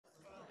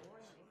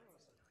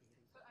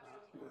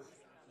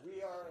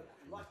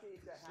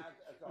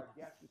our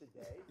guest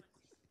today,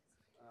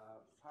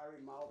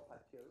 Parimal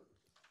Patil,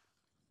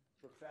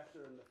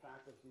 professor in the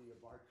Faculty of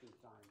Arts and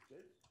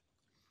Sciences,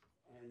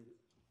 and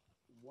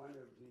one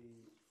of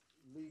the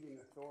leading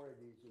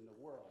authorities in the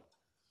world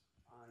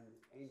on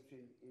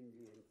ancient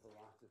Indian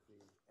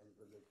philosophy and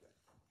religion.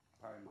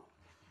 Parimal.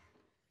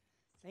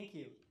 Thank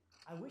you.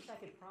 I wish I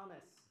could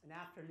promise an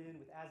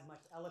afternoon with as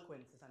much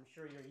eloquence as I'm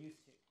sure you're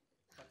used to,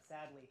 but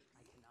sadly,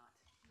 I cannot.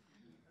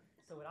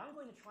 So what I'm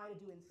going to try to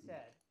do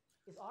instead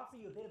is offer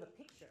you a bit of a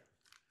picture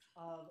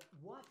of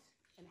what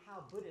and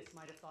how Buddhists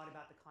might have thought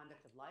about the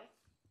conduct of life.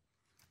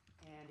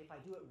 And if I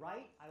do it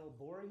right, I will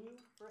bore you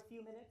for a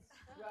few minutes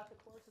throughout the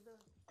course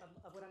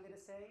of what I'm going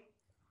to say.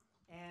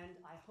 And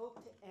I hope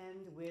to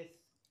end with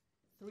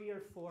 3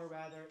 or 4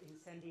 rather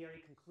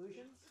incendiary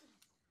conclusions,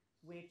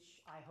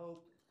 which I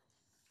hope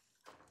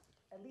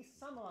at least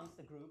some amongst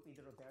the group,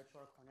 either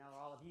Roberto or Cornell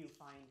or all of you,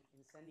 find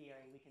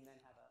incendiary, and we can then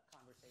have a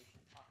conversation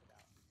and talk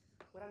about.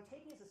 What I'm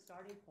taking as a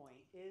starting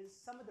point is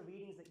some of the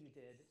readings that you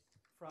did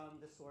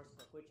from the source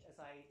book, which, as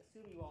I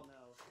assume you all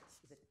know,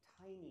 is a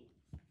tiny,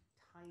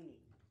 tiny,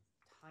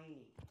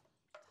 tiny,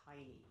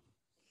 tiny,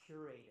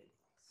 curated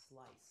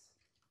slice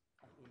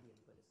of Indian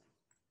Buddhism.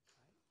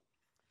 Right?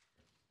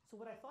 So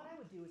what I thought I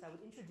would do is I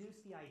would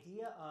introduce the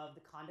idea of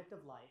the conduct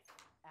of life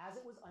as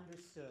it was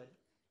understood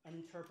and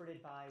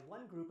interpreted by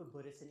one group of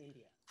Buddhists in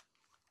India,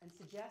 and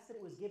suggest that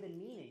it was given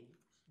meaning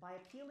by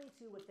appealing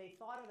to what they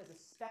thought of as a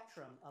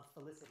spectrum of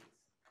felicities,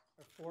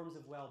 or forms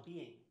of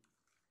well-being,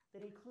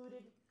 that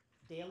included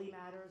daily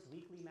matters,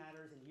 weekly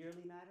matters, and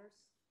yearly matters,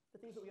 the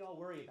things that we all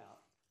worry about,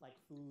 like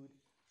food,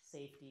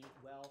 safety,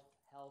 wealth,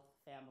 health,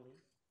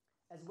 family,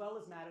 as well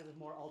as matters of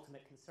more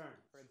ultimate concern,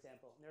 for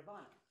example,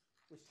 nirvana,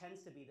 which tends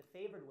to be the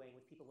favored way in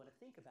which people want to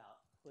think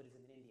about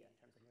Buddhism in India in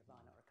terms of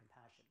nirvana or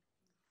compassion.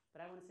 But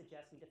I want to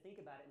suggest we need to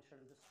think about it in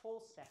terms of this whole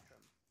spectrum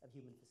of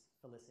human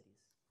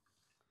felicities.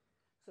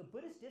 So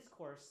Buddhist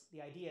discourse,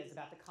 the idea is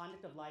about the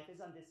conduct of life, is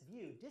on this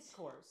view,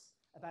 discourse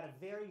about a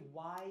very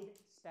wide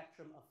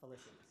spectrum of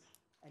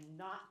felicities, and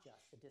not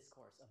just the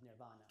discourse of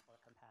nirvana or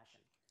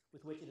compassion,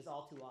 with which it is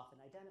all too often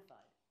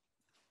identified.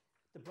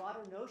 The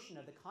broader notion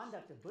of the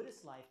conduct of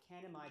Buddhist life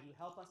can, in my view,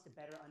 help us to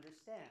better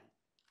understand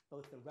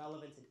both the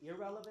relevance and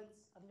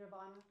irrelevance of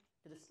nirvana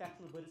to the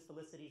spectrum of Buddhist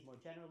felicities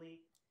more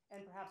generally,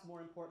 and perhaps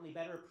more importantly,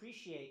 better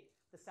appreciate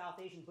the South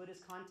Asian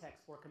Buddhist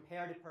context for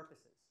comparative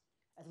purposes,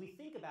 as we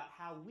think about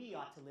how we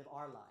ought to live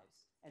our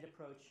lives and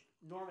approach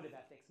normative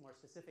ethics more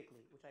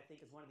specifically, which I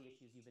think is one of the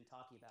issues you've been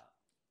talking about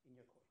in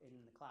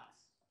the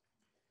class.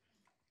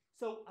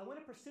 So I want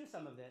to pursue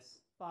some of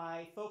this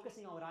by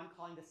focusing on what I'm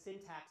calling the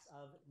syntax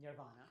of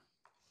nirvana.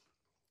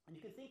 And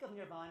you can think of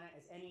nirvana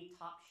as any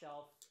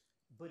top-shelf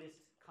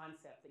Buddhist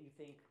concept that you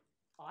think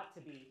ought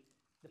to be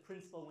the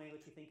principal way in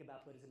which we think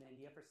about Buddhism in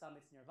India. For some,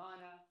 it's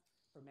nirvana.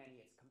 For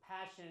many, it's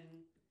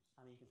compassion.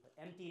 You can put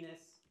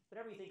emptiness.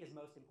 Whatever you think is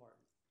most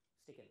important,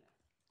 stick in there.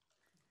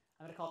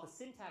 I'm going to call it the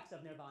syntax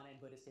of nirvana in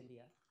Buddhist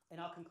India. And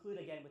I'll conclude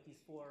again with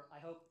these 4,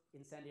 I hope,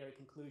 incendiary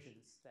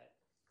conclusions that,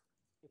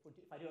 if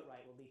I do it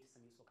right, will lead to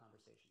some useful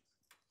conversations.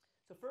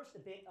 So first,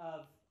 a bit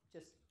of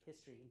just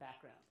history and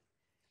background.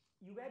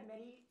 You read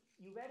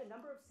a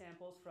number of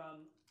samples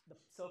from the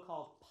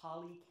so-called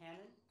Pali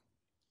Canon.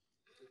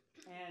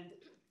 And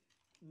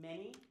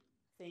many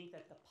think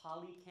that the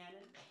Pali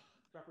Canon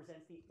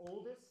represents the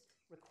oldest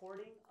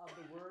recording of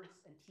the words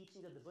and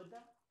teachings of the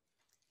Buddha.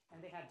 And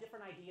they have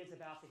different ideas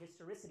about the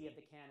historicity of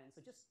the canon. So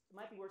just, it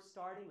might be worth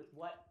starting with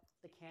what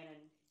the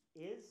canon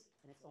is,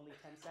 and it's only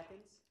 10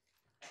 seconds.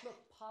 Look,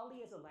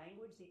 Pali as a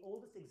language, the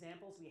oldest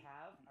examples we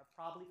have are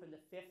probably from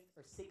the 5th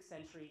or 6th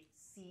century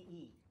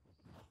CE.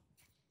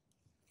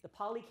 The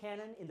Pali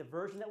Canon, in the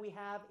version that we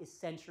have, is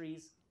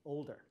centuries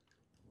older.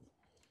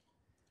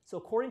 So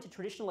according to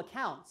traditional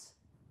accounts,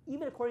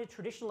 even according to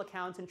traditional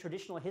accounts and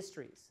traditional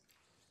histories,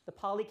 the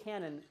Pali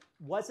Canon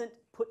wasn't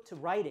put to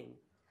writing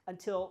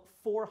until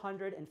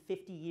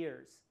 450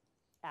 years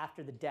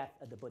after the death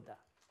of the Buddha.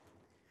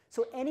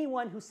 So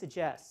anyone who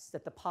suggests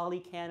that the Pali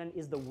Canon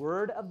is the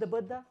word of the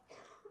Buddha,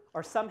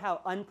 or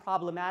somehow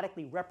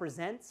unproblematically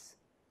represents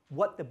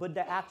what the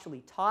Buddha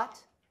actually taught,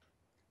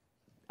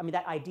 I mean,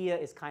 that idea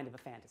is kind of a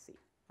fantasy,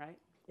 right?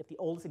 If the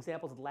oldest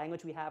examples of the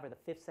language we have are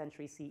the 5th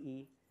century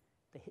CE,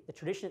 the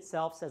tradition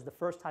itself says the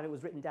first time it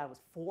was written down was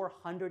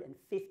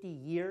 450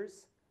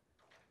 years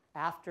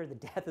after the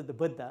death of the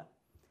Buddha,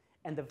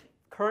 and the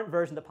current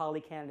version of the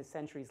Pali Canon is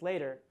centuries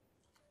later.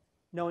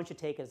 No one should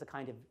take it as a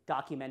kind of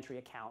documentary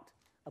account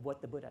of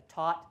what the Buddha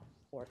taught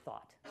or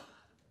thought.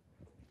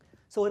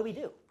 So what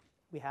do?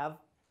 We have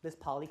this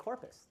Pali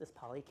corpus, this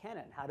Pali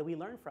Canon. How do we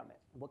learn from it?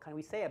 What can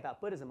we say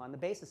about Buddhism on the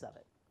basis of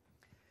it?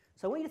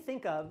 So I want you to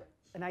think of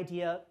an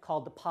idea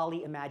called the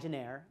Pali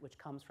Imaginaire, which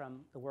comes from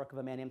the work of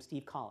a man named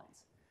Steve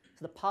Collins.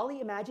 So the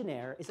Pali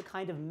Imaginaire is a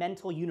kind of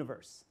mental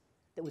universe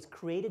that was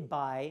created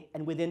by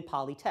and within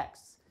Pali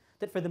texts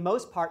that for the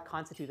most part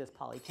constitute this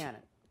Pali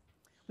Canon.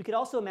 We could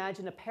also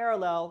imagine a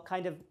parallel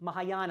kind of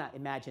Mahayana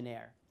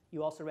Imaginaire.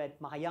 You also read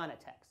Mahayana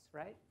texts,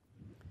 right?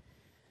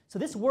 So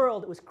this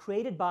world that was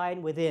created by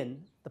and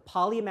within the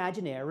Pali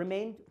Imaginaire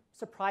remained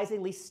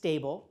surprisingly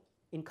stable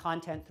in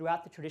content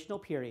throughout the traditional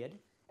period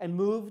and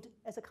moved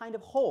as a kind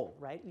of whole,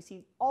 right? We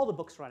see all the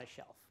books are on a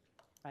shelf,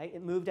 right?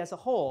 It moved as a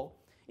whole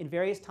in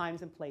various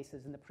times and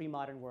places in the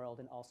pre-modern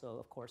world and also,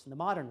 of course, in the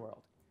modern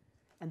world.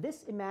 And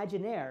this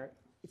imaginaire,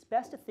 it's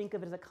best to think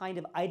of it as a kind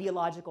of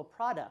ideological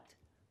product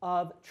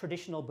of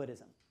traditional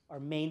Buddhism, or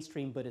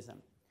mainstream Buddhism,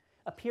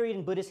 a period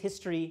in Buddhist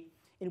history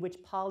in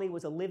which Pali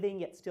was a living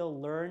yet still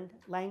learned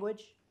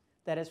language,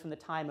 that is from the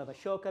time of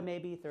Ashoka,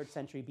 maybe, 3rd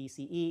century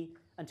BCE,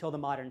 until the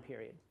modern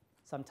period,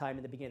 sometime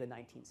in the beginning of the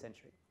 19th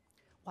century.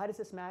 Why does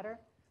this matter?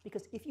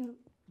 Because if you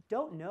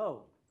don't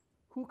know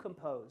who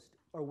composed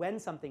or when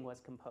something was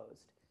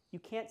composed, you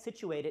can't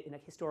situate it in a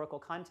historical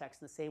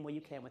context in the same way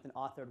you can with an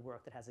authored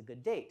work that has a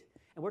good date.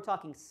 And we're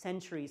talking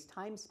centuries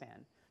time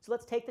span. So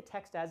let's take the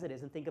text as it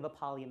is and think of a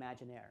Pali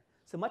Imaginaire.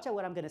 So much of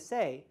what I'm going to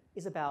say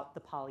is about the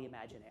Pali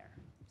Imaginaire.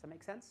 Does that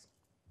make sense?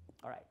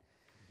 All right.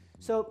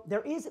 So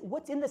there is,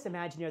 what's in this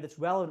Imaginaire that's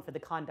relevant for the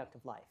conduct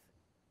of life?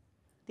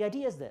 The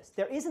idea is this.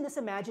 There is in this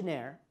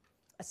Imaginaire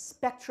a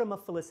spectrum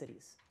of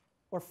felicities,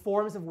 or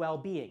forms of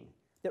well-being,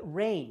 that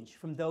range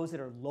from those that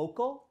are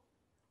local,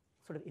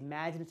 sort of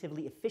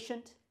imaginatively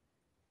efficient,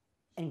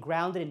 and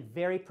grounded in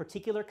very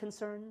particular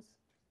concerns,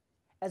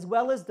 as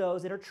well as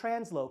those that are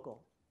translocal,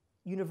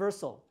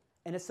 universal,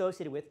 and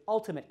associated with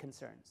ultimate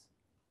concerns.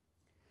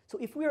 So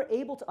if we are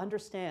able to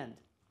understand,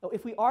 or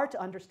if we are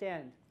to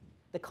understand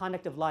the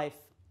conduct of life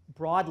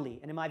broadly,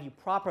 and in my view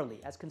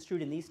properly, as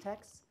construed in these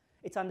texts,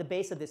 it's on the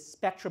base of this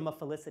spectrum of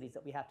felicities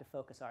that we have to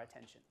focus our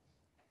attention.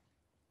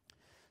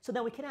 So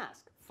then we can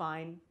ask,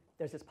 fine,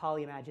 there's this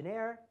Pali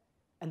Imaginaire,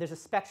 and there's a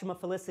spectrum of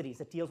felicities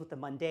that deals with the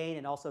mundane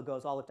and also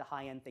goes all up to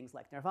high-end things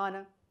like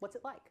nirvana. What's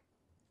it like?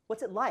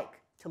 What's it like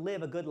to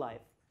live a good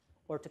life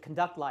or to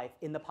conduct life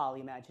in the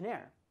Pali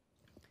Imaginaire?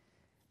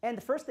 And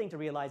the first thing to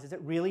realize is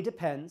it really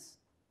depends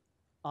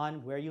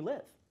on where you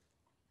live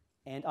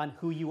and on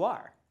who you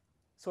are,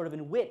 sort of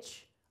in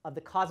which of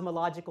the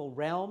cosmological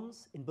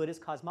realms in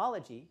Buddhist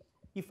cosmology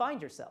you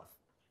find yourself.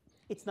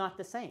 It's not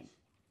the same.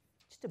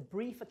 Just a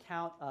brief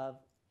account of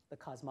the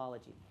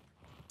cosmology.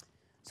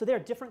 So there are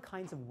different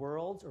kinds of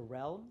worlds or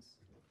realms.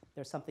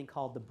 There's something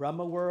called the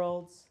Brahma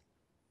worlds.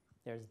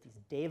 There's these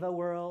Deva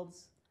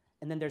worlds.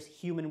 And then there's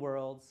human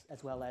worlds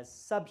as well as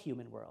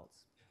subhuman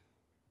worlds.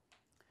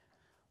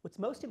 What's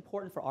most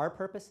important for our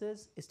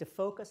purposes is to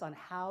focus on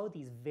how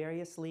these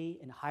variously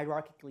and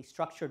hierarchically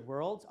structured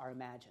worlds are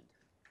imagined,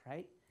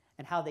 right?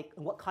 And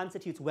what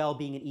constitutes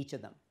well-being in each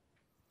of them.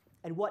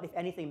 And what, if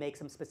anything, makes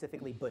them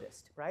specifically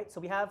Buddhist, right?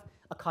 So we have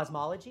a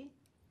cosmology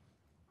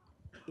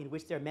in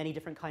which there are many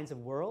different kinds of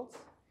worlds.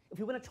 If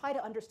we want to try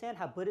to understand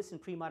how Buddhists in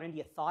pre-modern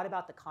India thought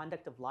about the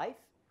conduct of life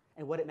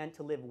and what it meant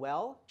to live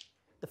well,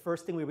 the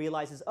first thing we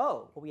realize is,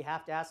 oh, well, we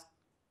have to ask,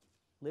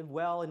 live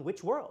well in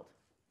which world?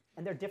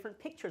 And there are different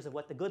pictures of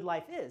what the good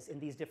life is in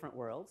these different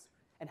worlds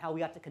and how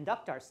we ought to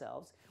conduct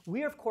ourselves.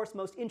 We're, of course,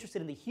 most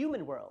interested in the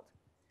human world.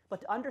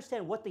 But to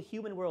understand what the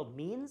human world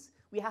means,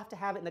 we have to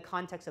have it in the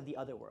context of the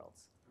other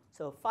worlds.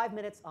 So 5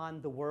 minutes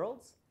on the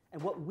worlds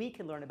and what we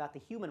can learn about the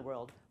human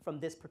world from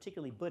this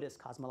particularly Buddhist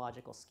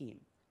cosmological scheme.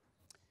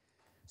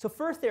 So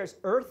first there's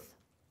earth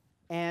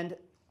and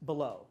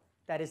below.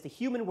 That is the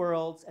human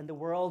worlds and the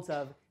worlds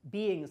of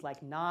beings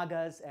like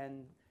nagas,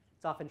 and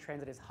it's often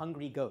translated as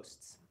hungry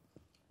ghosts.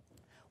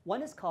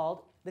 One is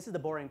called, this is the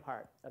boring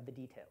part of the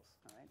details,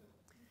 all right?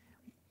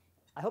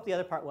 I hope the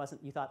other part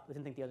wasn't,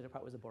 didn't think the other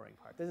part was the boring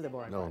part. This is the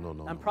boring part.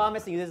 No. I'm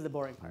promising you this is the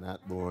boring part.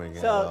 Not boring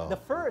at So all. the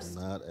first,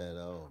 Not at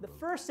all. the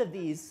first of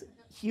these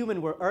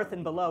human world, earth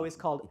and below, is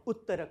called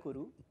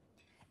Uttarakuru.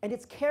 And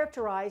it's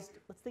characterized,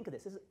 let's think of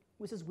this.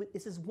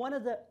 This is one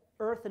of the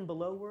earth and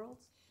below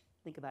worlds.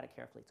 Think about it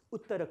carefully. It's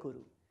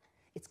Uttarakuru.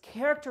 It's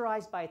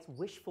characterized by its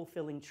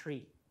wish-fulfilling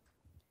tree.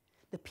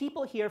 The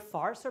people here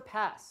far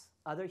surpass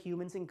other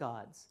humans and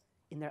gods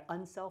in their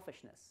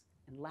unselfishness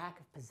and lack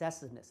of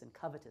possessiveness and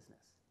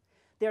covetousness.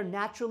 They're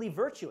naturally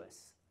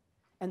virtuous,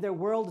 and their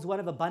world is one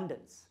of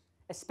abundance,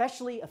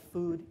 especially of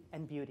food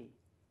and beauty.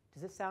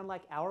 Does this sound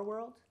like our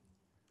world?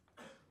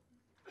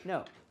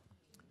 No.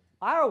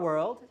 Our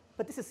world,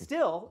 but this is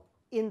still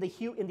in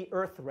the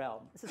earth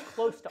realm. This is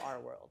close to our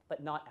world,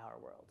 but not our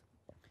world.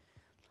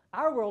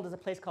 Our world is a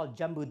place called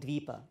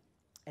Jambudvipa,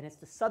 and it's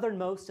the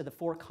southernmost of the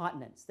 4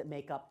 continents that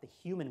make up the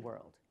human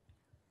world.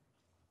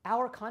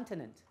 Our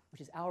continent, which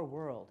is our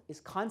world,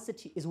 is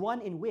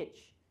one in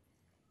which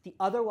the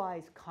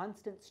otherwise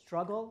constant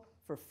struggle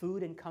for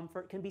food and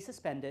comfort can be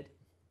suspended,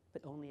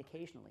 but only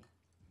occasionally.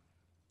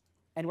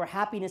 And where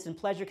happiness and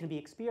pleasure can be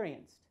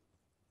experienced,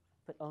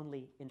 but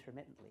only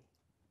intermittently.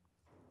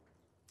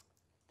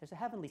 There's a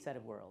heavenly set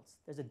of worlds.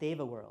 There's a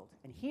Deva world.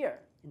 And here,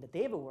 in the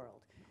Deva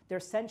world, there are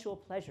sensual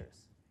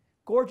pleasures,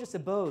 gorgeous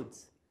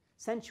abodes,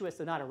 sensuous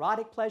though not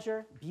erotic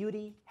pleasure,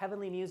 beauty,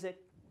 heavenly music,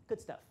 good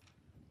stuff.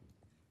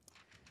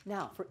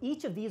 Now, for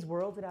each of these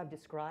worlds that I've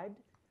described,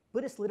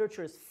 Buddhist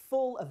literature is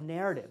full of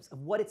narratives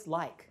of what it's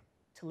like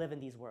to live in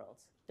these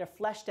worlds. They're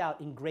fleshed out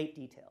in great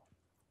detail.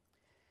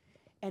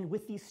 And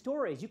with these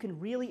stories, you can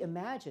really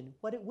imagine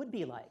what it would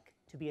be like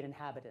to be an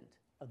inhabitant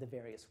of the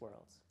various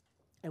worlds.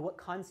 and what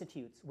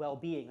constitutes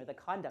well-being or the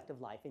conduct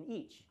of life in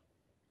each.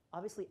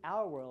 Obviously,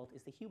 our world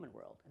is the human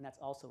world, and that's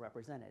also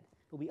represented,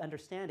 but we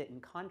understand it in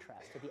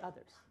contrast to the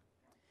others.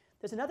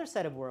 There's another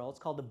set of worlds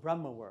called the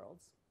Brahma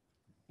worlds.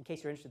 In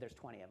case you're interested, there's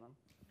 20 of them.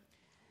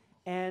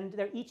 And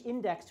they're each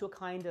indexed to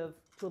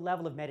a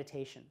level of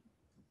meditation,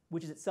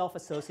 which is itself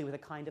associated with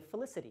a kind of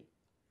felicity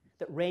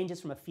that ranges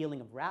from a feeling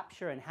of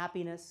rapture and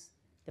happiness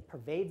that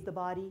pervades the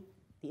body.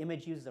 The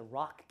image uses a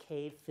rock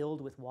cave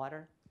filled with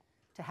water,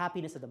 to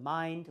happiness of the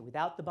mind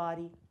without the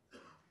body,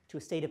 to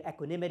a state of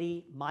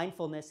equanimity,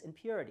 mindfulness, and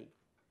purity,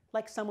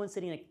 like someone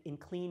sitting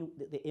in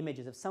the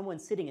images of someone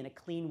sitting in a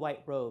clean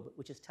white robe,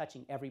 which is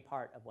touching every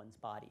part of one's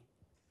body.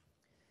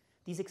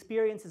 These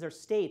experiences or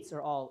states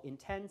are all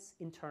intense,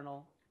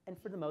 internal, and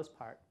for the most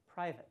part,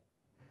 private.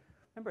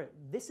 Remember,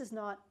 this is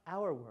not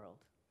our world.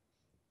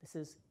 This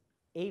is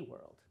a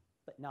world,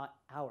 but not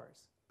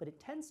ours. But it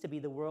tends to be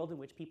the world in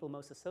which people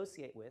most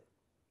associate with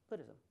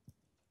Buddhism.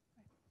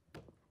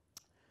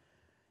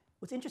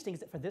 What's interesting is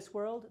that for this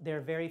world, there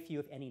are very few,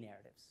 if any,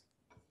 narratives.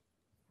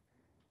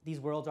 These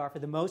worlds are, for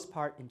the most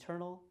part,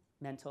 internal,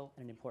 mental,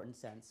 and in an important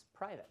sense,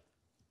 private.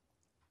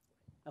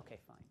 Okay,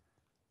 fine.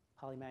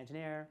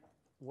 Polyimaginaire,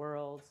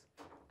 worlds,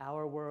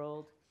 our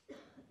world,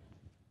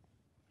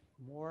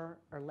 more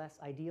or less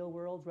ideal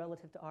worlds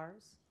relative to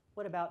ours.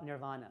 What about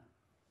nirvana?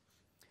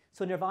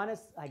 So nirvana,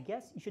 I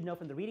guess you should know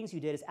from the readings you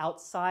did, is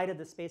outside of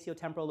the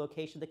spatiotemporal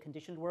location of the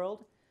conditioned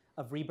world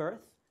of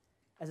rebirth.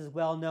 As is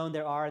well known,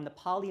 there are in the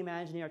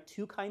polyimaginaire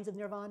 2 kinds of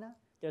nirvana.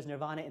 There's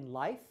nirvana in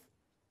life.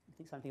 I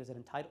think something was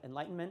an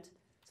enlightenment.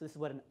 So this is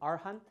what an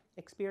arhat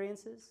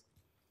experiences,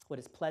 what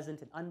is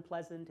pleasant and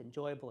unpleasant,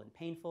 enjoyable and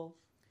painful.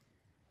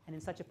 And in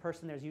such a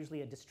person, there's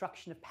usually a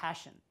destruction of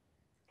passion,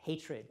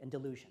 hatred, and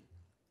delusion.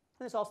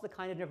 And there's also the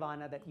kind of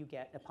nirvana that you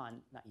get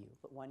upon, not you,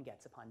 but one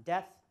gets upon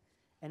death.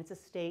 And it's a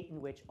state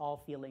in which all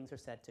feelings are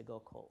said to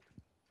go cold.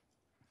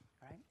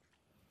 All right?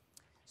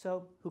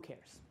 So who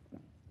cares?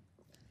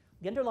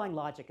 The underlying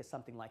logic is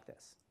something like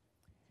this.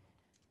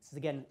 This is,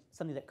 again,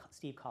 something that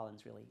Steve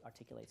Collins really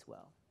articulates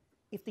well.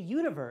 If the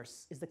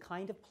universe is the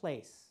kind of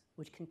place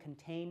which can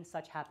contain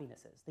such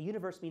happinesses, the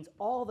universe means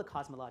all the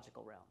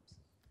cosmological realms.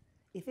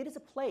 If it is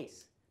a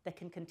place that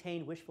can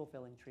contain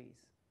wish-fulfilling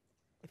trees,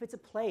 if it's a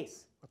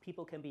place where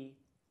people can be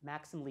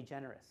maximally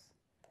generous,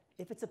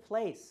 if it's a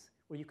place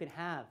where you can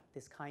have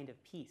this kind of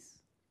peace,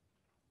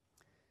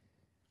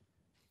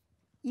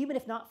 even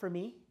if not for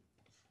me,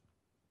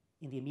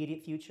 in the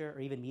immediate future or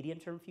even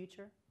medium-term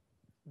future,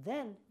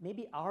 then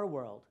maybe our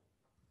world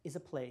is a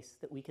place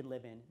that we can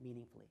live in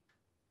meaningfully.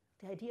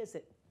 The idea is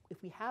that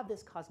if we have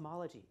this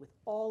cosmology with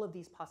all of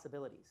these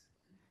possibilities,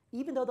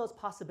 even though those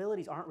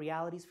possibilities aren't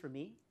realities for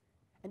me,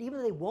 and even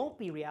though they won't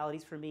be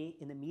realities for me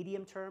in the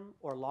medium term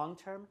or long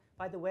term,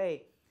 by the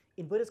way,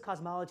 in Buddhist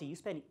cosmology, you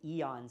spend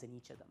eons in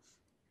each of them.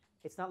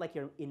 It's not like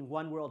you're in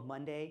one world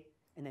Monday,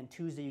 and then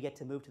Tuesday you get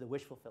to move to the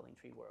wish-fulfilling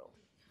tree world.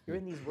 You're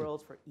in these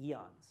worlds for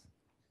eons.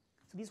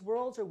 So these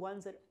worlds are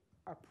ones that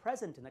are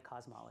present in the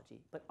cosmology,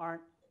 but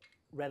aren't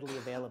readily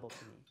available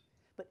to me.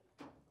 But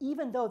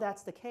even though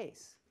that's the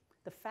case,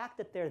 the fact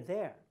that they're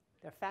there,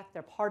 the fact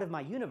they're part of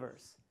my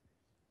universe,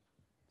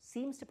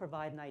 seems to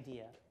provide an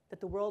idea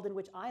that the world in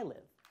which I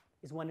live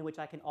is one in which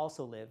I can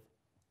also live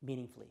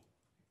meaningfully.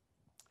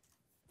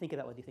 Think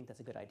about whether you think that's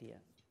a good idea.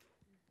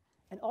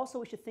 And also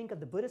we should think of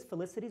the Buddhist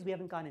felicities. We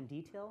haven't gone in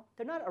detail.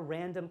 They're not a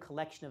random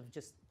collection of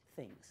just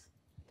things.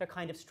 They're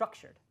kind of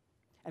structured.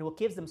 And what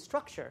gives them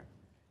structure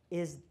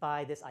is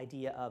by this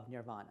idea of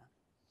nirvana.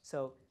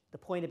 So the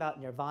point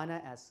about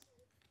nirvana as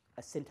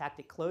a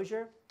syntactic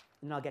closure,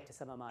 and then I'll get to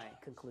some of my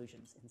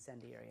conclusions,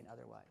 incendiary and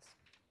otherwise.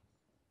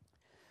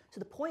 So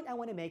the point I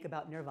want to make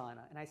about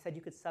nirvana, and I said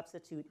you could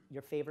substitute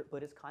your favorite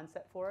Buddhist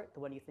concept for it, the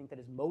one you think that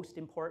is most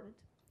important,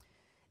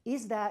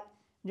 is that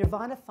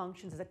nirvana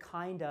functions as a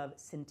kind of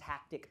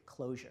syntactic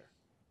closure.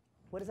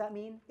 What does that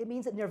mean? It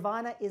means that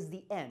nirvana is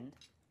the end,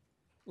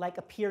 like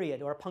a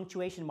period or a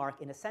punctuation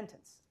mark in a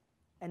sentence.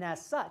 And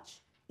as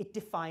such, it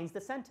defines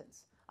the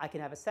sentence. I can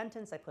have a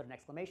sentence, I put an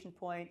exclamation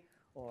point,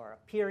 or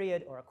a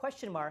period, or a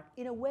question mark.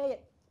 In a way,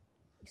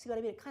 you see what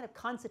I mean? It kind of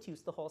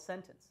constitutes the whole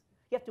sentence.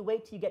 You have to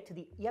wait till you get to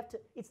the,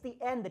 it's the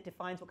end that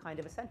defines what kind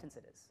of a sentence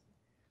it is.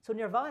 So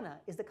nirvana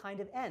is the kind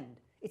of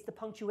end. It's the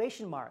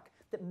punctuation mark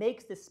that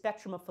makes this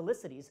spectrum of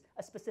felicities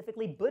a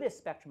specifically Buddhist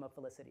spectrum of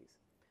felicities.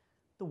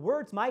 The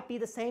words might be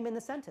the same in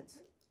the sentence,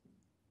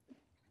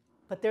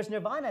 but there's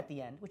nirvana at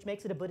the end, which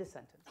makes it a Buddhist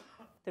sentence.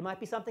 There might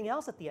be something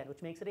else at the end,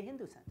 which makes it a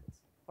Hindu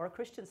sentence or a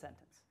Christian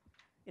sentence.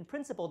 In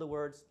principle, the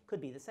words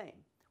could be the same.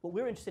 What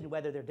we're interested in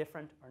whether they're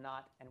different or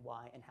not and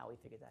why and how we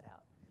figure that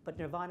out. But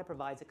nirvana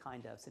provides a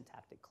kind of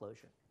syntactic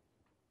closure.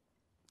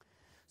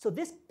 So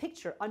this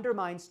picture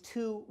undermines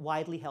 2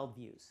 widely held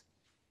views.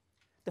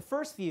 The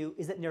first view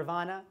is that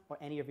nirvana, or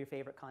any of your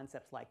favorite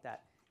concepts like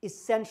that, is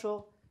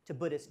central to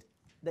Buddhist,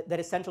 that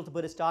is central to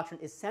Buddhist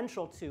doctrine, is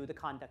central to the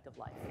conduct of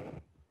life.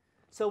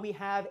 So we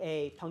have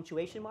a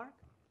punctuation mark.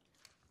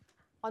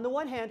 On the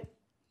one hand,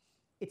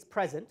 it's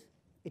present.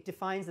 It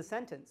defines the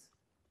sentence.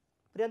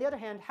 But on the other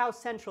hand, how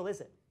central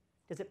is it?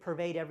 Does it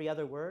pervade every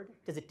other word?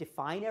 Does it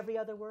define every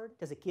other word?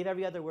 Does it give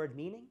every other word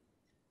meaning?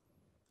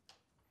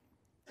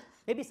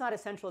 Maybe it's not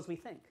as central as we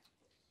think.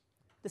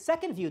 The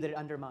second view that it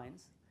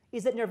undermines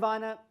is that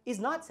nirvana is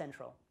not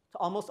central to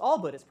almost all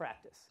Buddhist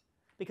practice.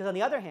 Because on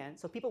the other hand,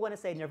 so people want to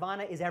say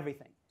nirvana is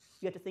everything.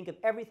 You have to think of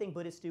everything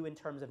Buddhists do in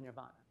terms of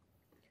nirvana.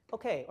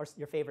 Okay, or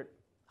your favorite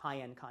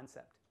high-end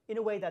concept. In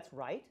a way, that's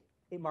right.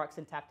 It marks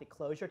syntactic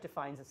closure,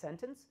 defines a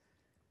sentence.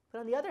 But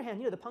on the other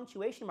hand, the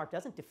punctuation mark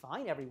doesn't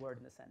define every word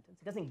in the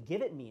sentence. It doesn't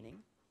give it meaning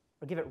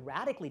or give it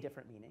radically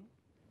different meaning.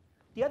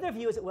 The other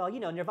view is that, well,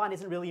 nirvana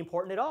isn't really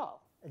important at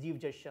all. As you've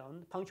just shown,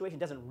 the punctuation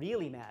doesn't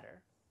really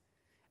matter.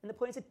 And the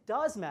point is it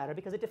does matter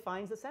because it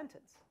defines the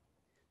sentence.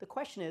 The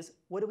question is,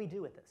 what do we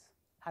do with this?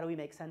 How do we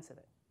make sense of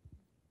it?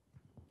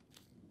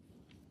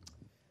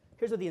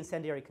 Here's where the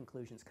incendiary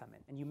conclusions come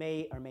in, and you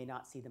may or may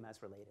not see them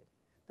as related.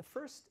 The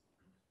first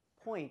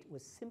point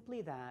was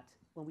simply that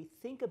when we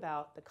think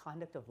about the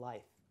conduct of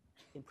life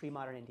in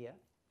pre-modern India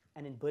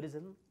and in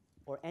Buddhism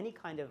or any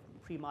kind of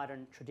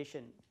pre-modern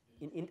tradition,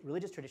 in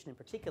religious tradition in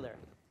particular,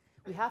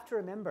 we have to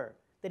remember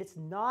that it's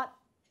not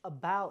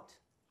about,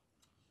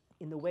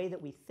 in the way that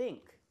we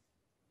think,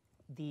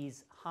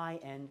 these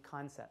high-end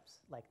concepts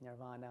like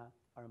nirvana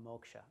or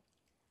moksha.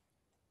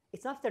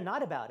 It's not that they're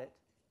not about it,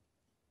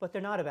 but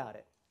they're not about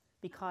it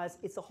because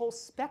it's a whole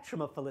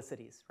spectrum of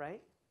felicities,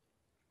 right?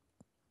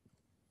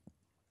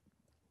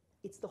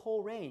 It's the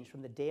whole range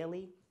from the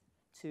daily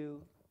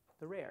to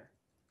the rare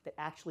that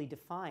actually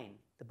define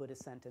the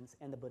Buddhist sentence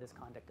and the Buddhist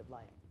conduct of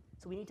life.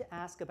 So we need to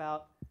ask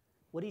about,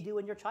 what do you do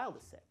when your child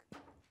is sick?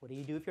 What do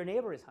you do if your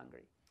neighbor is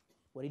hungry?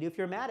 What do you do if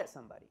you're mad at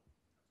somebody?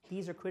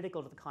 These are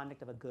critical to the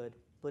conduct of a good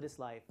Buddhist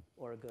life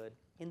or a good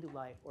Hindu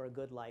life or a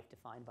good life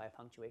defined by a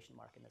punctuation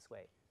mark in this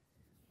way.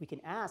 We can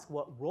ask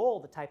what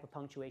role the type of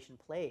punctuation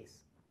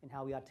plays in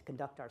how we ought to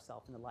conduct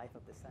ourselves in the life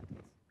of this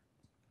sentence.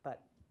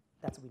 But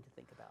that's what we need to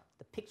think about.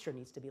 The picture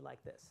needs to be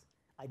like this.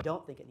 I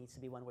don't think it needs to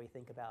be one where you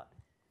think about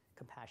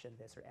compassion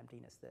this or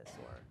emptiness this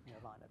or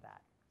nirvana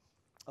that.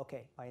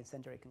 Okay, my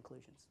incendiary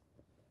conclusions.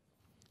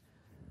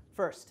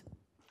 First,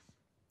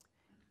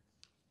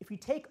 if you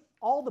take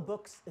all the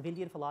books of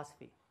Indian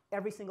philosophy,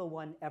 every single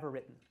one ever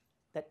written,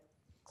 that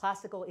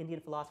classical Indian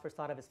philosophers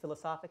thought of as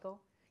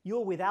philosophical, you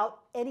will,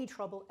 without any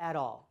trouble at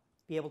all,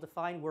 be able to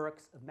find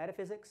works of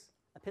metaphysics,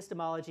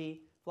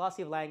 epistemology,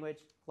 philosophy of language,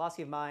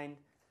 philosophy of mind,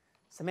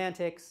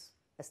 semantics,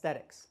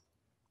 aesthetics.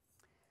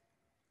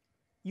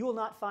 You will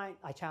not find,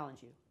 I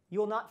challenge you, you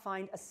will not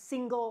find a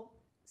single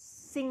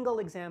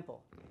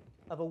example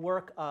of a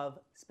work of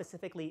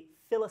specifically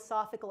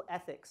philosophical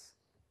ethics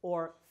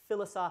or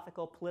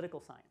philosophical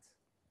political science.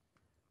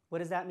 What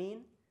does that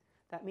mean?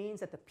 That means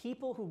that the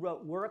people who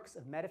wrote works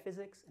of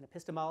metaphysics and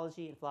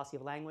epistemology and philosophy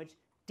of language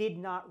did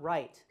not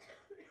write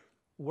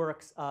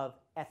works of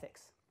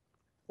ethics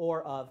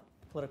or of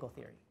political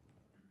theory.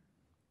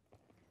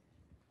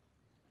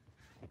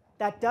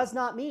 That does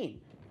not mean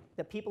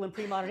that people in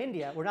pre-modern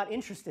India were not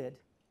interested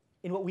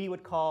in what we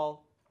would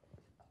call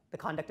the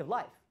conduct of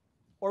life,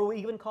 or what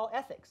we even call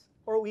ethics,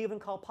 or what we even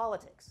call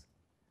politics.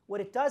 What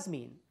it does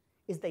mean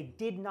is they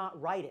did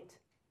not write it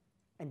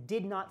and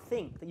did not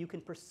think that you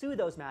can pursue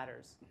those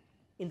matters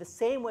in the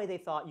same way they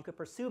thought you could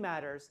pursue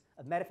matters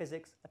of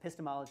metaphysics,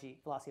 epistemology,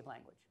 philosophy of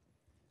language.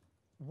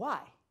 Why?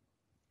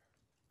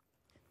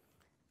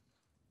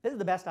 This is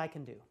the best I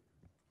can do.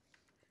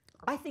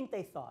 I think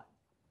they thought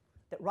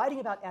that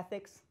writing about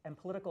ethics and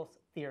political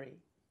theory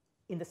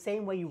in the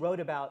same way you wrote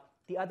about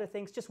the other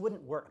things just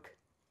wouldn't work.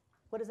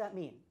 What does that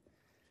mean?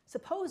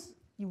 Suppose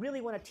you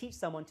really want to teach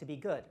someone to be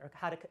good,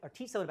 or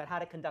teach someone about how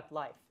to conduct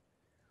life,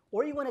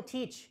 or you want to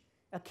teach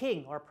a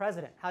king or a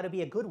president how to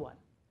be a good one.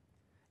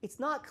 It's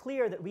not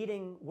clear that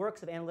reading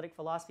works of analytic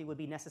philosophy would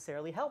be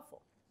necessarily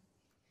helpful.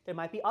 There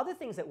might be other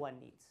things that one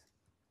needs,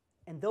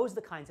 and those are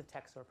the kinds of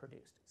texts that are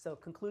produced. So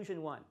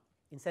conclusion one,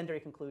 incendiary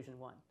conclusion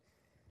one.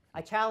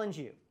 I challenge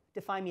you to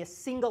find me a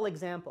single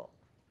example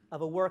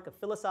of a work of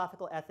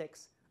philosophical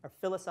ethics or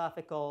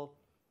philosophical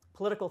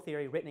political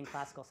theory written in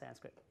classical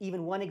Sanskrit.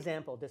 Even one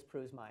example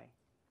disproves my,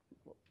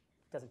 well,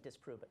 doesn't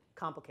disprove, but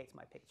complicates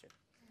my picture.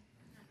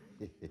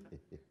 The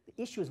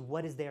issue is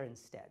what is there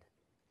instead,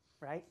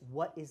 right?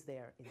 What is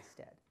there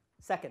instead?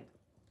 Second,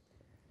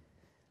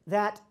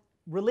 that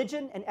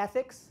religion and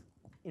ethics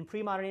in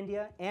pre-modern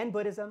India and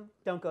Buddhism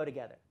don't go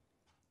together.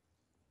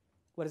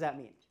 What does that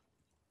mean?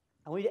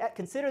 I want you to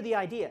consider the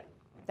idea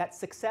that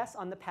success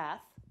on the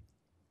path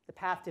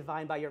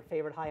defined by your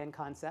favorite high-end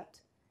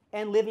concept,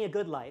 and living a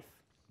good life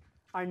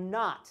are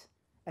not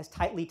as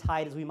tightly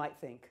tied as we might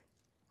think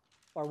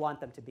or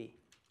want them to be.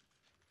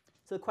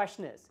 So the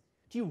question is,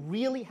 do you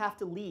really have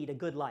to lead a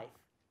good life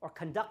or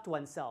conduct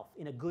oneself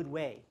in a good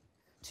way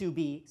to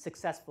be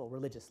successful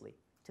religiously,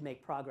 to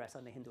make progress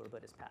on the Hindu or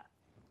Buddhist path?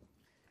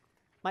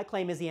 My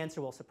claim is the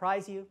answer will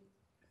surprise you.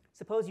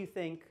 Suppose you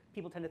think,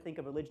 people tend to think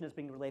of religion as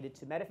being related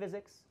to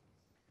metaphysics.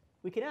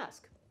 We can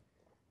ask,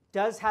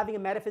 does having a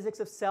metaphysics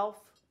of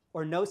self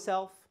or no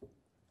self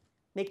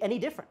make any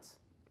difference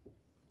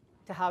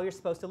to how you're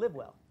supposed to live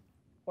well,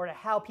 or to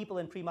how people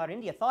in pre-modern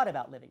India thought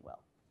about living well?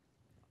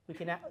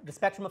 The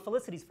spectrum of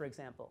felicities, for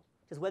example.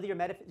 Does whether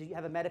you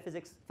have a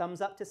metaphysics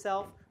thumbs up to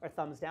self or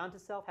thumbs down to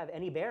self have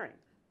any bearing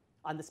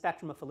on the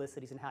spectrum of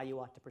felicities and how you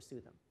ought to pursue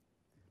them?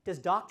 Does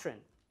doctrine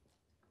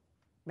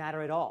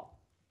matter at all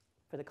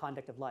for the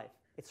conduct of life?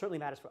 It certainly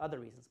matters for other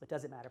reasons, but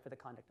does it matter for the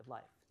conduct of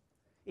life?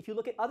 If you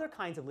look at other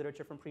kinds of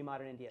literature from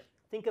pre-modern India,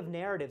 think of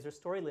narratives or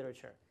story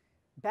literature.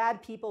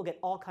 Bad people get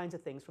all kinds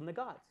of things from the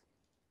gods.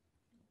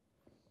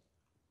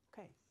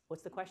 Okay,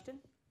 what's the question?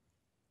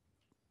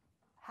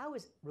 How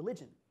is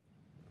religion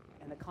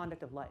and the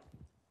conduct of life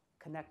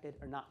connected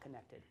or not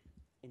connected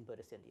in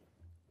Buddhist India?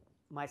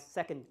 My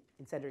second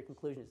incendiary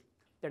conclusion is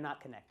they're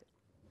not connected.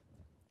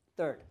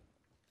 Third,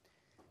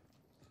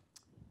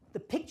 the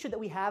picture that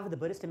we have of the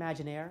Buddhist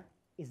imaginaire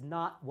is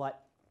not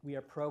what we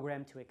are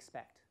programmed to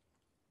expect.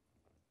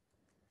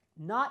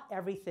 Not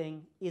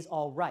everything is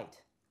all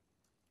right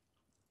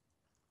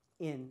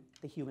in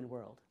the human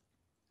world,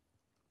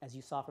 as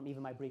you saw from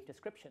even my brief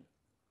description,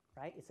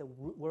 right? It's a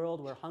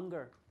world where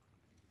hunger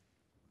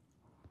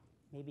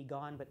may be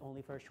gone, but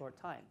only for a short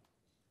time,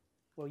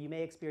 where you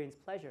may experience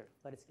pleasure,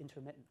 but it's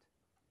intermittent.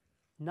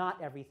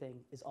 Not everything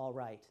is all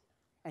right.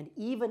 And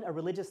even a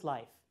religious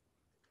life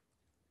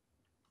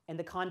and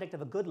the conduct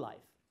of a good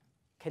life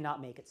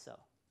cannot make it so.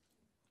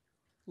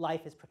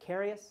 Life is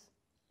precarious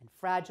and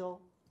fragile,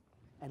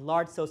 and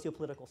large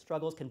socio-political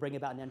struggles can bring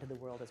about an end to the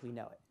world as we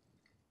know it.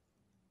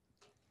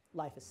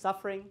 Life is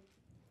suffering,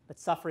 but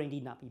suffering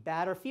need not be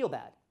bad or feel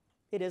bad.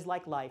 It is,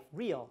 like life,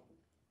 real,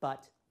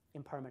 but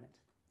impermanent.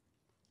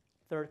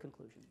 Third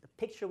conclusion, the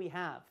picture we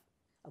have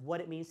of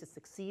what it means to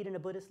succeed in a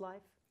Buddhist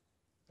life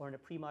or in a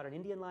pre-modern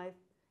Indian life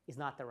is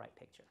not the right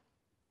picture.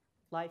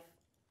 Life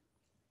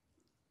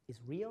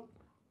is real,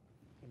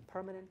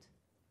 impermanent,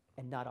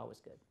 and not always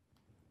good.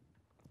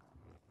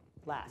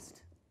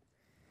 Last.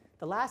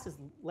 The last is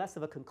less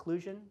of a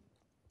conclusion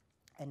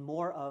and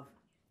more of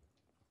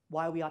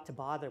why we ought to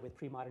bother with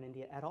pre-modern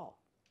India at all.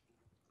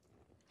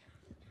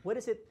 What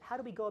is it? How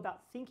do we go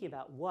about thinking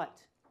about what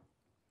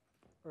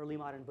early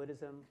modern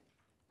Buddhism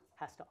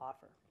has to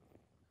offer?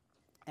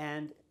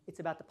 And it's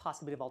about the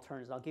possibility of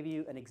alternatives. I'll give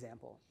you an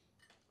example.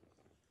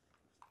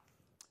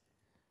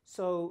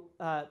 So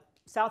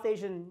South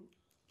Asian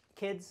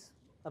kids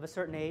of a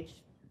certain age,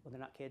 well, they're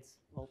not kids,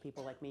 old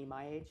people like me,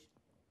 my age,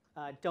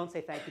 don't say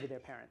thank you to their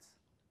parents.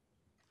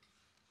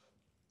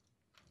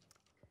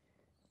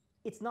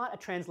 It's not a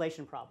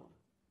translation problem.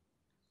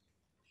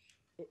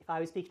 If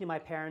I was speaking to my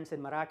parents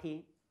in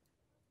Marathi,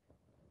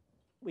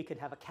 we could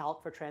have a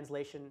calc for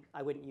translation.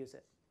 I wouldn't use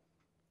it.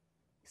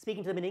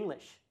 Speaking to them in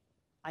English,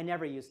 I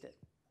never used it.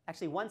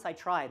 Actually, once I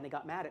tried and they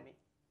got mad at me.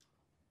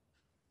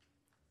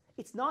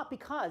 It's not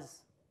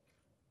because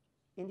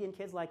Indian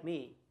kids like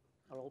me,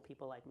 or old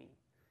people like me,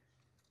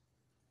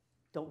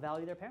 don't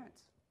value their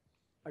parents,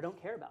 or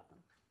don't care about them,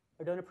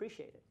 or don't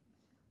appreciate it.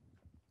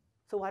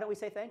 So why don't we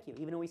say thank you,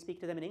 even when we speak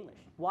to them in English?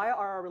 Why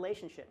are our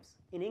relationships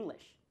in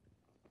English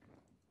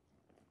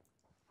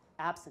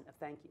absent of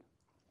thank you?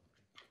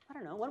 I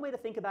don't know. One way to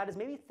think about it is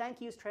maybe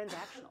thank you is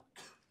transactional.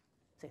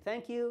 Say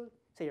thank you,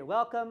 say you're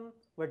welcome,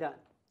 we're done.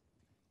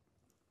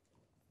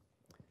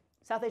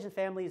 South Asian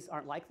families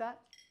aren't like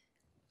that.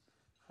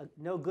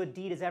 No good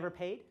deed is ever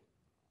paid.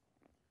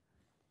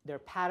 There are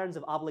patterns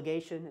of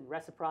obligation and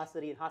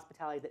reciprocity and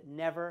hospitality that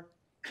never,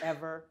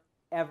 ever,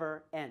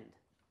 ever end.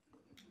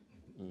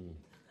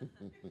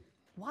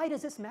 Why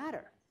does this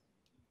matter?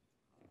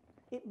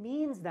 It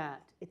means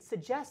that it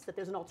suggests that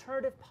there's an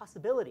alternative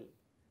possibility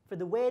for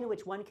the way in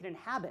which one can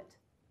inhabit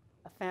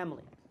a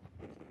family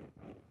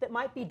that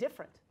might be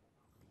different,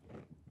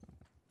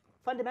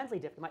 fundamentally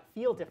different, might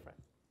feel different,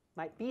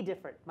 might be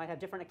different, might have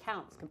different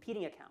accounts,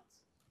 competing accounts.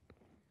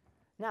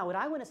 Now, what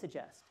I want to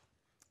suggest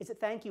is that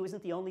thank you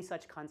isn't the only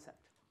such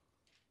concept.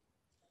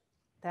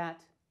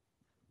 That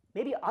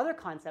maybe other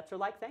concepts are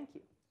like thank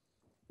you.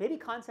 Maybe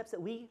concepts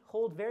that we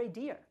hold very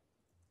dear,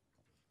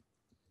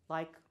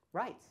 like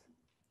rights,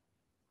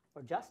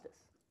 or justice,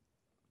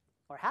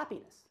 or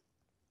happiness.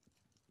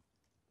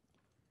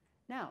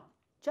 Now,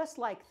 just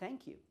like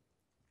thank you,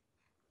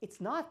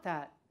 it's not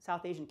that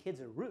South Asian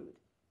kids are rude.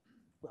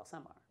 Well,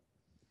 some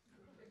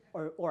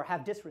are. Or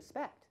have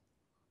disrespect.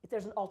 If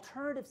there's an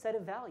alternative set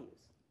of values,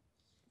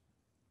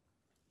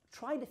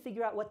 trying to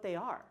figure out what they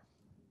are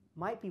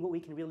might be what we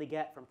can really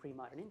get from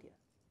pre-modern India.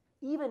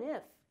 Even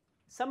if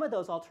some of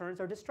those alternatives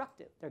are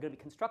destructive. There are going to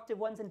be constructive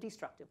ones and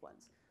destructive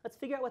ones. Let's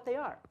figure out what they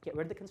are. Get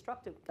rid of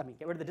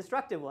the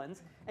destructive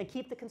ones and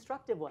keep the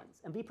constructive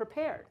ones, and be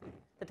prepared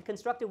that the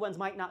constructive ones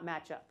might not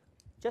match up.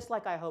 Just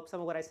like I hope some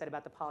of what I said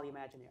about the Pali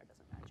Imaginaire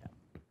doesn't match up.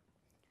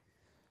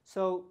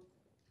 So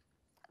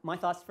my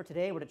thoughts for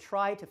today were to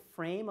try to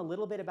frame a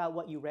little bit about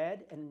what you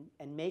read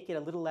and make it a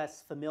little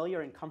less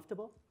familiar and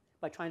comfortable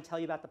by trying to tell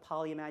you about the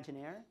Pali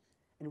Imaginaire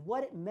and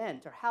what it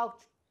meant, or how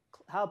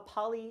the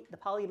Pali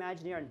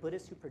Imaginaire and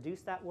Buddhists who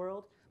produced that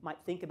world might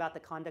think about the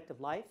conduct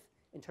of life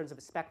in terms of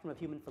a spectrum of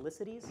human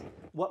felicities,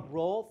 what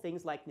role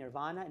things like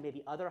nirvana and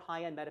maybe other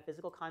high-end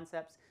metaphysical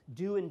concepts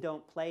do and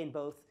don't play in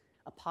both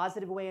a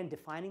positive way in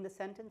defining the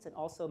sentence and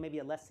also maybe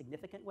a less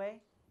significant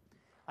way.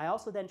 I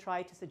also then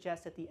try to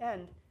suggest at the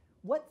end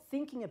what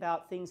thinking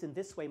about things in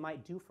this way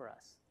might do for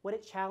us, what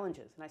it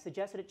challenges. And I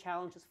suggested it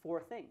challenges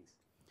 4 things.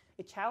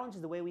 It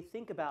challenges the way we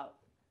think about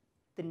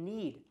the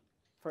need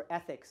for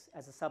ethics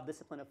as a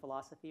subdiscipline of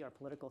philosophy or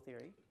political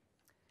theory.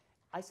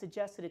 I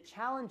suggested it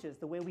challenges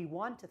the way we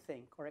want to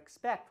think or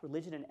expect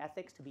religion and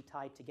ethics to be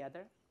tied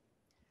together.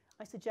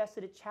 I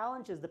suggested it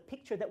challenges the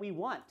picture that we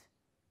want,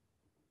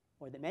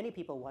 or that many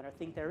people want or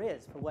think there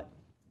is, for what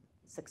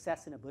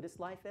success in a Buddhist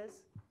life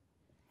is.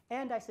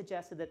 And I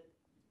suggested that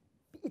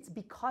it's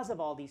because of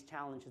all these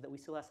challenges that we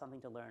still have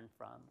something to learn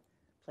from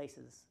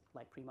places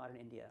like pre-modern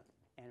India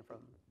and from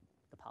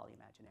the Pali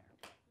Imaginaire.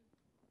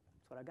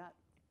 That's what I got.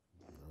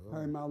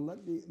 Parimal,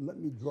 let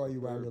me draw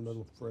you out a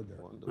little further.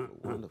 Wonderful,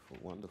 wonderful,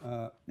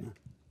 wonderful.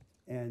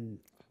 And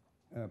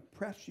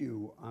press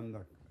you on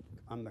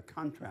the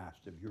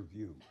contrast of your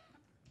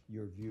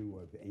view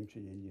of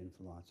ancient Indian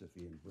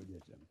philosophy and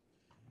Buddhism,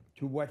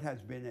 to what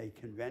has been a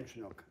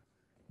conventional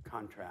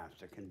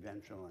contrast, a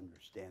conventional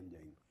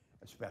understanding,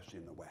 especially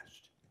in the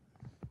West.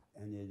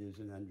 And it is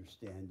an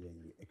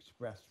understanding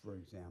expressed, for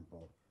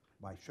example,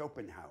 by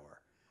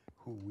Schopenhauer,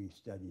 who we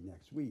study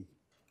next week,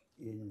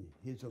 in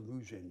his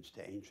allusions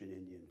to ancient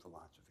Indian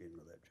philosophy and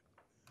religion.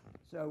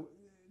 So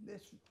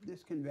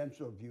this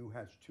conventional view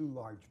has 2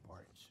 large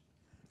parts.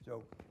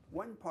 So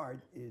one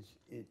part is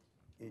it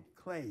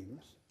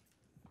claims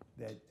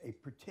that a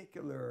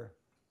particular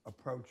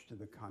approach to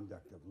the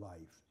conduct of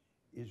life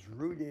is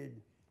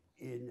rooted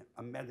in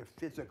a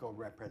metaphysical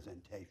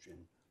representation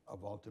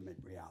of ultimate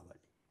reality.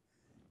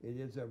 It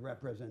is a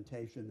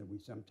representation that we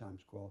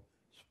sometimes call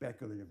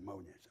speculative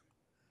monism.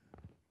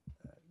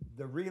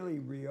 The really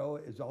real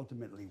is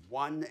ultimately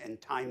one and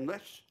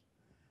timeless,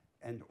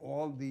 and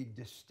all the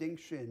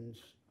distinctions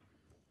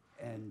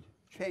and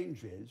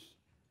changes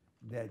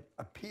that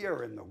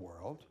appear in the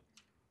world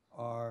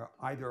are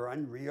either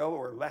unreal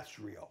or less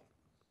real.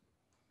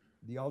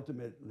 The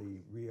ultimately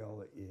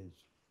real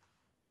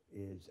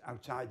is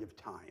outside of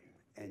time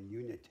and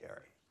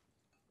unitary.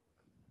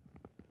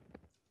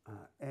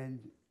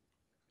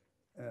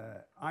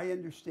 I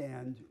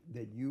understand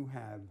that you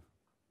have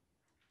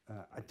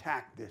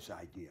attacked this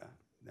idea,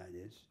 that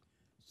is,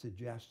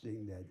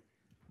 suggesting that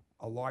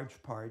a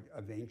large part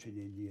of ancient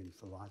Indian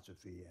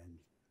philosophy and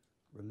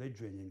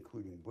religion,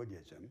 including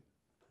Buddhism,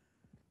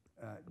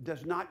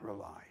 does not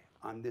rely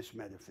on this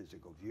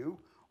metaphysical view,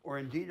 or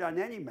indeed on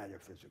any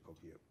metaphysical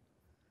view.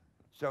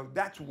 So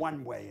that's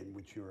one way in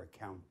which your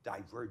account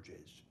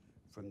diverges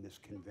from this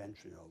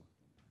conventional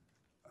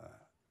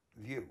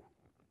view.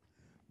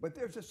 But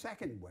there's a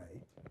second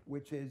way,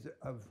 which is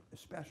of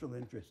special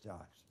interest to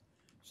us.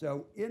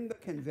 So in the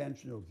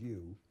conventional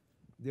view,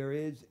 there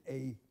is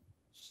a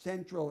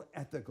central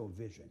ethical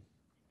vision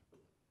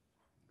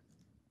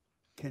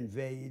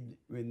conveyed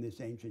in this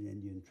ancient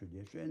Indian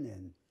tradition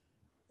and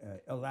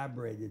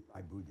elaborated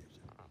by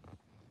Buddhism.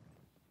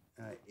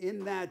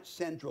 In that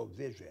central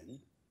vision,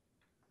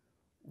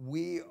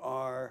 we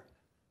are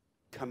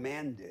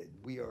commanded,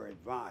 we are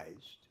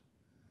advised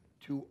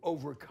to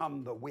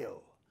overcome the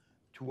will,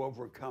 to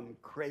overcome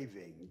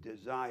craving,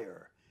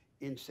 desire,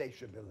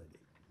 insatiability.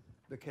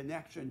 The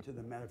connection to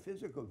the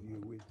metaphysical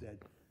view is that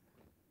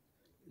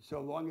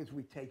so long as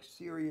we take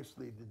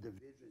seriously the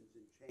divisions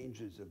and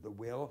changes of the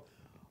will,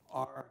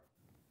 our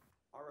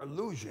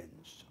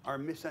illusions, our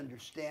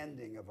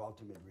misunderstanding of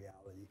ultimate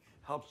reality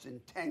helps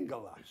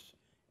entangle us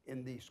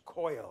in these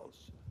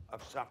coils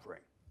of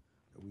suffering.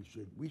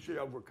 We should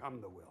overcome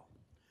the will.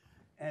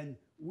 And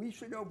we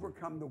should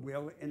overcome the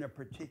will in a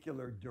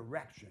particular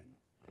direction.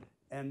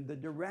 And the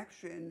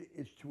direction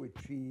is to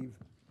achieve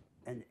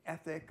an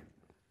ethic,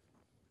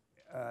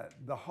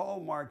 the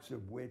hallmarks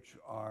of which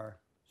are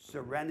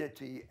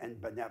serenity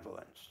and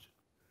benevolence.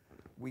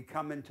 We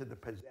come into the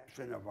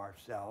possession of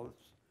ourselves.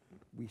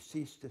 We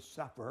cease to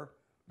suffer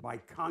by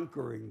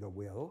conquering the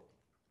will.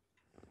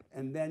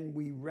 And then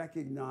we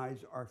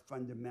recognize our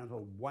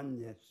fundamental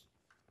oneness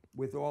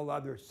with all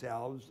other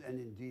selves and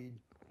indeed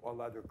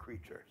all other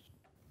creatures.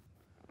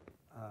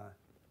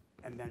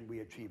 And then we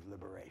achieve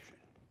liberation.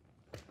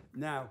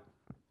 Now,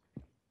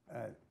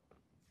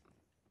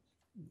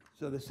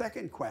 so the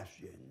second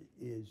question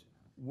is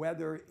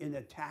whether in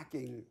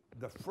attacking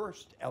the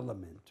first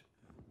element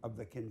of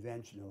the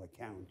conventional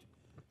account,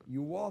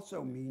 you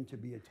also mean to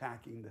be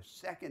attacking the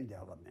second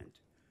element,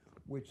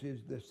 which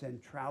is the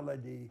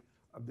centrality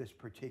of this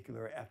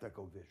particular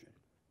ethical vision.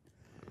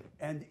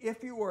 And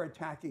if you are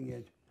attacking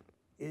it,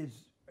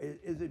 is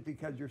it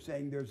because you're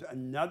saying there's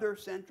another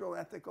central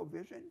ethical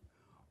vision?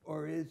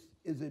 Or is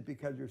it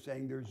because you're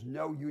saying there's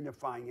no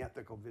unifying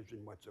ethical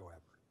vision whatsoever?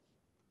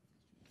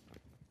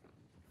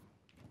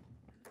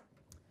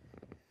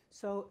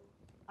 So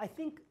I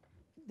think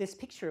this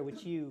picture,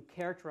 which you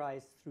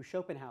characterized through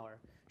Schopenhauer,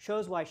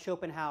 shows why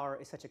Schopenhauer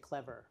is such a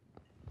clever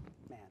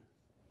man.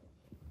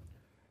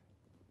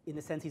 In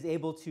the sense he's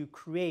able to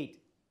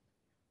create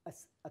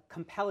a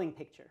compelling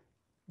picture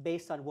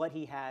based on what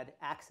he had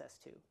access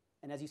to.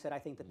 And as you said, I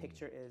think the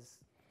picture is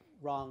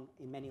wrong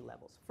in many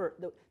levels.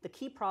 The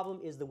key problem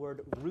is the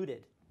word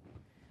rooted.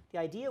 The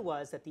idea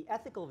was that the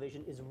ethical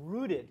vision is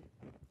rooted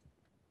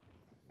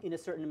in a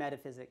certain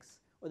metaphysics,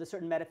 or the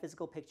certain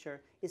metaphysical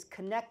picture is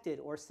connected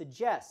or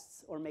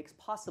suggests or makes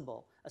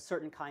possible a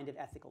certain kind of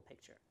ethical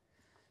picture.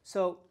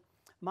 So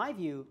my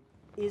view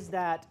is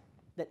that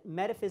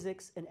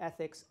metaphysics and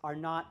ethics are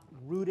not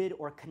rooted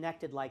or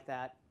connected like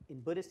that in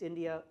Buddhist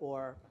India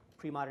or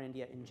pre-modern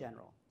India in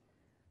general.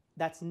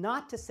 That's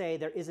not to say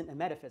there isn't a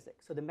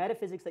metaphysics. So the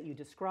metaphysics that you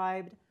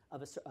described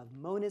of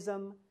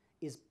monism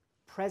is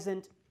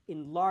present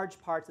in large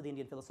parts of the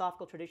Indian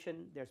philosophical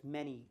tradition. There's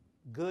many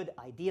good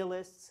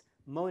idealists,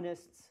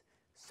 monists,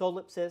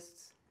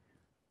 solipsists.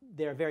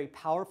 They're a very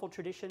powerful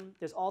tradition.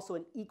 There's also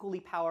an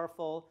equally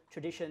powerful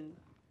tradition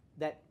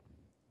that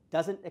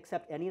doesn't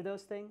accept any of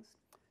those things.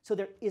 So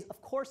there is,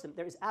 of course,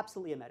 there is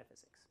absolutely a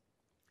metaphysics.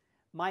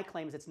 My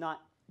claim is it's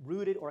not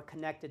rooted or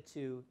connected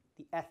to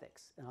the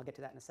ethics, and I'll get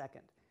to that in a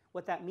second.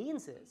 What that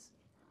means is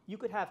you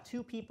could have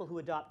two people who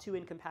adopt two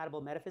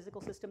incompatible metaphysical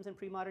systems in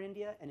pre-modern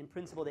India, and in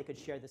principle they could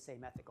share the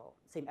same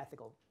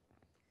ethical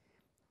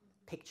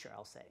picture,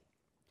 I'll say.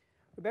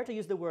 Roberto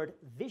used the word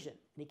vision,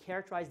 and he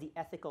characterized the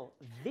ethical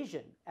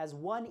vision as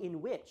one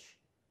in which,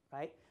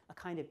 right, a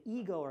kind of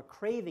ego or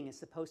craving is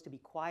supposed to be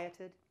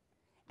quieted,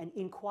 and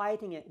in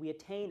quieting it we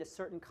attain a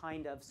certain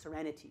kind of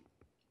serenity,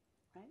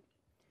 right?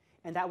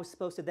 And that was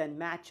supposed to then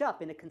match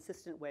up in a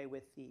consistent way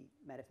with the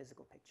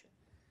metaphysical picture.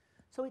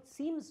 So it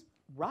seems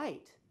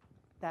right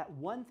that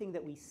one thing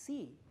that we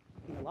see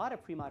in a lot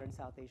of pre-modern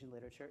South Asian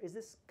literature is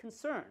this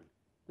concern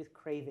with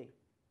craving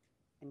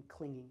and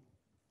clinging,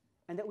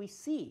 and that we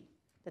see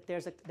that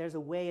there's a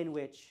way in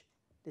which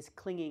this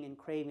clinging and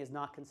craving is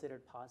not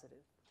considered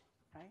positive,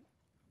 right?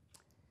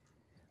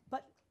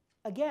 But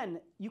again,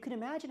 you can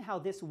imagine how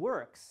this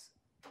works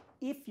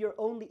if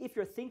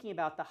you're thinking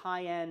about the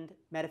high-end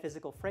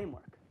metaphysical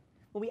framework.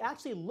 When we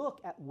actually look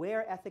at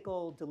where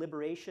ethical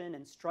deliberation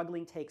and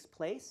struggling takes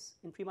place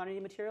in pre-modern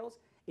Indian materials,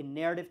 in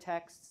narrative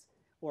texts,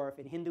 or if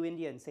in Hindu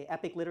India and, say,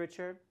 epic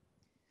literature,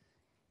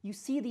 you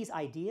see these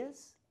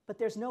ideas, but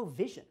there's no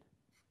vision.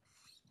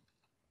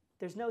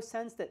 There's no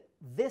sense that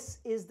this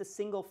is the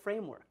single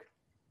framework.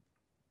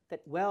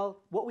 That, well,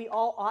 what we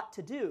all ought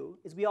to do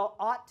is we all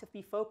ought to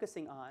be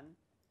focusing on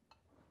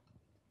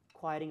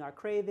quieting our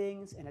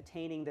cravings and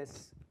attaining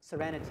this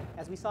serenity.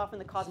 As we saw from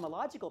the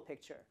cosmological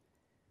picture,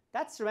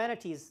 that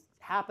serenity is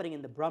happening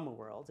in the Brahma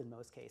world in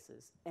most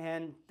cases,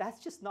 and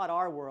that's just not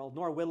our world,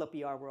 nor will it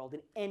be our world in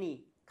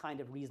any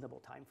kind of reasonable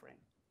time frame.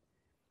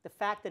 The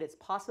fact that it's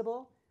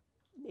possible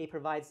may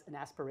provide an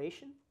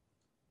aspiration,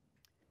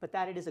 but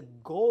that it is a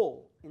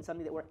goal in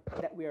something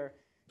that we're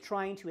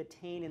trying to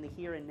attain in the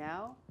here and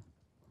now,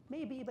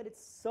 maybe, but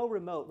it's so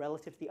remote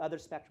relative to the other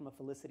spectrum of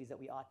felicities that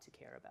we ought to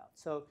care about.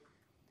 So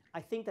I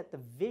think that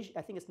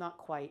I think it's not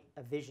quite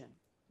a vision,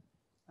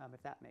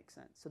 if that makes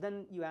sense. So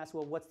then you ask,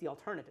 well, what's the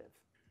alternative?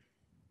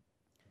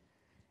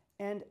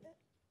 And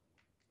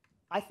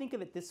I think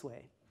of it this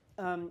way.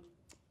 And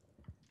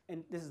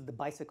this is the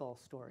bicycle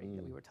story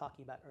that we were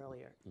talking about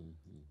earlier.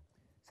 Mm-hmm.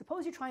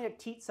 Suppose you're trying to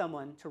teach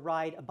someone to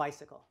ride a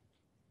bicycle.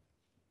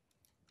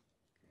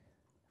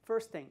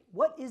 First thing,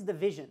 what is the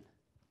vision?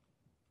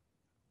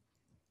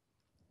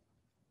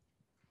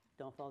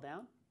 Don't fall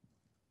down.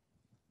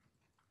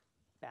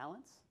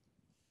 Balance.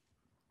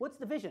 What's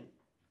the vision?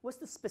 What's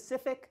the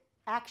specific,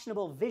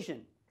 actionable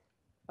vision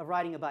of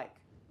riding a bike?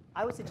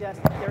 I would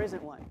suggest that there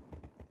isn't one.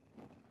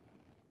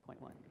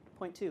 Point one.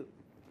 Point two,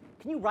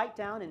 can you write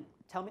down and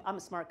tell me, I'm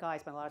a smart guy, I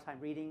spend a lot of time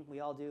reading, we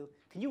all do.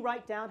 Can you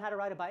write down how to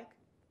ride a bike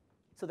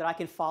so that I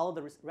can follow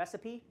the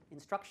recipe,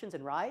 instructions,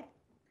 and ride?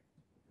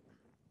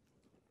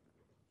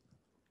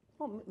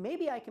 Well,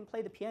 maybe I can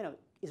play the piano.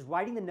 Is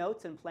writing the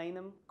notes and playing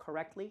them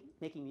correctly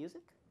making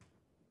music?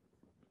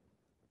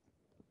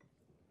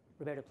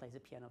 Roberto plays the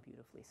piano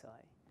beautifully, so I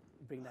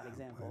bring that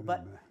example.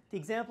 But the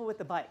example with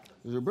the bike.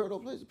 Does Roberto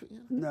play the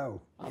piano?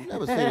 No. I've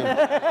never seen him.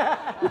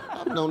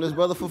 I've known this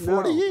brother for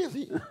 40 years.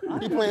 He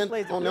playing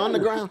on the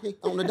underground,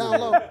 on the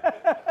down low.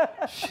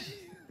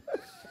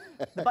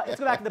 Let's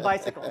go back to the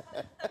bicycle.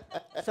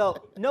 So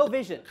no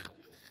vision,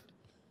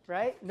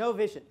 right? No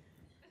vision.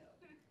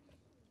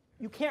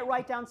 You can't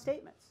write down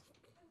statements.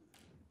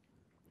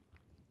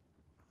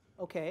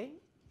 Okay.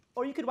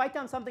 Or you could write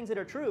down some things that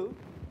are true,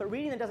 but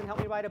reading them doesn't help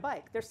me ride a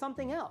bike. There's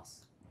something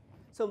else.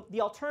 So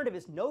the alternative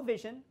is no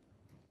vision,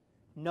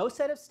 no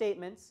set of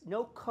statements,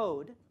 no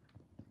code.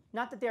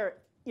 Not that they're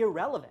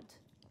irrelevant,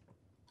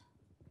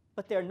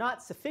 but they're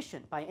not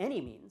sufficient by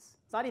any means.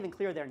 It's not even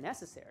clear they're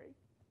necessary.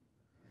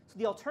 So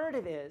the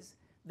alternative is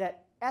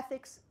that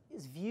ethics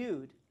is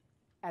viewed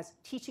as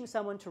teaching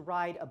someone to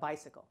ride a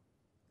bicycle.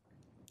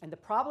 And the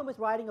problem with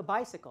riding a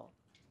bicycle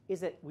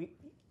is that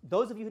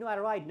those of you who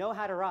know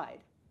how to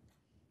ride.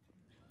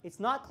 It's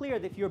not clear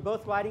that if you're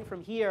both riding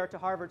from here to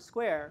Harvard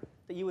Square,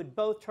 that you would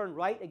both turn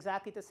right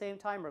exactly at the same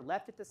time or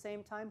left at the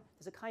same time.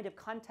 There's a kind of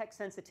context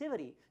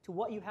sensitivity to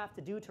what you have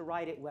to do to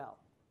ride it well.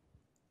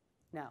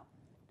 Now,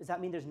 does that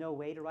mean there's no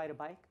way to ride a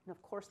bike? No,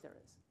 of course there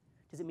is.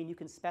 Does it mean you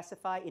can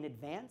specify in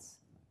advance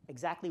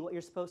exactly what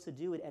you're supposed to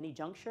do at any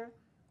juncture?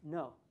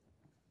 No.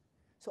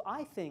 So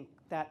I think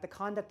that the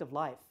conduct of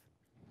life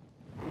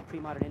in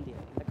pre-modern India,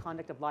 in the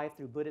conduct of life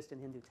through Buddhist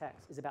and Hindu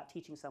texts, is about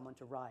teaching someone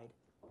to ride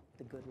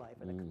the good life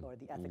or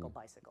the ethical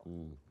bicycle.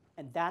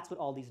 And that's what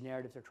all these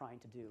narratives are trying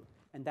to do.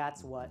 And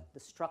that's what the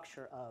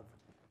structure of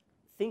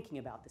thinking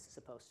about this is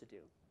supposed to do.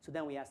 So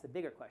then we ask the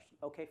bigger question.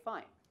 Okay,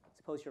 fine.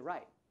 Suppose you're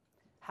right.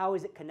 How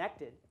is it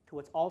connected to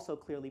what's also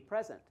clearly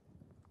present?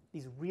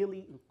 These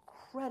really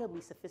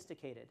incredibly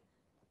sophisticated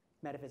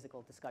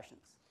metaphysical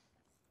discussions.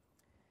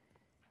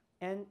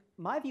 And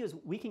my view is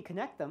we can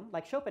connect them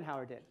like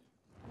Schopenhauer did.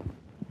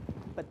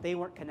 But they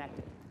weren't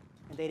connected,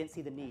 and they didn't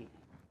see the need.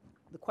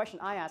 The question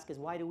I ask is,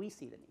 why do we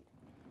see the need?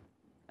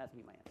 That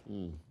would be my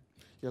answer.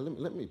 Yeah,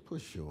 let me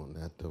push you on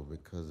that, though,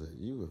 because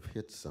you have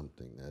hit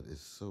something that is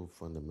so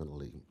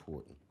fundamentally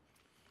important.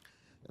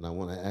 And I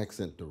want to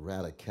accent the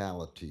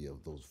radicality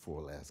of those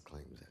four last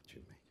claims that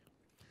you made.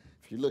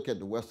 If you look at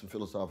the Western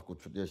philosophical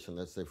tradition,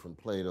 let's say from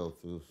Plato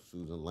through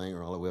Susan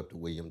Langer all the way up to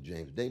William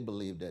James, they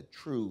believed that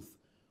truth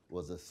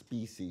was a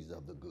species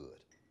of the good,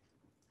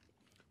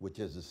 which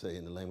is to say,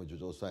 in the language of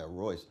Josiah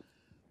Royce,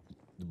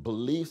 the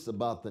beliefs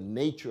about the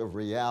nature of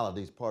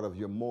reality is part of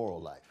your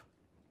moral life.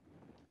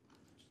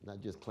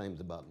 Not just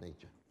claims about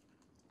nature.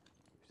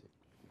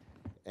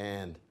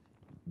 And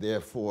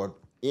therefore,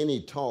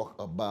 any talk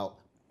about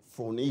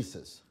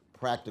phronesis,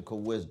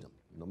 practical wisdom,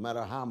 no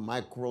matter how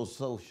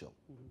microsocial,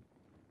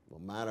 no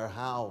matter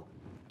how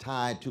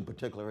tied to a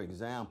particular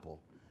example,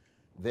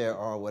 there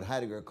are what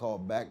Heidegger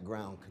called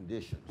background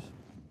conditions,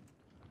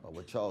 or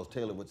what Charles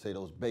Taylor would say,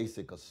 those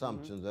basic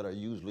assumptions that are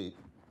usually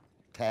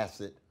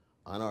tacit,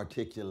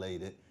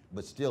 unarticulated,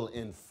 but still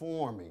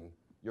informing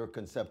your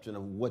conception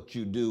of what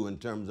you do in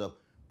terms of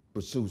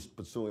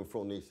pursuing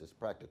phronesis,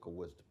 practical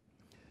wisdom.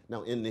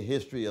 Now, in the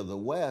history of the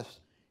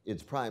West,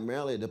 it's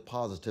primarily the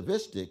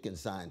positivistic and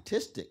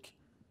scientistic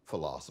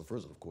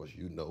philosophers, and of course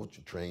you know,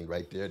 you're trained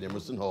right there at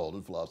Emerson Hall in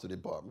the philosophy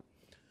department.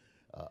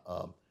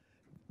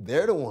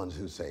 They're the ones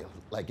who say,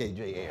 like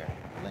A.J. Ayer,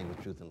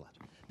 Language, Truth, and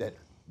Logic, that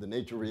the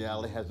nature of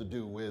reality has to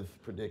do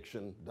with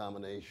prediction,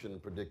 domination,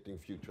 predicting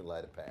future in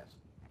light of past.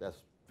 That's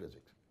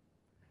physics.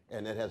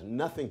 And it has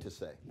nothing to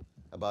say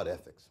about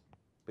ethics,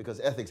 because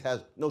ethics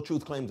has no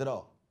truth claims at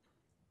all.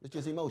 It's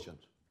just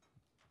emotions.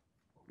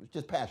 It's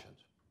just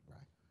passions. Right?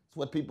 It's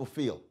what people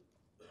feel.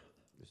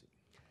 You see.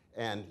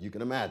 And you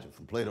can imagine,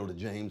 from Plato to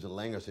James and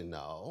Langer saying,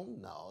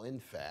 no, in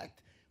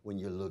fact, when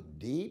you look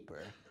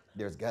deeper,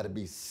 there's got to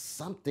be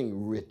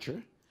something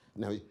richer.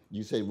 Now,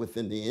 you say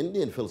within the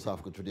Indian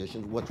philosophical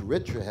tradition, what's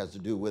richer has to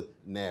do with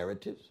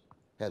narratives,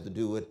 has to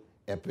do with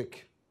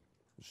epic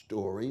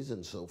stories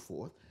and so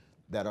forth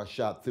that are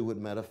shot through with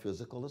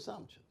metaphysical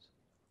assumptions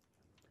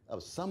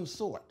of some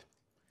sort.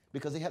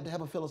 Because they have to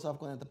have a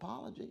philosophical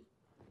anthropology.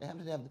 They have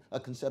to have a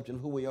conception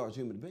of who we are as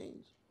human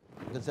beings,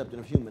 a conception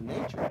of human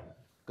nature, a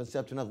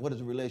conception of what is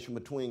the relation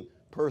between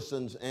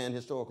persons and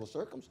historical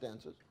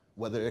circumstances,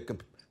 whether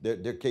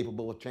they're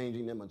capable of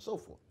changing them and so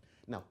forth.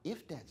 Now,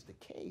 if that's the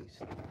case,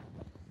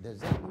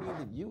 does that mean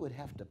that you would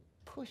have to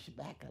push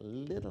back a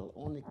little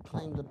on the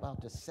claims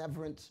about the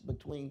severance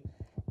between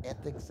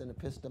ethics and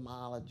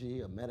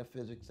epistemology or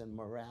metaphysics and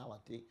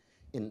morality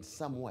in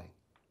some way?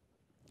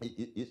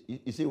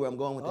 You see where I'm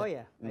going with that? Oh,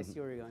 yeah. I see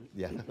where you're going.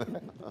 Yeah.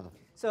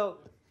 So,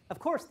 of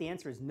course, the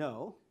answer is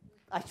no.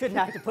 I shouldn't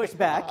have to push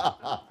back.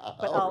 But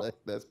right.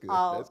 That's good.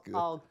 That's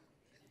good.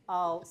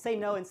 I'll say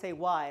no and say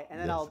why, and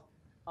then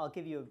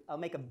I'll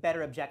make a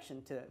better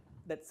objection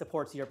that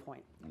supports your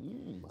point.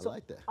 I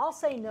like that. I'll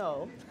say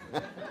no.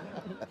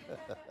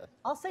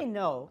 I'll say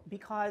no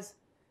because,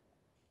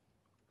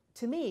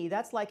 to me,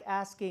 that's like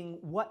asking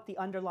what the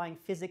underlying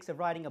physics of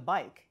riding a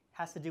bike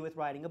has to do with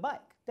riding a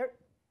bike. There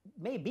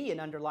may be an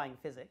underlying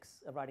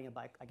physics of riding a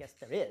bike. I guess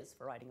there is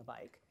for riding a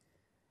bike.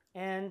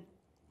 And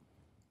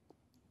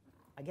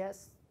I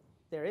guess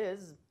there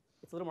is.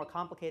 It's a little more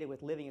complicated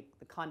with living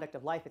the conduct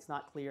of life. It's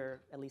not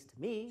clear, at least to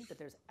me, that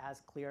there's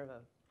as clear of a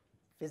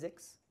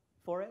physics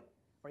for it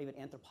or even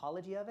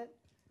anthropology of it.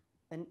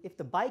 And if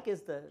the bike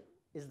is the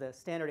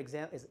standard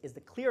example, is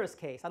the clearest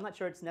case, I'm not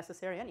sure it's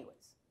necessary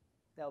anyways.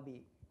 That would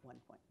be one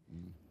point.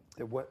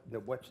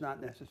 What's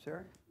not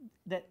necessary?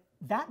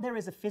 That there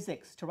is a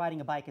physics to riding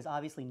a bike is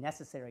obviously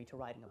necessary to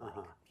riding a bike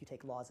if you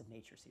take laws of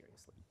nature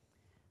seriously.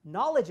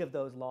 Knowledge of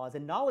those laws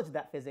and knowledge of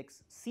that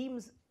physics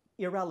seems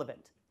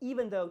irrelevant,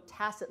 even though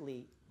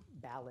tacitly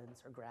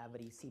balance or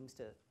gravity seems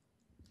to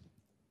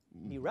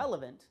be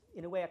relevant.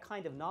 In a way, a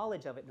kind of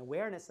knowledge of it and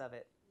awareness of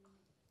it,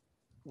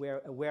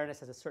 where awareness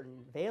has a certain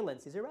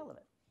valence, is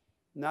irrelevant.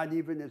 Not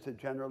even as a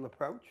general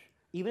approach?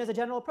 Even as a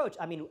general approach.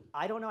 I mean,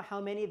 I don't know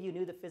how many of you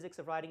knew the physics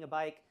of riding a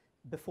bike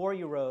before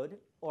you rode,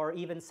 or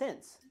even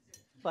since.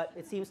 But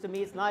it seems to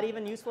me it's not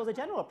even useful as a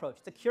general approach.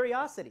 It's a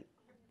curiosity.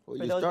 Well,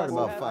 you start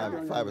about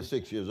five or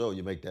 6 years old,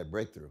 you make that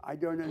breakthrough. I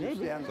don't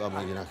understand. So,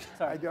 I mean,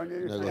 I don't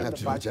understand. You're gonna have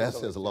to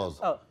adjust as a law.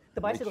 Oh,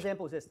 the bicycle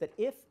example is this: that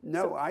if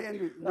I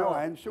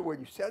understood what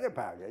you said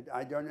about it.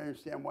 I don't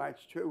understand why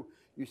it's true.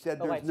 You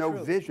said there's no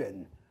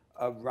vision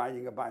of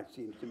riding a bike.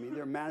 Seems to me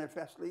there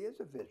manifestly is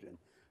a vision.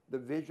 The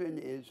vision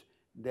is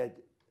that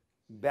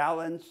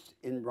balance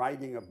in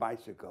riding a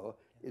bicycle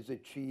is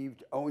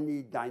achieved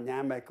only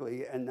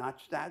dynamically and not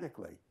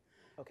statically.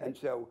 Okay. And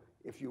so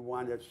if you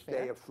want to stay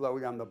Fair.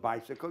 afloat on the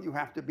bicycle, you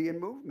have to be in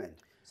movement.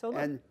 So look,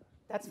 And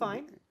that's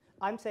fine.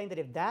 I'm saying that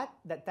if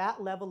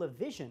that level of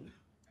vision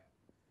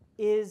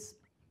is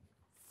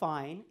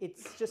fine,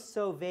 it's just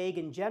so vague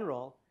in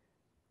general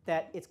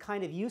that it's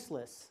kind of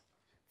useless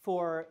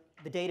for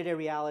the day-to-day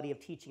reality of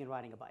teaching and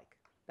riding a bike.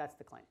 That's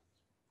the claim,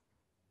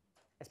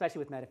 especially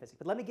with metaphysics.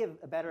 But let me give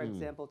a better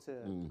example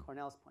to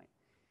Cornell's point.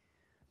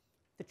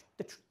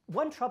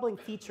 One troubling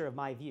feature of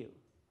my view,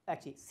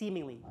 actually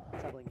seemingly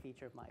troubling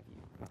feature of my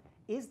view,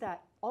 is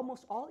that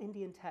almost all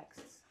Indian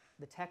texts,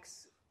 the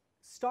texts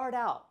start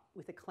out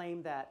with a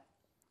claim that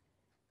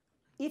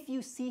if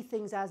you see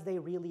things as they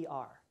really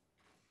are,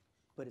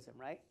 Buddhism,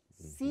 right?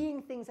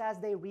 Seeing things as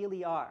they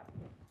really are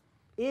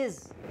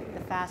is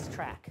the fast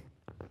track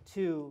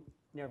to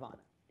nirvana.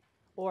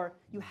 Or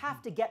you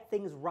have to get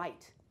things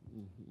right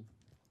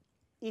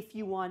if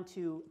you want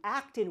to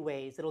act in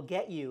ways that'll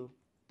get you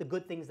the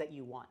good things that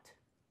you want,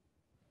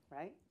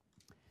 right?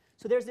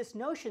 So there's this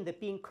notion that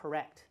being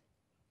correct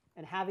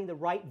and having the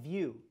right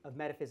view of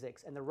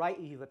metaphysics and the right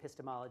view of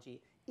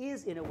epistemology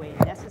is, in a way,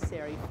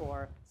 necessary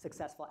for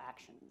successful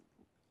action.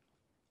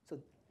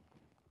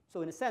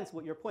 So in a sense,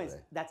 what your point is,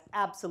 that's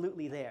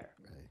absolutely there.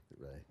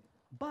 Right.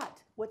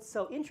 But what's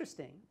so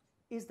interesting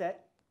is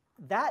that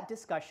that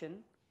discussion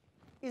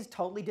is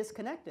totally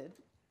disconnected,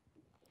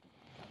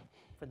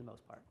 for the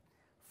most part,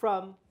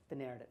 from the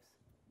narratives.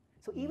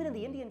 So even in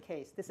the Indian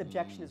case, this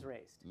objection is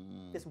raised,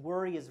 this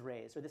worry is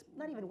raised, or this,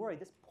 not even worry,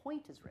 this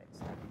point is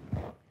raised.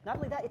 Not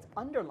only that, it's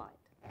underlined.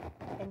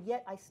 And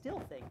yet I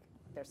still think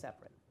they're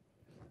separate.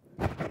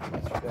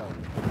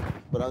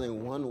 But I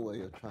think one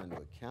way of trying to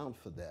account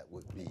for that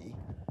would be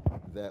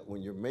that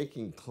when you're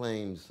making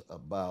claims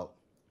about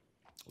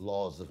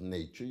laws of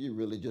nature, you're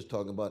really just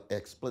talking about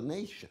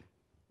explanation.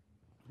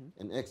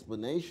 And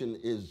explanation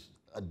is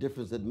a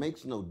difference that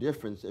makes no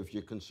difference if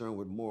you're concerned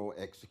with moral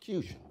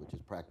execution, which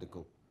is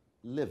practical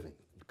living,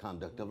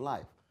 conduct of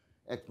life.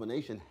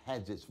 Explanation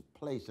has its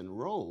place and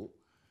role,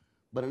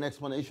 but an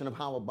explanation of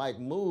how a bike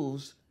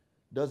moves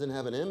doesn't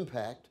have an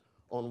impact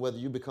on whether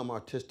you become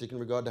artistic in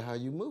regard to how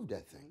you move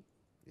that thing.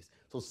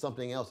 So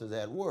something else is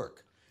at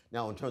work.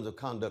 Now, in terms of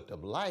conduct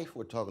of life,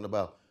 we're talking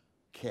about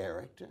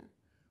character.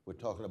 We're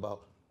talking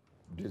about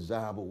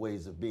desirable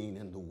ways of being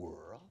in the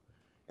world.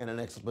 And an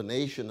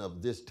explanation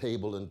of this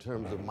table in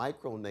terms of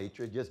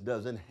micronature just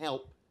doesn't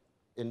help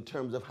in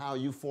terms of how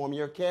you form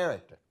your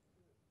character.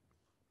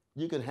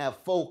 You can have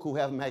folk who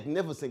have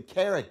magnificent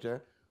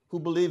character who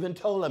believe in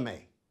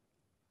Ptolemy.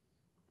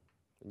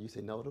 And you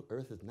say, no, the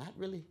earth is not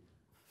really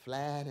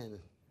flat and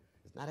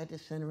it's not at the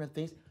center of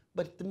things,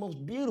 but the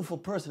most beautiful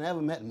person I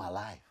ever met in my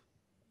life.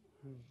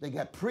 They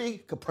got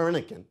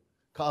pre-Copernican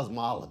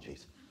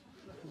cosmologies,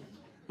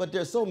 but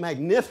they're so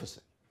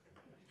magnificent.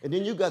 And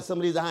then you got some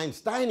of these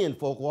Einsteinian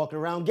folk walking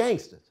around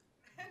gangsters.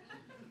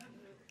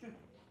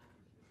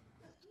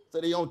 So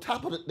they on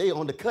top of they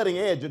on the cutting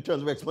edge in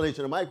terms of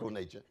explanation of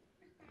micronature.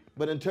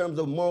 But in terms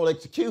of moral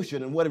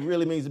execution and what it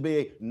really means to be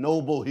a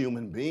noble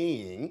human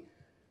being,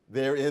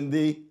 they're in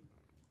the,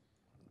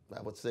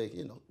 I would say,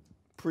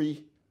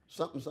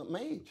 pre-something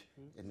age.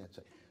 In that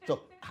sense.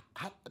 So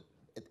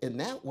in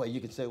that way,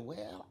 you can say,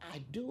 well, I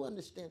do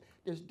understand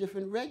there's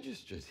different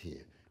registers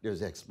here.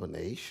 There's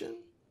explanation.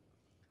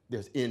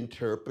 There's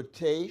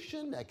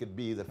interpretation. That could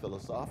be the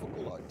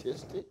philosophical,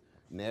 artistic,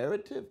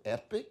 narrative,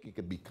 epic. It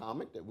could be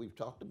comic that we've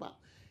talked about.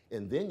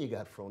 And then you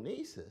got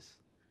phronesis.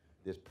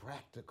 There's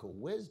practical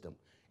wisdom.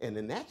 And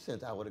in that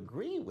sense, I would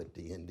agree with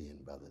the Indian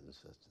brothers and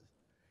sisters.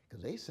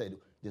 Because they say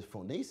this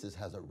phronesis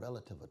has a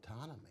relative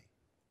autonomy.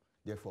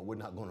 Therefore, we're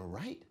not going to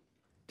write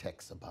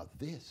texts about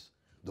this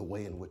the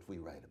way in which we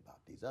write about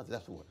these others.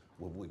 That's what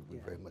we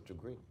very much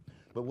agree.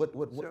 But what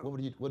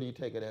do you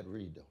take of that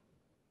read, though?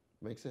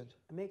 Make sense?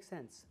 It makes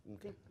sense.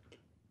 Okay.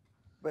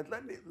 But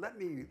let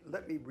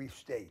me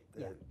restate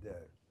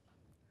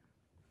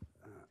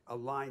a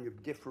line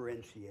of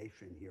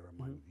differentiation here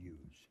among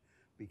views,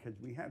 because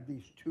we have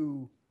these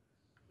two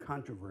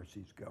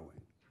controversies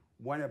going.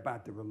 One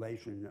about the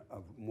relation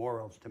of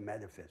morals to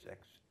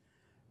metaphysics,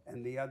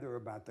 and the other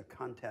about the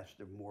contest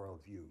of moral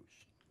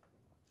views.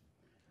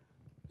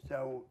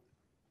 So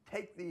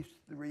take these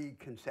three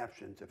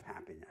conceptions of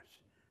happiness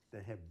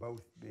that have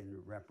both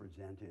been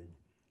represented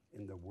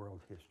in the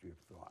world history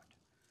of thought.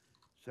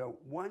 So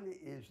one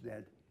is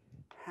that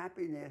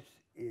happiness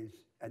is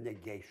a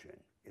negation.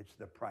 It's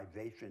the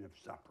privation of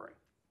suffering.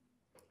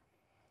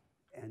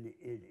 And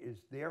it is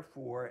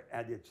therefore,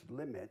 at its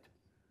limit,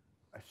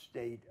 a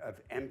state of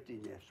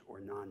emptiness or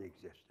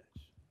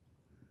non-existence.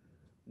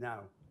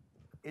 Now,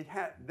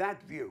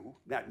 that view,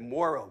 that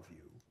moral view,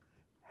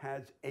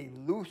 has a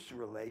loose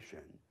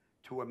relation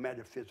to a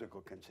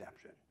metaphysical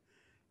conception.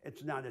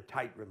 It's not a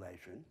tight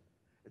relation.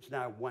 It's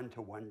not a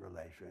one-to-one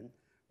relation,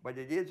 but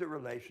it is a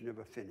relation of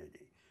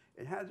affinity.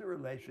 It has a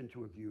relation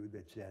to a view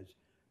that says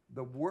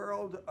the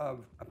world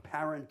of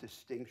apparent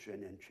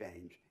distinction and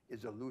change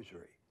is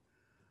illusory,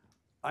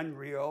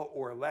 unreal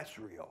or less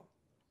real.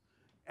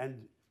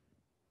 And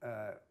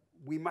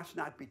we must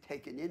not be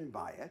taken in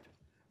by it,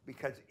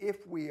 because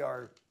if we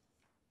are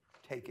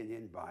taken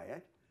in by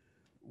it,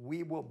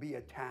 we will be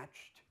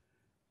attached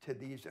to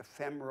these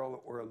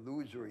ephemeral or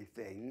illusory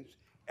things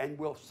and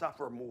will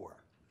suffer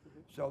more.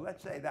 So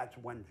let's say that's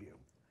one view.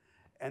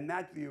 And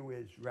that view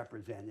is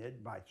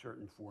represented by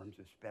certain forms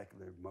of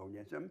speculative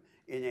monism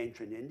in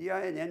ancient India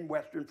and in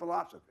Western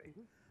philosophy.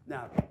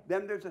 Now,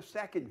 then there's a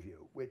second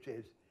view, which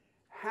is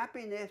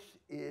happiness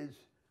is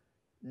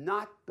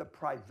not the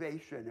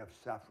privation of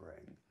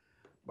suffering,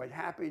 but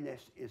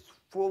happiness is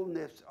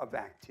fullness of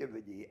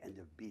activity and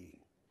of being,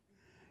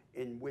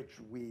 in which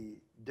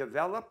we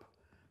develop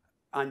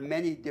on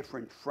many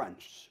different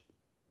fronts.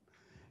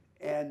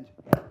 And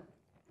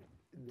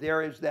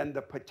there is then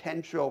the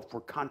potential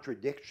for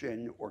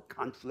contradiction or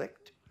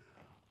conflict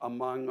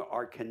among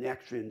our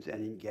connections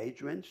and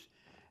engagements,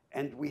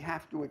 and we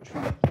have to achieve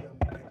some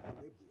equilibrium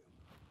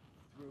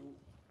through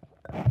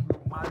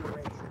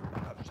moderation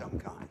of some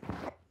kind.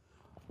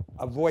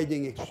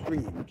 Avoiding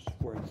extremes,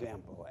 for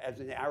example, as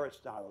in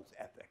Aristotle's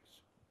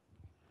Ethics.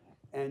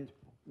 And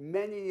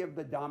many of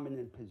the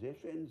dominant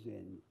positions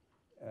in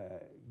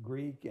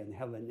Greek and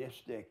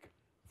Hellenistic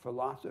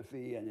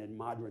philosophy and in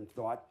modern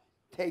thought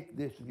take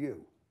this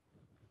view.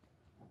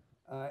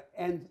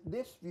 And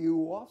this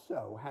view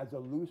also has a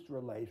loose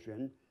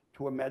relation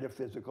to a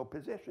metaphysical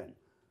position.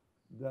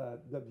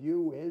 The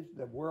view is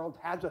the world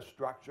has a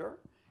structure.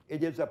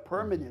 It is a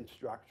permanent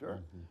structure.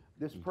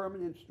 This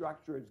permanent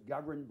structure is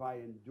governed by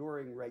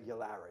enduring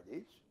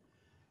regularities.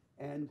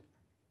 And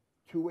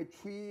to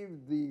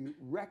achieve the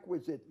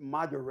requisite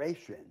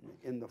moderation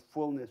in the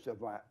fullness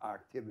of our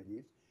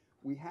activities,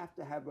 we have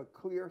to have a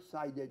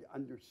clear-sighted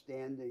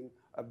understanding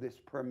of this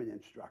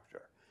permanent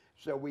structure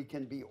so we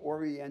can be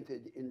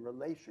oriented in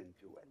relation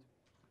to it.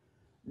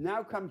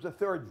 Now comes a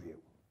third view.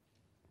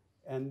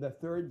 And the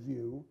third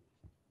view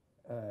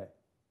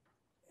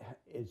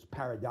is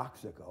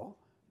paradoxical,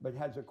 but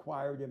has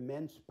acquired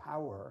immense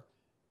power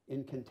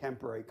in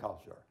contemporary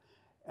culture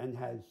and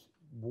has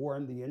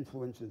borne the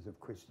influences of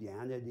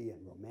Christianity and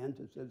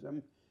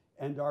Romanticism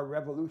and our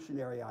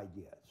revolutionary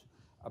ideas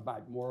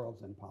about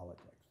morals and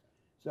politics.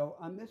 So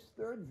on this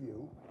third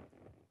view,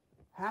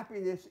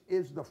 happiness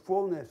is the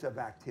fullness of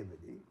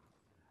activity,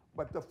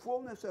 but the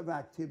fullness of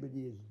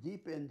activity is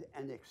deepened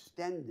and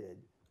extended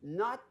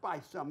not by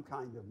some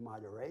kind of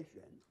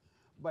moderation,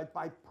 but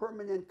by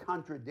permanent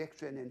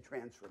contradiction and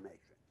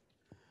transformation.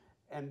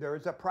 And there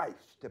is a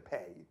price to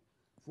pay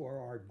for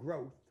our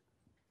growth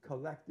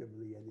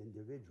collectively and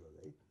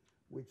individually,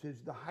 which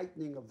is the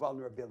heightening of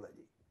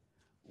vulnerability.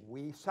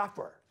 We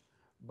suffer,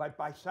 but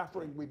by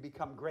suffering we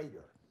become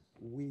greater.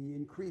 We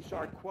increase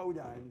our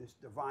quota in this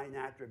divine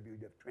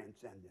attribute of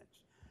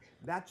transcendence.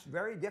 That's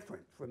very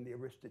different from the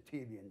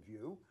Aristotelian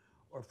view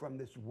or from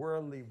this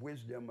worldly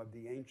wisdom of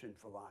the ancient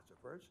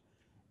philosophers,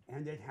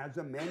 and it has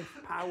immense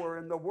power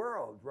in the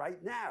world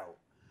right now.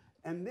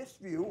 And this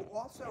view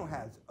also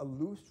has a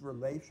loose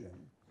relation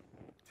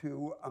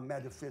to a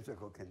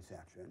metaphysical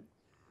conception,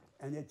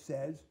 and it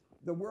says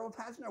the world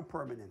has no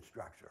permanent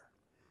structure.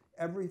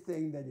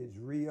 Everything that is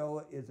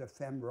real is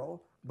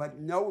ephemeral, but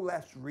no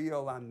less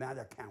real on that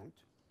account,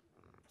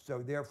 so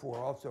therefore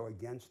also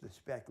against the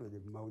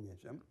speculative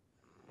monism.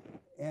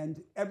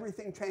 And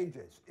everything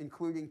changes,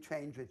 including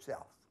change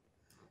itself.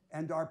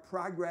 And our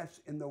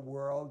progress in the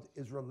world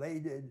is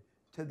related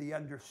to the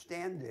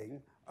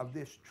understanding of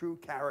this true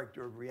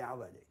character of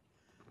reality.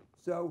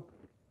 So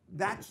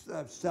that's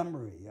a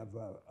summary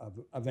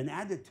of an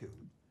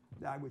attitude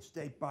that I would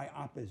state by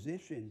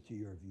opposition to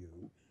your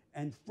view.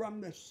 And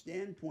from the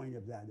standpoint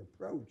of that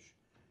approach,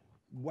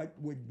 what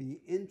would be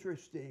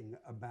interesting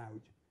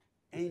about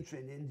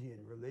ancient Indian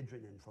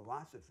religion and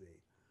philosophy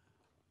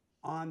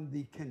on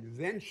the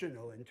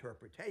conventional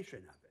interpretation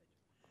of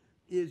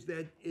it is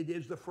that it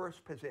is the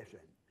first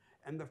position.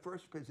 And the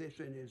first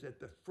position is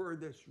at the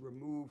furthest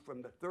removed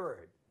from the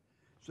third.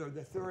 So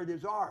the third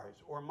is ours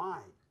or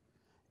mine.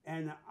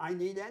 And I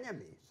need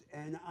enemies.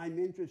 And I'm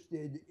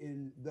interested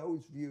in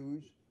those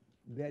views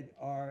that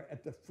are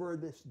at the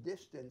furthest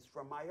distance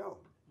from my own.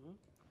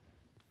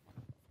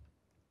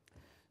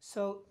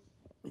 So,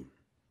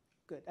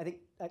 good. I think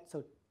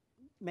so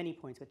many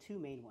points, but two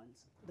main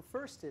ones. The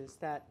first is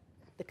that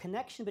the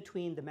connection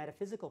between the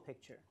metaphysical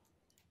picture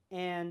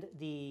and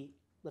the,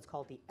 let's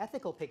call it the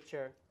ethical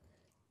picture,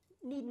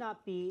 need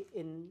not be,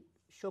 in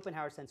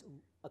Schopenhauer's sense,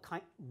 a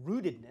kind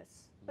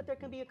rootedness, but there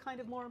can be a kind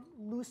of more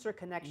looser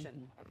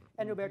connection.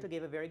 And Roberto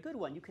gave a very good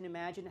one. You can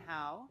imagine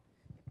how,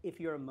 if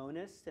you're a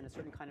monist and a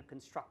certain kind of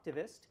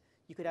constructivist,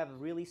 you could have a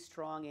really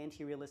strong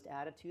anti-realist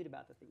attitude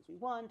about the things we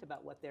want,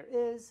 about what there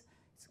is.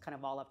 It's kind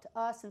of all up to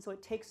us, and so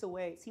it takes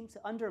away, it seems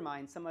to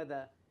undermine some of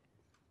the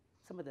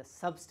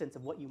substance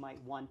of what you might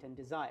want and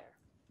desire.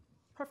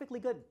 Perfectly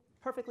good,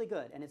 perfectly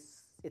good. And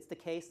it's the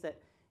case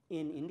that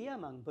in India,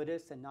 among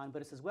Buddhists and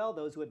non-Buddhists as well,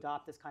 those who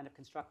adopt this kind of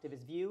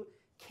constructivist view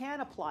can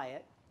apply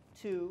it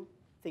to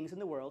things in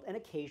the world and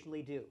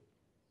occasionally do.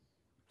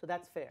 So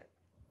that's fair.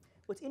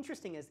 What's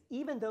interesting is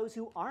even those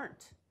who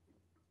aren't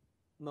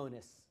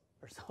monists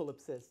or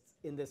solipsists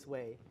in this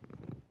way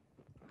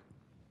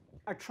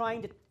are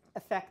trying to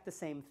affect the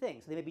same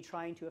thing. So they may be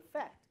trying to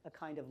affect a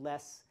kind of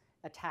less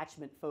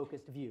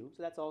attachment-focused view.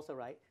 So that's also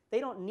right. They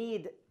don't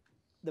need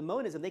the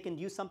monism. They can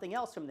use something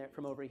else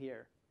from over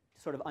here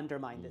to sort of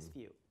undermine this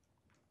view.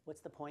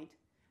 What's the point?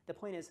 The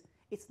point is,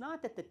 it's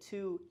not that the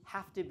two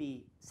have to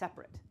be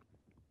separate.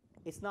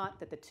 It's not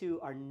that the two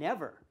are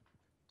never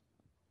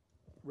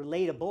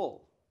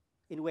relatable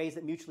in ways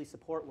that mutually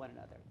support one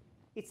another.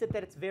 It's that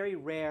it's very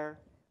rare,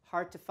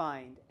 hard to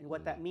find, and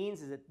what that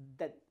means is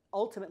that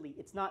ultimately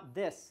it's not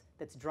this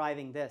that's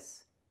driving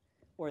this,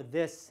 or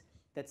this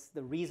that's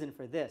the reason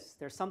for this.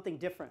 There's something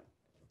different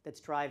that's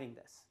driving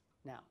this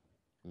now.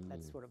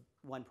 That's sort of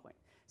one point.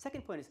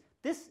 Second point is,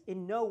 this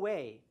in no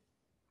way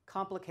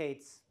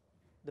complicates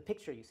the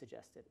picture you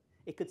suggested.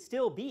 It could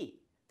still be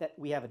that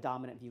we have a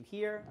dominant view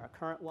here, our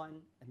current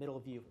one, a middle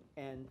view,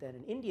 and then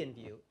an Indian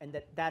view, and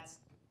that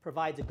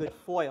provides a good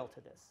foil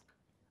to this.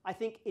 I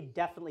think it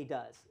definitely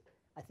does.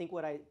 I think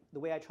the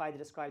way I tried to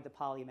describe the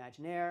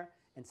polyimaginaire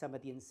and some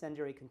of the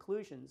incendiary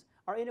conclusions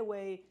are in a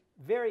way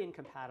very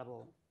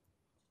incompatible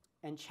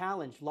and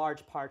challenge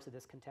large parts of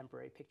this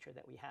contemporary picture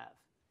that we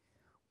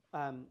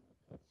have.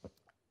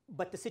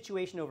 But the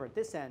situation over at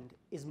this end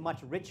is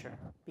much richer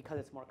because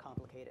it's more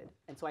complicated.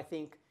 And so I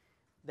think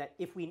that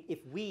if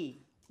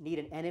we need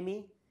an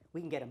enemy,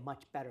 we can get a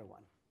much better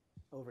one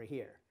over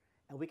here.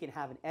 And we can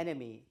have an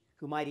enemy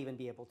who might even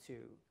be able to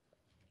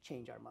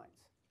change our minds.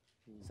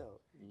 So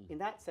in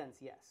that sense,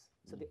 yes.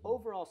 So the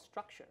overall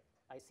structure,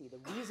 I see. The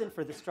reason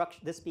for the structure,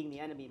 this being the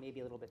enemy, may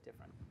be a little bit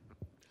different.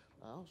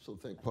 I also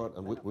think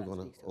we're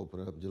going to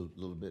open it up just a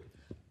little bit.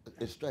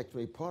 It strikes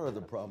me part of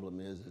the problem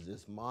is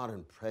this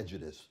modern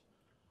prejudice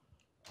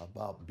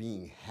about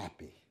being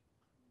happy.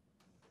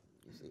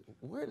 You see,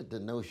 where did the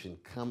notion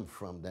come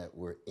from that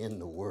we're in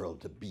the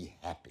world to be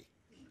happy?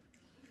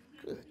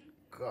 Good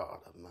God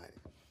Almighty.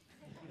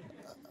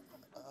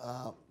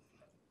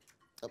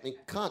 I mean,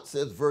 Kant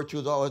says virtue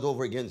is always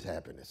over against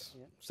happiness.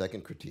 Yeah.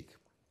 Second critique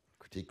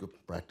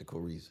of practical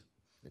reason.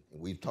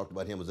 We've talked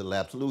about him as a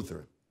lapsed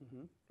Lutheran,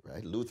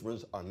 right?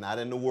 Lutherans are not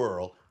in the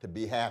world to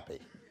be happy.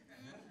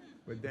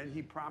 But then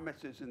he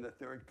promises in the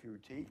third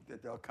critique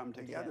that they'll come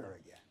together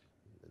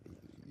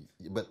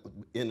again. But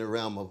in the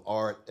realm of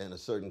art and a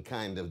certain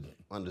kind of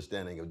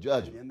understanding of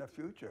judgment. In the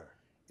future.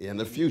 In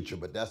the future,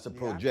 but that's a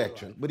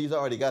projection. But he's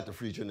already got the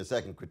future in the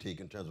second critique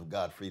in terms of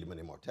God, freedom, and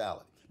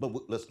immortality.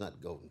 But let's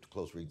not go into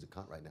close reads of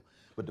Kant right now.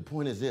 But the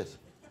point is this.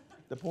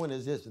 The point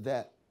is this,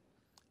 that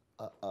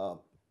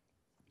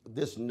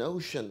this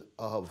notion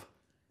of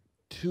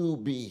to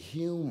be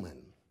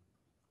human,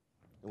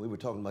 and we were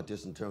talking about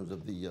this in terms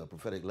of the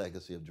prophetic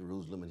legacy of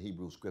Jerusalem and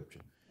Hebrew scripture,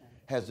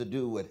 has to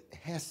do with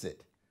Hesed.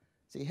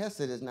 See,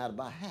 Hesed is not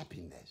about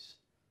happiness.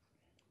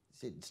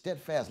 See,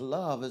 steadfast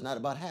love is not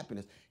about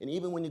happiness. And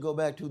even when you go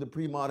back to the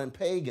pre-modern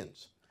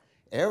pagans,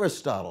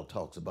 Aristotle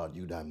talks about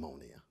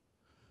eudaimonia.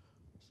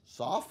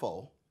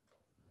 Sappho,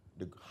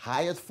 the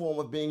highest form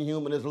of being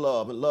human is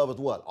love. And love is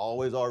what?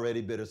 Always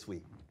already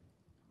bittersweet.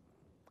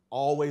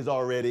 Always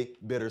already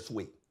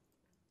bittersweet.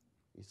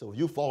 So if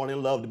you fall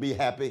in love to be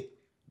happy,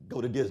 go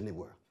to Disney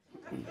World.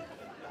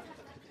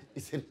 He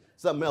said,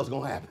 something else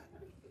going to happen.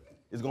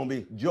 It's going to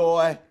be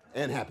joy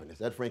and happiness.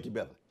 That's Frankie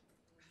Beverly.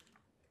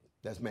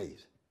 That's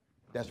Mays.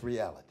 That's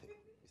reality.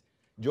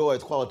 Joy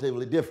is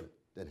qualitatively different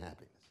than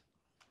happiness.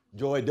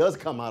 Joy does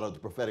come out of the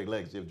prophetic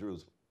legacy of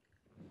Jerusalem.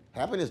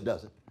 Happiness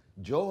doesn't.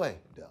 Joy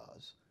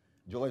does.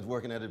 Joy is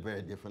working at a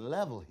very different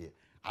level here.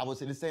 I would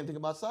say the same thing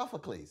about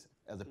Sophocles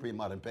as a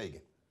pre-modern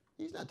pagan.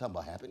 He's not talking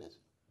about happiness.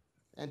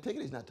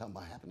 Antiquity's not talking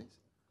about happiness.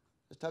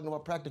 It's talking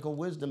about practical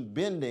wisdom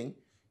bending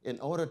in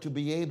order to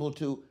be able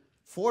to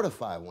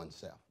fortify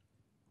oneself.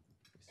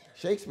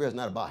 Shakespeare is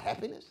not about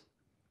happiness.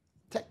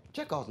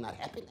 Chekhov's not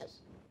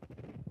happiness.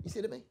 You see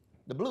what I mean?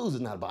 The blues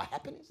is not about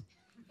happiness.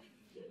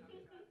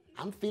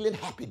 I'm feeling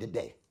happy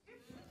today.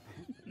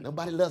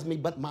 Nobody loves me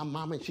but my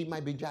mama, and she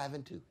might be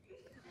driving too.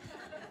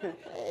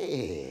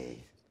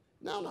 Hey,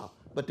 no.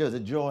 But there's a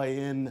joy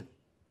in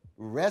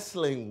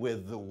wrestling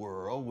with the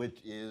world, which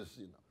is,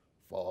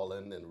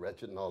 fallen and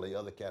wretched and all the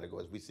other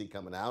categories we see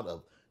coming out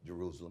of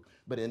Jerusalem.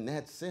 But in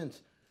that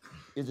sense,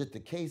 is it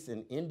the case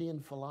in Indian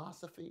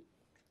philosophy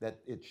that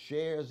it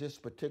shares this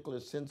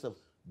particular sense of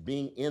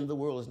being in the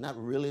world is not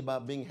really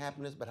about being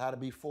happiness, but how to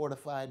be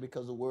fortified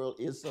because the world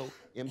is so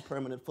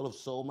impermanent, full of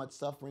so much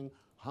suffering,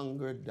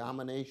 hunger,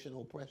 domination,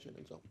 oppression,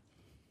 and so on?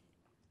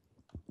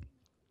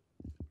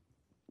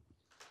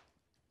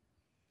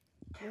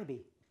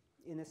 Maybe,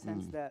 in the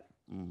sense that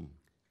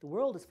the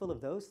world is full of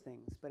those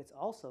things, but it's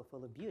also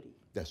full of beauty.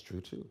 That's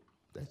true, too.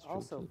 It's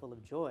also full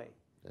of joy.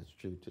 That's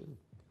true, too.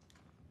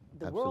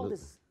 The world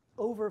is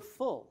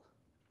overfull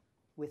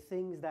with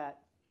things that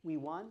we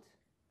want,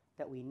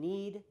 that we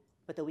need,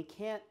 but that we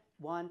can't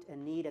want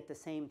and need at the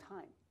same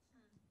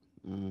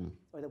time,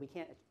 or that we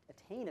can't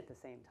attain at the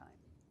same time.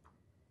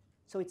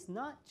 So it's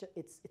not,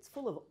 it's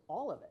full of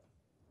all of it.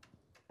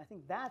 I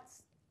think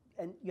that's,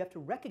 and you have to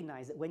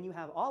recognize that when you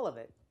have all of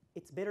it,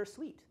 it's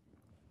bittersweet.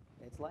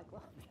 It's like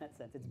love in that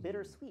sense. It's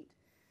bittersweet.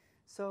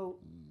 So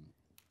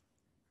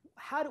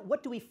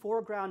what do we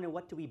foreground and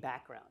what do we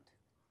background?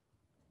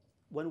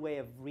 One way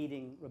of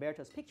reading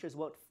Roberto's pictures,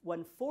 what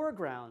one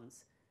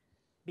foregrounds,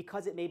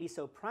 because it may be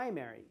so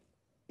primary,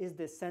 is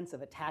this sense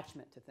of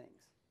attachment to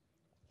things.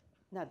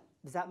 Now,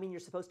 does that mean you're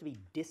supposed to be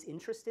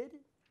disinterested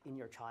in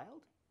your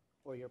child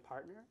or your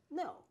partner?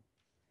 No.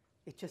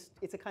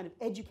 It's a kind of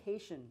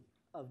education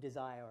of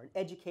desire or an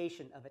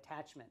education of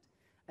attachment.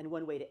 And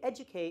one way to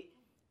educate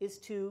is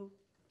to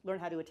learn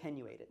how to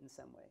attenuate it in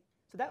some way.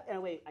 So that, in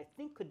a way, I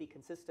think could be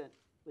consistent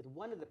with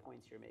one of the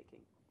points you're making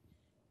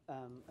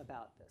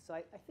about this. So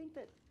I think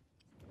that,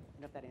 I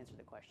don't know if that answered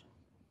the question.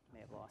 I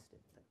may have lost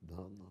it. But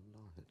No.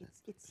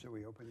 So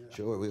we open it up?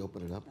 Sure, we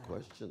open it up.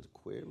 Questions,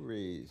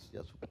 queries.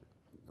 Yes,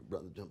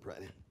 brother, jump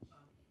right in.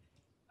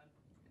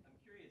 I'm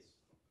curious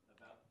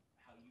about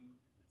how you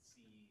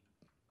see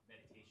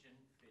meditation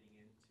fitting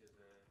into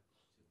the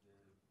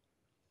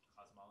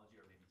cosmology,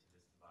 or maybe to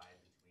this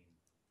divide between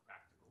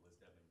practical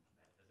wisdom and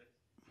metaphysics.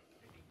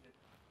 I think that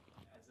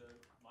as a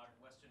modern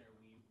Westerner,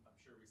 I'm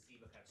sure,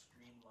 receive a kind of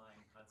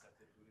streamlined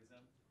concept of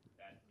Buddhism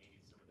that maybe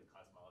some of the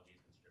cosmology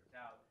has been stripped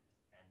out,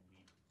 and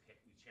we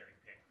cherry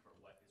pick for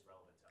what is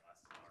relevant to us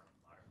in our modern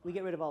life. we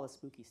get rid of all the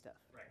spooky stuff.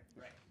 Right.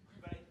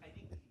 But I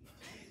think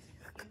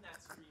in that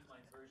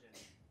streamlined version,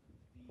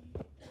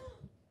 the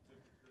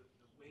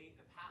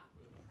path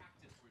or the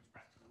practice towards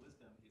practical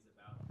wisdom is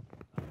about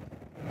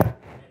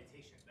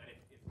meditation. That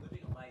if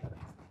living a life is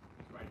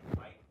riding a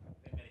bike,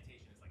 then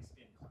meditation is like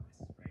spin class,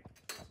 right?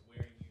 It's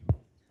where you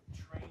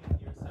train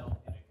yourself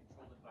in a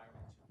controlled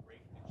environment to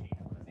break the chain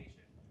of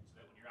causation,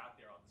 so that when you're out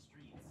there on the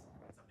streets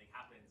and something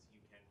happens,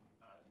 you can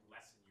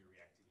lessen your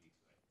reactivity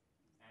to it.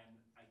 And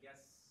I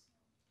guess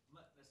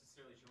I'm not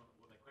necessarily sure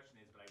what my question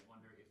is, but I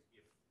wonder if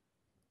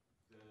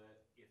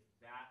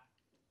that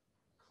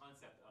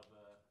concept of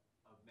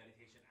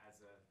meditation as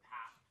a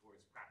path towards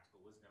practical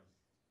wisdom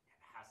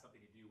has something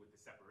to do with the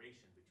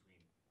separation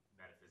between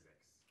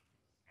metaphysics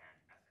and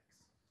ethics.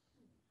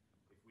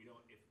 If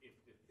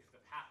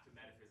the path to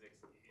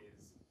metaphysics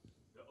is,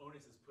 the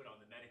onus is put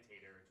on the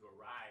meditator to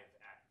arrive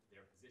at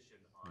their position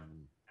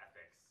on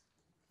ethics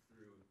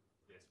through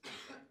this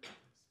practice.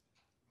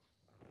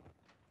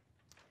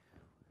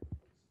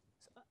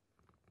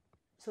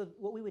 So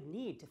what we would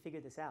need to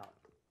figure this out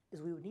is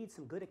we would need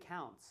some good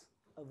accounts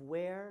of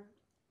where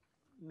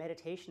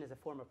meditation is a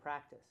form of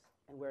practice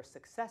and where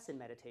success in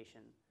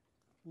meditation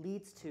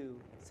leads to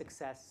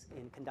success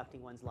in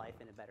conducting one's life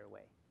in a better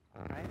way,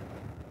 right?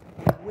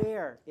 And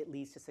where it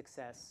leads to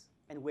success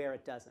and where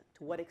it doesn't,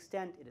 to what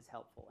extent it is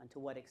helpful and to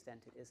what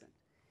extent it isn't.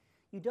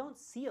 You don't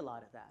see a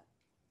lot of that,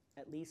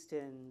 at least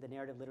in the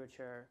narrative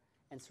literature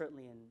and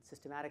certainly in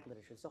systematic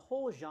literature. There's a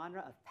whole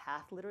genre of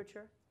path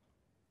literature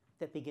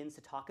that begins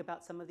to talk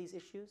about some of these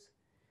issues.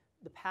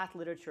 The path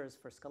literature is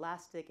for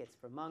scholastic, it's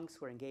for monks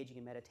who are engaging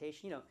in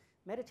meditation. You know,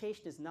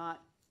 meditation is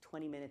not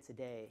 20 minutes a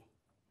day,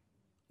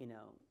 you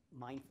know,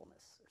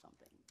 mindfulness or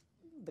something.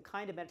 The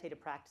kind of meditative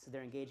practices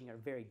they're engaging are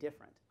very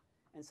different.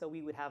 And so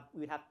we would have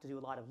to do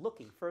a lot of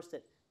looking. First,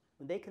 at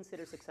when they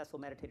consider successful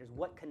meditators,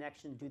 what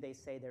connection do they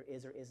say there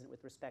is or isn't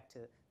with respect to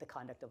the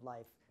conduct of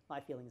life? My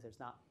feeling is there's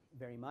not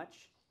very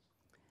much.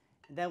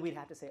 And then we'd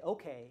have to say,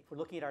 okay, if we're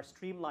looking at our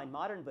streamlined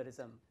modern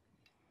Buddhism,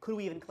 could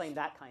we even claim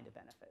that kind of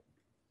benefit?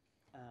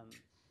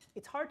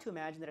 It's hard to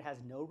imagine that it has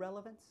no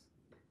relevance,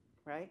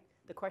 right?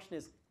 The question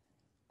is,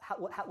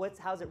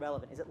 how's it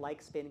relevant? Is it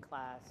like spin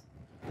class?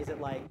 Is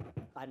it like,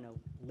 I don't know,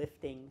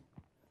 lifting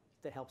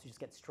that helps you just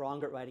get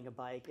stronger at riding a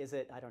bike? Is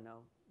it, I don't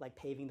know, like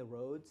paving the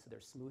roads so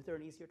they're smoother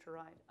and easier to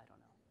ride? I don't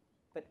know.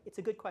 But it's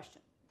a good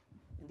question.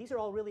 And these are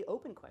all really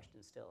open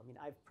questions still. I mean,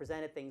 I've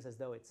presented things as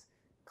though it's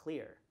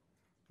clear,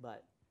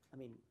 but I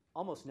mean,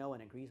 almost no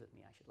one agrees with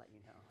me, I should let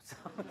you know. So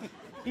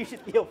you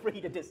should feel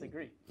free to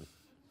disagree.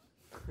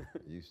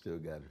 You still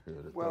got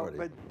authority. Well,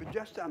 but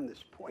just on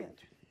this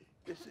point,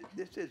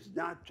 this is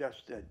not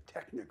just a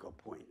technical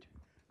point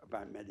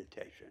about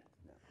meditation,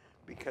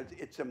 because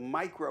it's a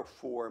micro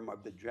form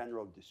of the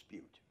general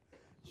dispute.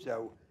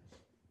 So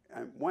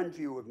one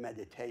view of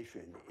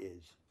meditation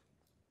is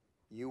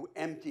you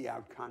empty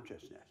out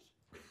consciousness.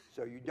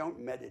 So you don't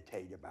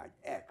meditate about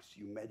X,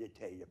 you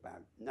meditate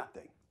about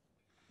nothing.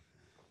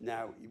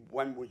 Now,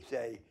 one would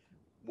say,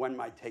 one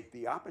might take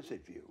the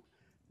opposite view,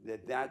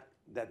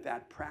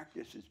 that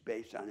practice is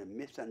based on a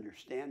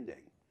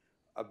misunderstanding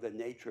of the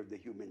nature of the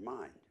human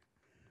mind.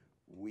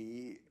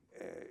 We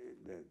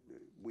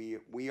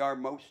are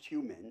most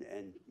human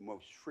and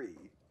most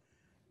free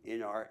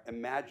in our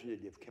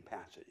imaginative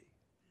capacity.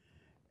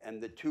 And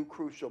the two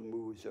crucial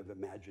moves of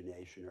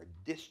imagination are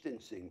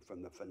distancing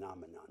from the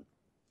phenomenon.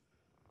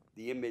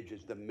 The image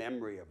is the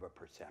memory of a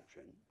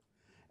perception,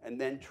 and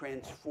then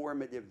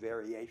transformative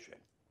variation.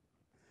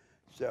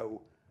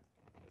 So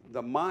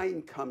the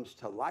mind comes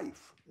to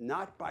life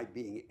not by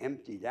being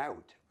emptied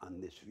out on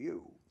this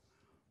view,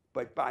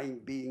 but by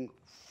being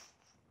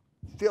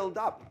filled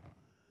up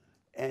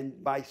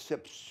and by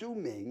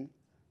subsuming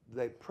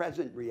the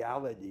present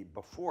reality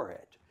before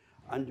it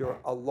under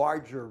a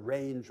larger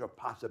range of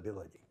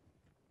possibility.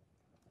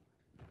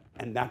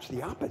 And that's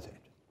the opposite.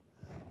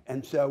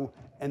 And so,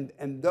 and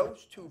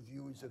those two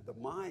views of the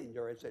mind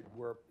are, as it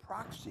were,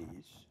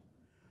 proxies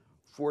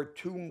for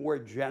two more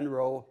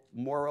general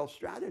moral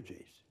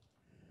strategies.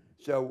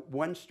 So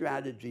one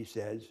strategy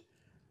says,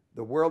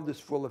 the world is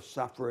full of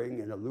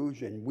suffering and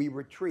illusion. We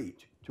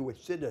retreat to a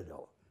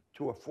citadel,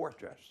 to a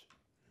fortress.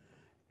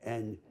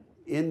 And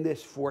in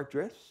this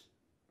fortress,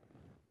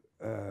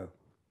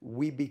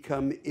 we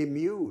become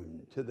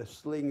immune to the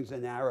slings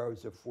and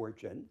arrows of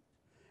fortune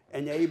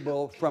and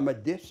able from a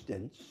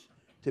distance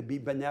to be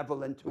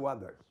benevolent to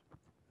others.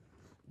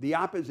 The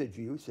opposite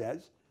view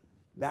says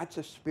that's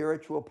a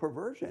spiritual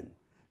perversion.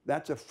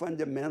 That's a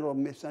fundamental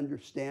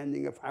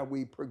misunderstanding of how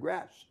we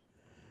progress,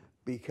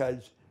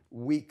 because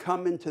we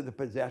come into the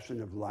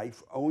possession of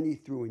life only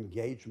through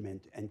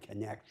engagement and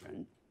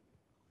connection.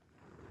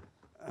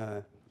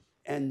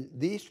 And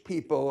these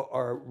people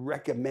are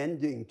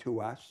recommending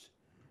to us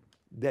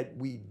that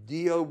we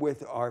deal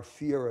with our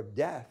fear of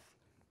death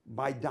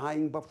by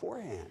dying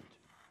beforehand.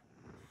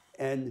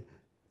 And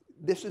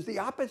this is the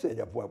opposite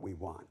of what we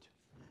want.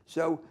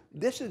 So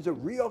this is a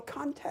real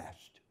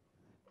contest.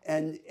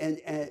 And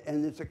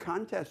it's a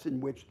contest in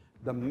which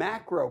the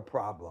macro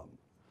problem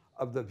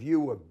of the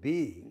view of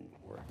being,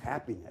 or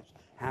happiness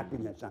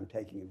I'm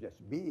taking of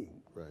just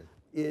being, Right.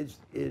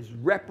 is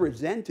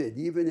represented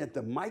even at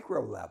the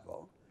micro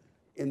level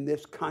in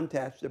this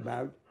contest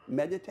about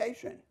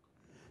meditation.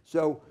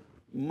 So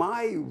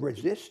my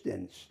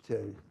resistance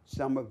to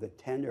some of the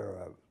tenor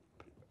of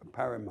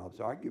Paramel's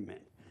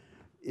argument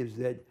is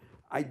that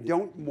I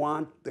don't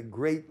want the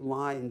great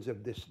lines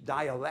of this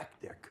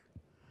dialectic,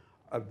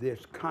 of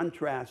this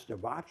contrast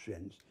of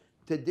options,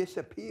 to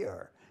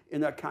disappear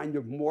in a kind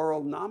of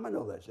moral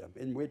nominalism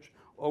in which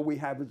all we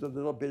have is a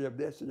little bit of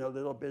this and a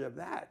little bit of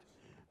that.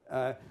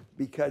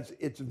 Because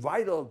it's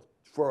vital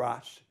for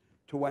us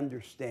to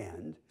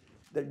understand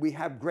that we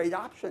have great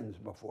options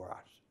before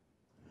us,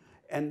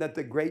 and that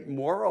the great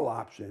moral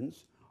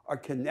options are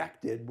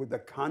connected with the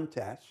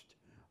contest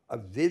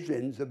of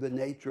visions of the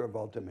nature of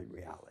ultimate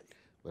reality.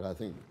 But I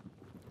think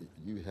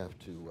you have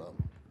to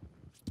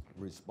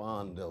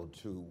respond, though,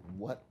 to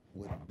what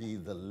would be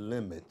the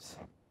limits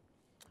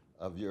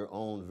of your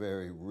own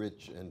very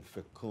rich and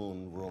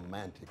fecund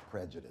romantic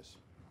prejudice.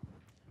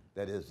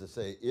 That is to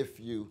say, if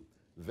you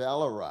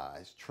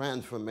valorize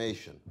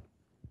transformation,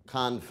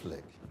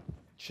 conflict,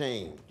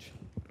 change,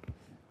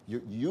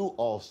 you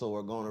also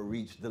are going to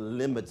reach the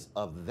limits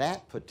of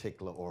that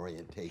particular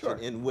orientation, Sure.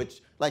 in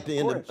which, like the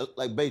end of,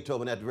 like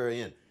Beethoven at the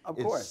very end, Of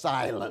it's course.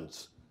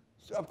 silence.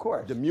 Of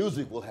course. The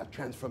music will have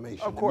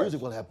transformation. Of The course.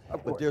 music will have,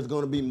 Of but course. there's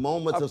going to be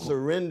moments Of of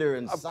surrender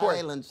and Of course.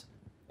 silence,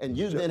 and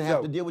you So- then have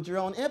so- to deal with your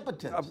own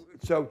impotence.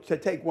 So to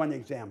take one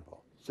example.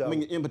 So, I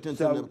mean, impotence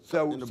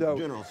so, in the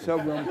general sense.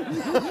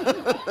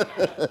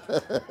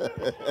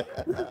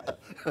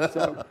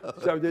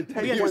 So to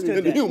take We one understood In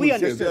the that. example. human We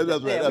sense, understood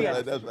that's that. right, Yeah,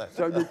 we that's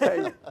right, that's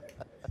right.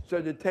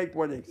 So to take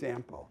one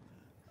example,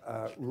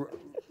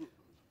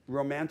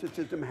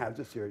 Romanticism has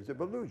a series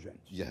of illusions.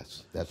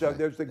 Yes, that's So right.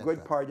 there's the That's good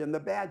right. part and the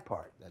bad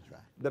part. That's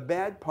right. The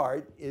bad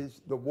part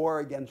is the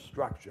war against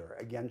structure,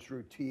 against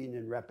routine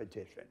and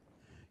repetition.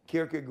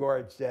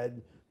 Kierkegaard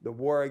said the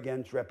war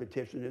against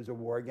repetition is a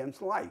war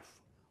against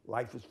life.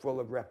 Life is full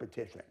of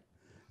repetition.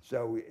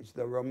 So it's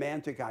the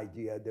romantic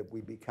idea that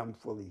we become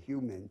fully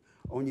human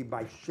only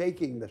by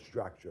shaking the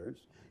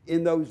structures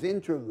in those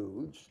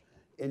interludes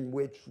in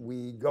which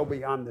we go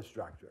beyond the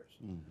structures.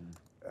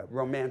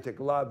 Romantic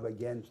love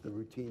against the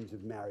routines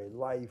of married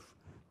life,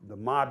 the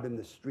mob in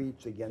the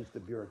streets against the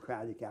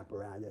bureaucratic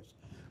apparatus.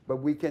 But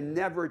we can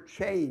never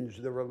change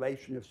the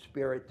relation of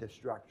spirit to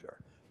structure.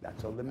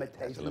 That's a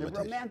limitation of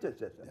limitation.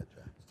 romanticism. That's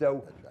right.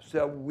 So, That's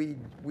right.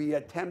 we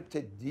attempt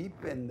to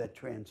deepen the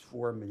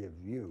transformative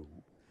view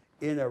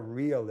in a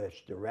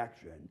realist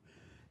direction,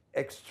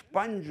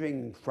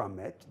 expunging from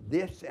it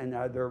this and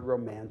other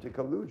romantic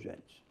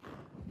illusions.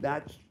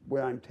 That's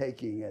what I'm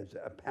taking as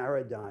a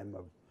paradigm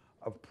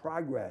of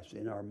progress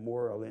in our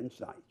moral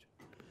insight.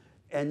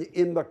 And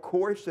in the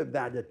course of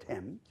that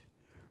attempt,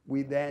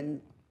 we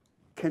then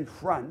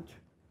confront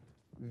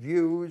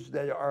views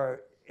that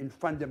are in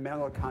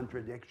fundamental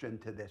contradiction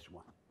to this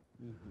one.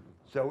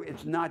 So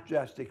it's not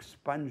just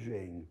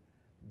expunging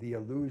the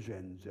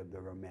illusions of the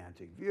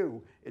romantic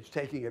view, it's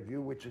taking a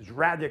view which is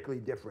radically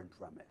different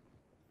from it.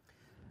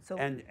 So,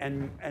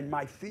 And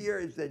my fear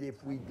is that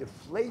if we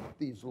deflate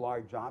these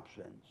large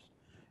options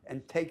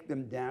and take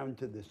them down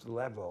to this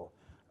level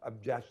of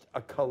just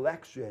a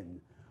collection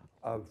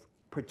of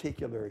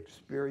particular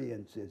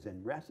experiences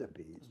and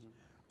recipes,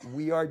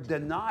 we are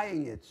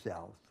denying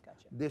itself Gotcha.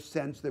 this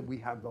sense that we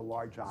have the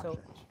large so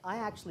options. I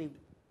actually,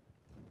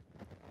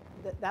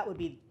 that would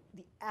be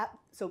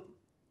so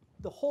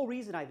the whole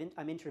reason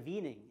I'm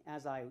intervening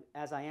as I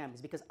am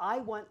is because I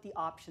want the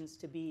options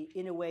to be,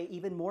 in a way,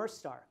 even more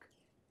stark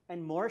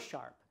and more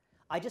sharp.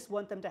 I just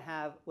want them to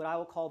have what I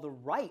will call the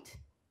right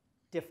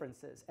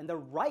differences and the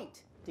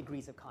right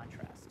degrees of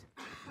contrast.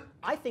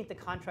 I think the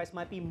contrast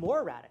might be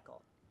more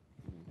radical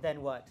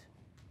than what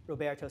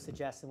Roberto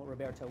suggests and what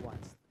Roberto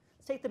wants.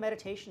 Let's take the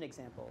meditation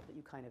example that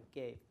you kind of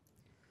gave.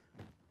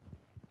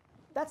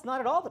 that's not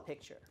at all the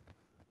picture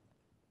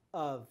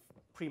of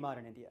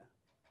pre-modern India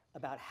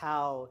about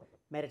how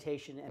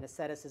meditation and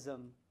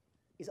asceticism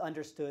is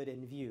understood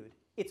and viewed.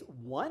 It's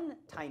one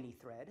tiny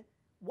thread.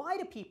 Why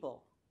do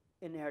people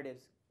in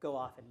narratives go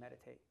off and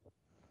meditate?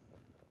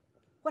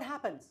 What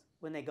happens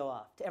when they go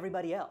off to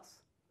everybody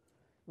else?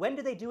 When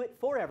do they do it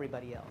for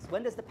everybody else?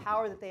 When does the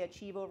power that they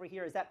achieve over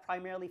here, is that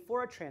primarily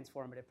for a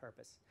transformative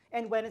purpose?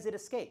 And when is it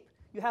escape?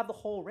 You have the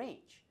whole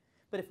range.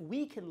 But if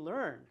we can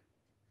learn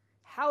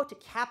how to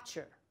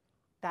capture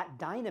that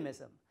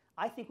dynamism,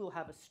 I think we'll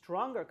have a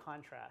stronger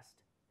contrast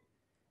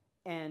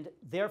and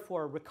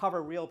therefore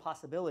recover real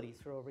possibilities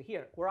for over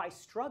here. Where I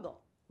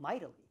struggle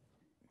mightily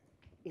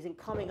is in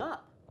coming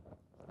up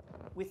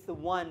with the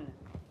one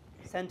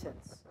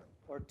sentence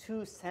or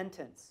two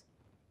sentence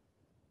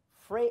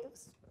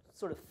phrase,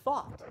 sort of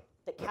thought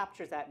that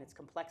captures that in its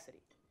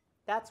complexity.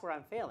 That's where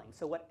I'm failing.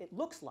 So what it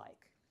looks like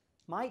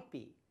might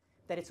be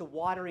that it's a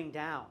watering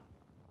down.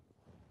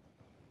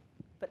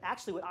 But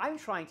actually what I'm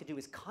trying to do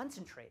is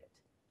concentrate it.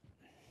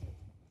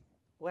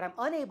 What I'm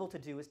unable to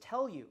do is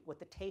tell you what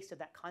the taste of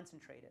that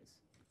concentrate is.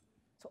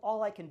 So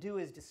all I can do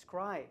is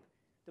describe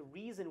the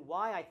reason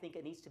why I think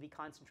it needs to be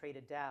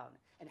concentrated down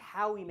and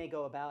how we may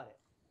go about it.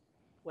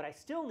 What I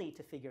still need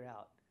to figure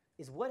out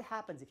is what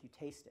happens if you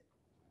taste it,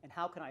 and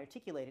how can I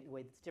articulate it in a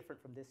way that's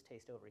different from this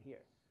taste over here.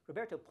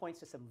 Roberto points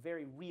to some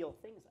very real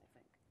things, I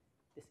think.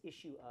 This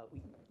issue of,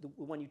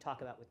 the one you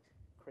talk about with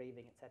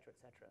craving, et cetera, et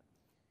cetera.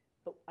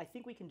 But I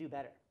think we can do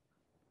better,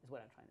 is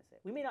what I'm trying to say.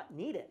 We may not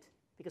need it,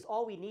 because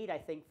all we need, I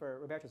think, for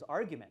Roberto's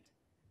argument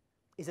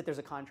is that there's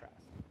a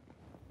contrast.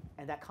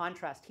 And that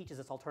contrast teaches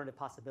us alternative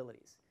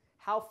possibilities.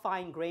 How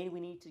fine-grained we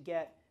need to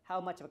get, how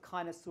much of a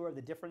connoisseur of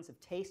the difference of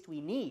taste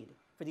we need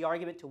for the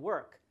argument to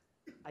work,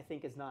 I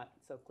think is not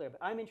so clear. But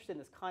I'm interested in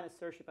this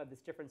connoisseurship of this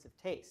difference of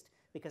taste,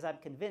 because I'm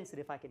convinced that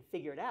if I can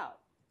figure it out,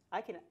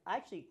 I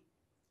actually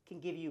can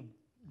give you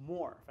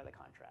more for the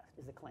contrast,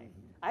 is the claim.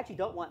 I actually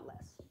don't want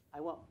less.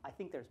 I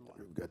think there's more.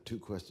 We've got two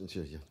questions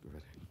here. Yeah, go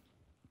right ahead.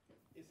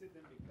 Is it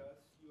then because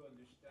you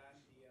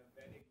understand the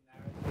Vedic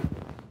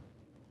narrative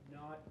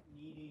not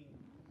needing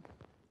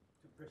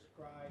to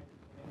prescribe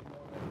in any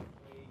more than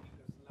way,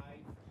 because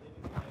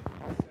living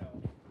life itself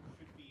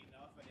should be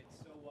enough, and it's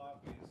so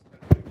obvious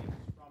that what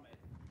gives from it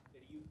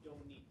that you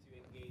don't need to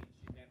engage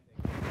in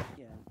ethics?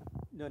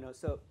 Yeah. No.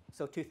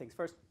 So two things.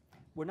 First,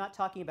 we're not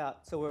talking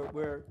about,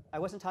 I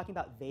wasn't talking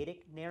about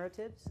Vedic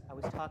narratives. I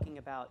was talking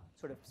about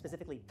sort of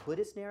specifically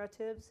Buddhist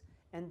narratives,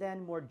 and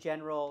then more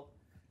general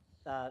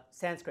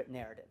Sanskrit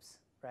narratives,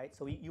 right?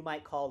 So you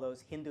might call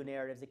those Hindu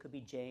narratives. It could be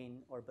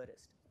Jain or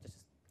Buddhist,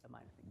 just a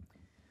minor thing.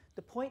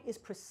 The point is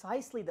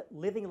precisely that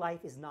living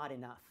life is not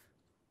enough.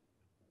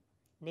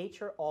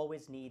 Nature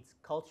always needs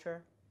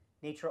culture.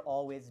 Nature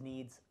always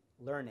needs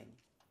learning.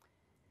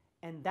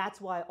 And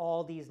that's why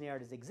all these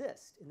narratives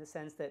exist, in the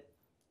sense that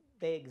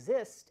they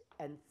exist,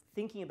 and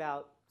thinking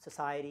about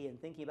society and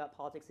thinking about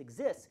politics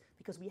exists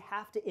because we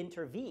have to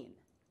intervene.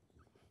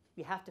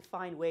 We have to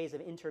find ways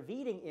of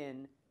intervening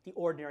in the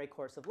ordinary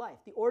course of life.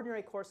 The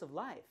ordinary course of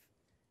life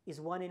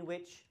is one in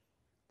which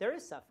there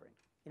is suffering,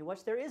 in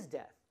which there is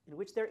death, in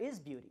which there is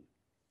beauty,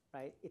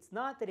 right? It's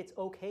not that it's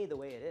okay the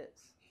way it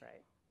is,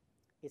 right?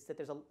 It's that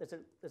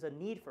there's a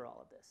need for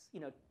all of this. You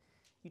know,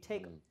 you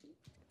take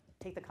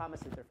the Kama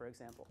Sutra, for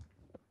example.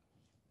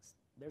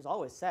 There's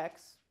always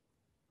sex.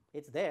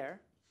 It's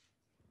there.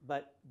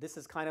 But this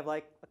is kind of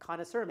like a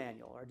connoisseur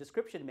manual or a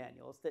description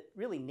manual. It's that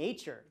really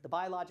nature, the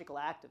biological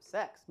act of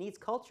sex, needs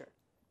culture.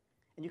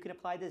 And you can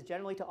apply this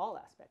generally to all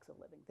aspects of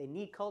living. They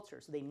need culture,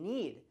 so they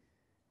need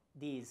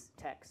these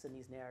texts and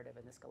these narrative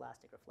and this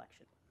scholastic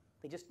reflection.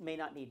 They just may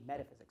not need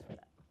metaphysics for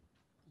that,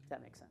 if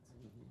that makes sense.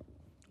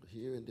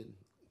 Here and then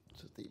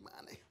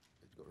Satimani.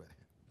 Let's go right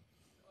ahead.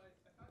 So I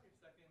found your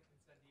second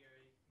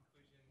incendiary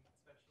conclusion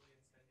especially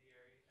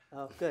incendiary.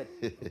 Oh, good.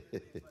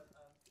 But,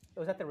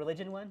 Was that the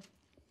religion one?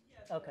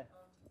 yes, Okay.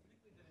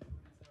 particularly that in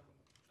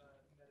Buddhism,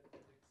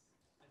 metaphysics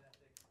and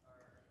ethics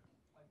are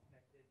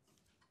unconnected.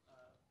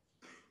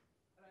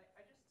 And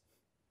I just,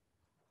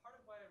 part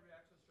of why I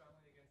react so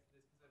strongly against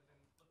this, because I've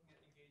been looking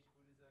at engaged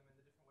Buddhism and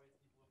the different ways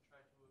people have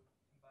tried to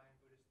combine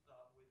Buddhist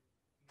thought with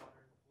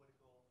modern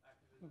political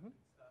activism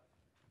and stuff.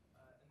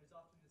 And there's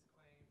often this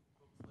claim from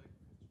folks like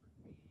Christopher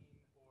Queen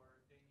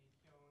or Damien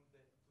Keown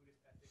that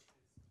Buddhist ethics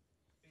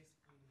is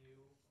basically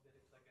new, that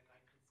it's like a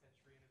 19th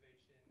century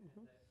innovation,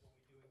 and that when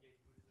we do engage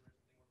Buddhism or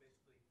something, we're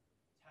basically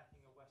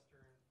tacking a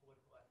Western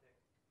political ethic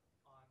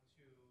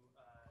onto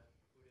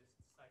Buddhist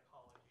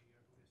psychology or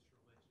Buddhist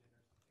religion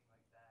or something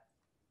like that.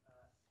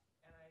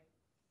 And I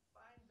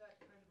find that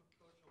kind of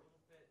approach a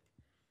little bit,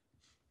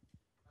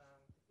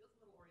 it feels a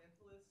little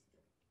orientalist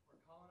or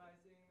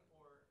colonizing,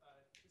 or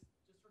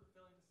just sort of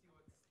failing to see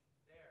what's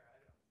there.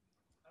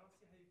 I don't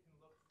see how you can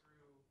look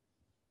through,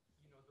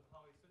 the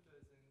Pali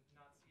Suttas and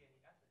not see any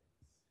ethics.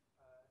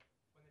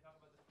 When they talk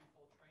about the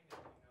threefold training,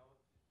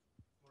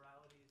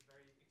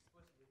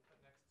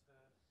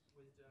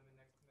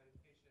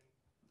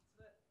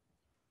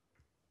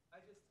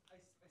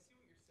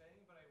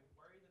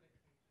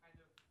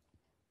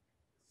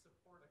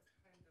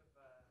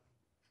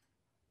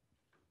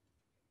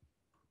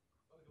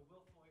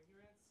 willful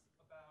ignorance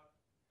about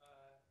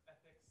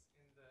ethics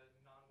in the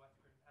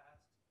non-Western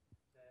past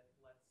that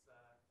lets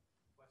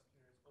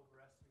Westerners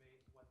overestimate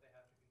what they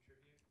have to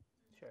contribute?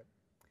 Sure.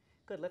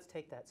 Good, let's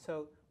take that.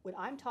 So when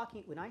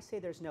I say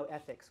there's no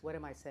ethics, what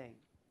am I saying?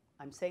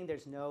 I'm saying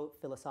there's no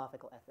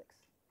philosophical ethics.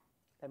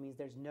 That means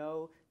there's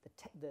no,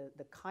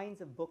 the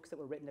kinds of books that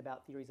were written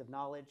about theories of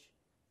knowledge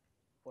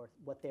or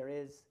what there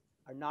is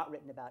are not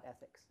written about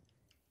ethics.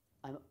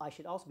 I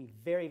should also be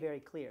very, very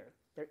clear.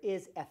 There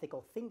is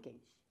ethical thinking.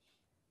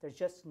 There's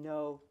just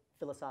no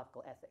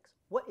philosophical ethics.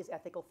 What is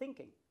ethical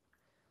thinking?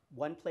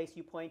 One place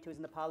you point to is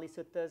in the Pali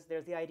Suttas.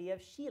 There's the idea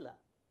of Shila.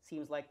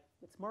 Seems like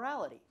it's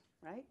morality,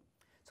 right?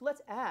 So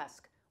let's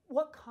ask,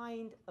 what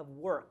kind of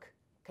work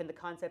can the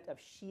concept of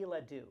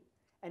Shila do?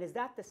 And is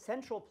that the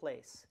central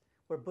place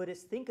where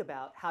Buddhists think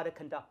about how to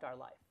conduct our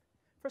life?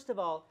 First of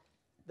all,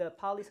 the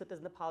Pali Suttas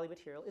and the Pali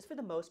material is for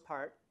the most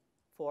part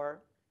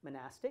for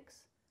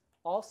monastics.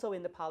 Also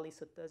in the Pali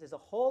Suttas is a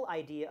whole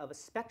idea of a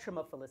spectrum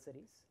of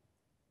felicities.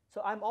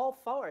 So I'm all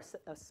for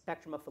a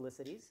spectrum of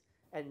felicities,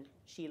 and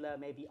Shila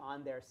may be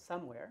on there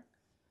somewhere.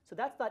 So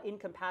that's not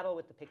incompatible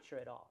with the picture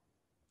at all.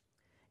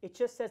 It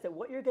just says that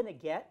what you're going to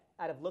get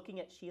out of looking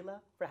at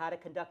Shila for how to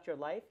conduct your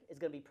life is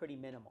going to be pretty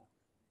minimal.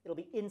 It'll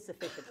be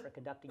insufficient for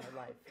conducting your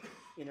life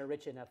in a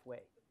rich enough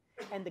way.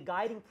 And the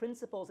guiding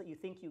principles that you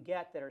think you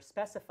get that are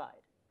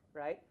specified,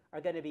 right,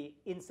 are going to be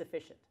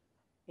insufficient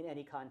in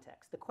any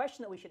context. The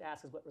question that we should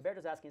ask is what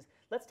Roberto's asking is,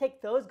 let's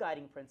take those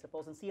guiding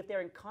principles and see if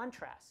they're in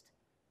contrast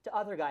to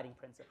other guiding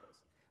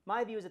principles.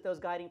 My view is that those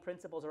guiding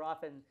principles are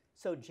often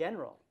so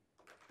general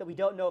that we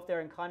don't know if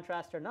they're in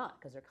contrast or not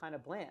because they're kind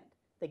of bland.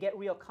 They get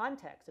real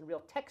context and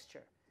real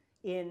texture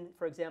in,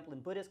 for example, in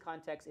Buddhist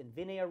context, in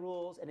Vinaya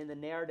rules and in the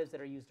narratives that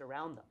are used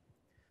around them.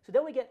 So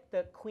then we get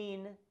the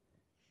Queen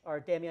or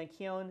Damian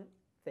Kyon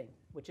thing,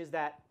 which is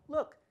that,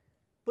 look,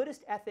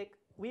 Buddhist ethic,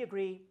 we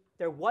agree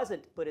there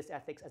wasn't Buddhist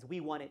ethics as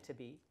we want it to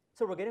be,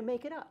 so we're going to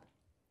make it up.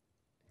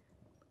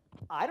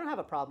 I don't have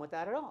a problem with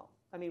that at all.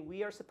 I mean,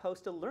 we are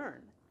supposed to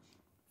learn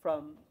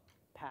from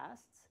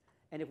pasts,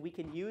 and if we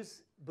can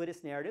use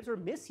Buddhist narratives or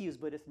misuse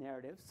Buddhist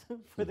narratives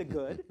for the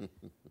good,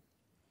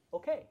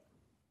 okay.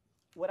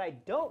 What I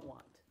don't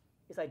want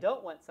is I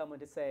don't want someone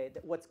to say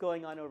that what's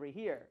going on over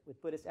here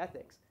with Buddhist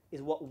ethics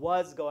is what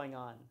was going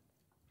on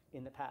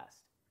in the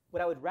past.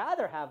 What I would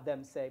rather have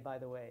them say, by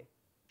the way,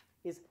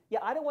 is, yeah,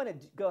 I don't want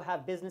to go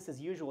have business as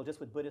usual just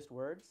with Buddhist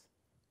words.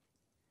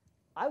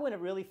 I want to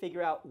really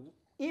figure out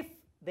if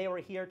they were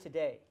here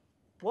today,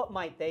 what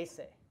might they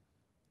say?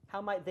 How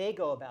might they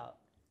go about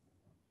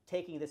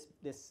taking this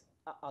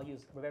I'll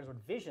use Roberto's word,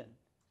 vision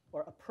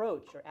or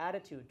approach or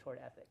attitude toward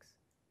ethics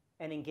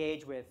and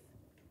engage with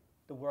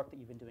the work that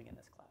you've been doing in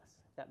this class,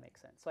 if that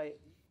makes sense. So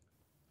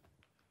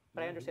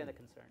but I understand the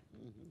concern.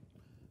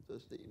 So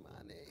Steve,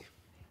 my name.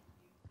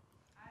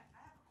 I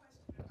have a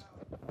question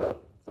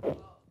about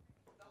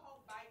the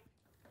whole bike.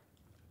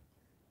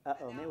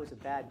 Uh-oh, maybe it was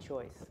a bad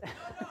choice. No,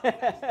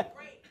 it's actually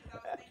great because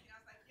I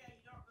was like, yeah,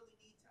 you don't really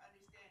need to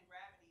understand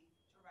gravity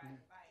to ride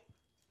a bike.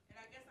 And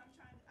I guess I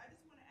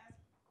just want to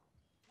ask,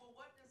 well,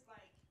 what does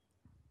like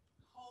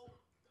hope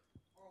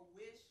or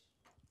wish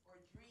or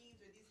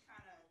dreams or these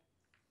kind of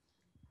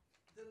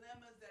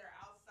dilemmas that are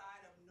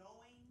outside of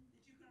knowing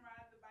that you can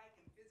ride the bike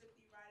and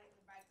physically riding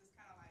the bike, just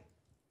kind of like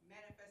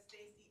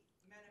manifesting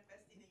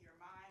in your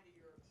mind or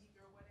your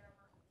ego or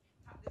whatever,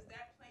 does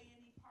that play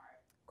any part?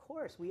 Of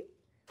course, we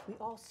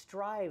all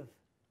strive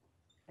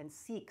and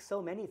seek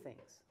so many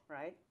things,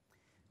 right?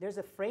 There's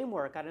a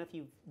framework, I don't know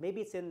if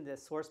maybe it's in the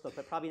source book,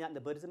 but probably not in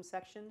the Buddhism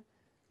section.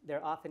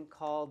 They're often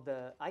called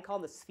I call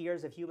them the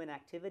spheres of human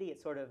activity.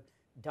 It's sort of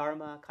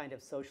dharma, kind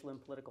of social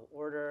and political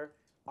order,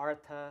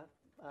 artha,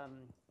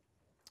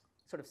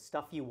 sort of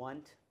stuff you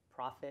want,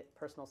 profit,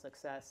 personal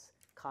success,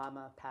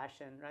 kama,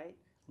 passion, right?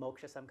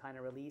 Moksha, some kind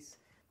of release.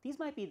 These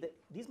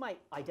might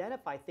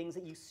identify things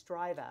that you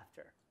strive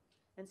after.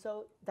 And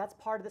so that's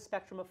part of the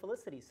spectrum of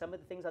felicities. Some of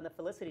the things on the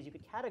felicities you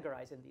could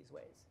categorize in these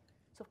ways.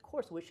 So of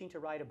course, wishing to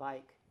ride a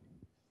bike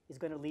is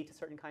going to lead to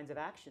certain kinds of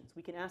actions.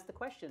 We can ask the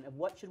question of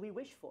what should we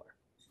wish for?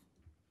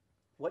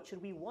 What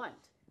should we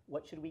want?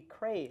 What should we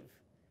crave?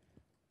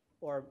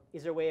 Or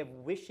is there a way of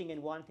wishing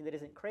and wanting that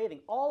isn't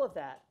craving? All of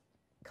that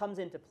comes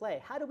into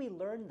play. How do we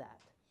learn that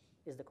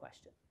is the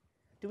question.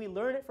 Do we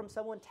learn it from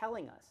someone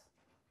telling us?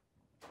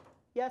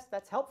 Yes,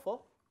 that's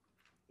helpful.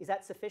 Is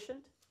that sufficient?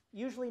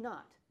 Usually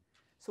not.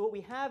 So what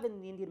we have in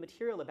the Indian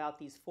material about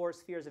these 4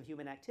 spheres of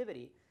human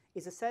activity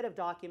is a set of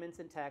documents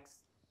and texts,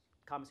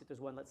 Kama Sutra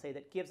is one, let's say,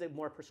 that gives a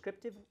more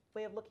prescriptive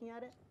way of looking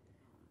at it,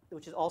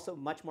 which is also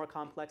much more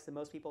complex than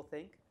most people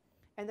think.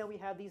 And then we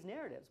have these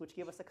narratives, which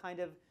give us a kind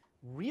of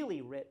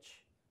really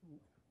rich,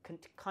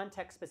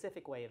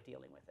 context-specific way of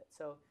dealing with it.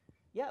 So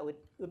yeah, it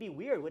would be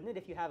weird, wouldn't it,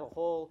 if you have a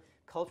whole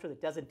culture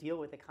that doesn't deal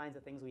with the kinds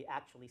of things we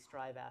actually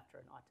strive after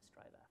and ought to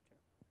strive after.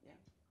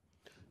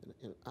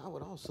 And I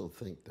would also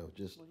think, though,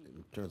 just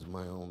in terms of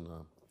my own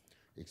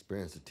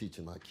experience of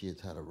teaching my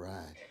kids how to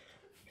ride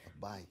a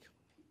bike,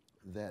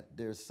 that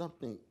there's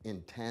something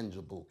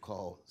intangible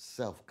called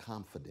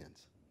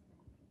self-confidence.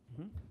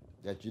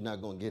 that you're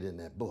not going to get in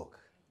that book.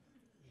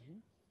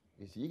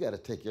 You see, you got to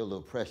take your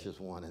little precious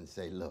one and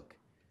say, look,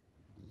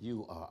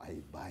 you are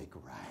a bike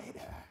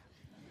rider.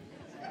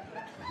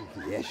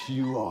 Yes,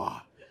 you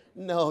are.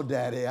 No,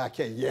 Daddy, I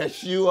can't.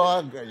 Yes, you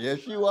are, girl.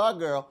 Yes, you are,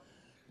 girl.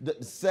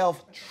 The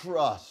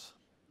self-trust,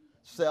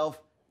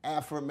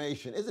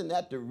 self-affirmation. Isn't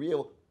that the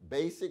real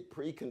basic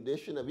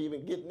precondition of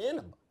even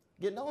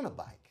getting on a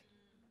bike?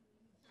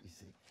 You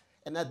see?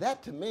 And now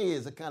that to me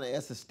is a kind of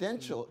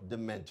existential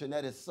dimension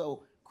that is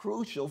so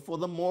crucial for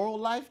the moral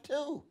life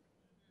too.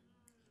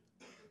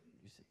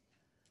 You see?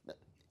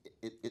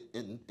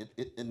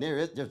 And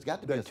there's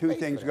got to be The a two space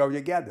things for that. go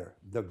together,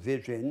 the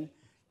vision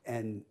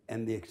and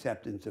the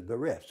acceptance of the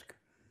risk.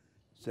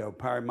 So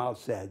Parimal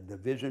said the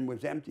vision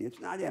was empty. It's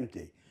not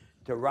empty.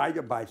 To ride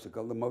a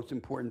bicycle, the most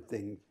important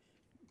thing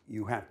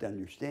you have to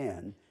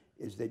understand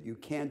is that you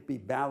can't be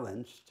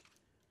balanced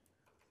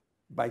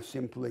by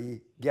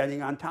simply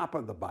getting on top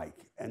of the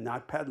bike and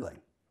not pedaling.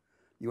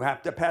 You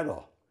have to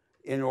pedal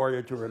in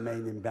order to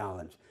remain in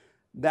balance.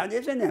 That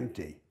isn't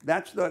empty.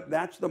 That's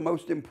the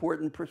most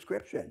important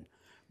prescription.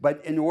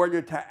 But in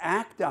order to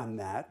act on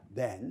that,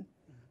 then,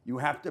 you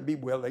have to be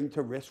willing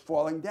to risk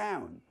falling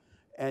down.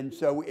 And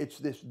so it's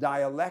this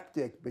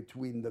dialectic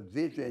between the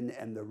vision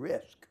and the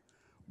risk,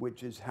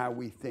 which is how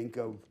we think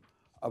of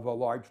a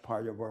large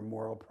part of our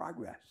moral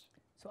progress.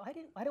 So I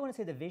don't want to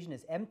say the vision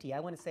is empty. I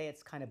want to say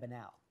it's kind of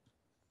banal.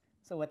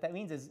 So what that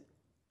means is,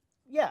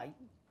 yeah,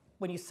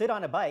 when you sit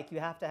on a bike, you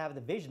have to have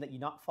the vision that you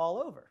not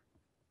fall over.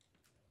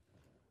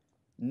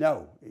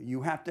 No,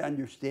 you have to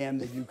understand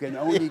that you can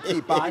only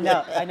keep on it.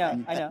 I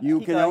know. You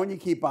Keep can going. only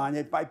keep on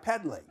it by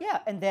pedaling. Yeah,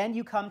 and then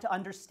you come to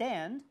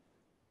understand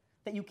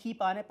that you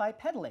keep on it by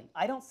pedaling.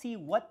 I don't see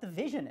what the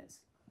vision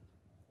is.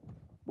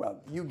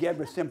 Well, you gave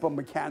a simple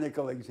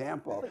mechanical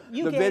example.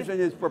 You The gave-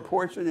 vision is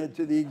proportionate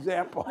to the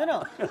example.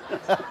 No.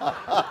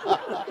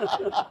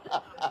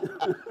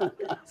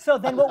 So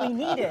then what we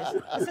need is,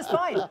 this is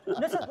fine.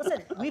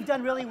 Listen, we've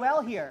done really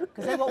well here.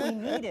 Because then what we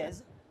need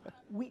is,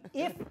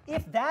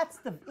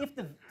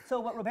 so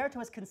what Roberto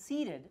has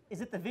conceded is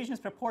that the vision is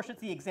proportionate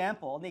to the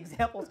example, and the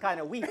example is kind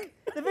of weak.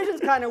 The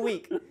vision's kind of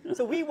weak.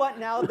 So we want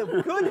now the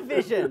good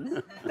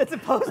vision that's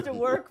supposed to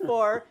work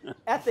for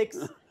ethics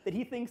that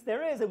he thinks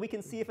there is, and we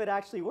can see if it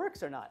actually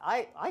works or not.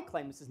 I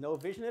claim this is no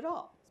vision at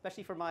all,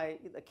 especially for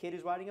a kid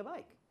who's riding a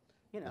bike.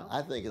 You know.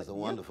 I think it's a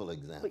wonderful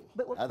example.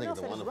 but what I think it's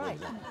a Bill said is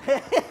wonderful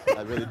right. example.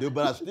 I really do,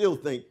 but I still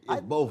think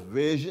it's both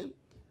vision,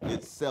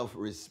 it's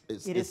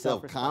It is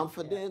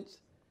self-confidence,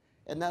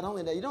 and not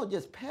only that, you don't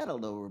just pedal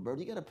though,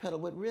 Roberto. You got to pedal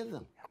with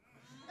rhythm.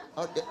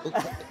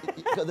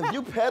 Because if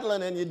you're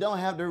pedaling and you don't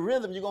have the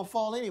rhythm, you're gonna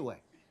fall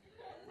anyway.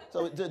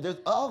 So there's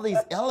all these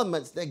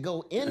elements that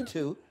go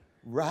into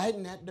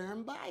riding that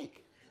darn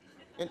bike,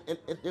 and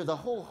there's a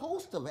whole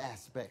host of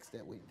aspects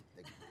that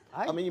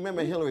I mean, you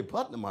remember Hillary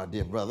Putnam, our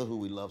dear brother, who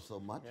we love so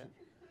much,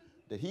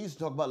 that he used to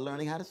talk about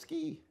learning how to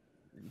ski.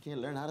 You can't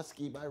learn how to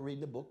ski by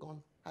reading a book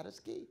on how to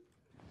ski.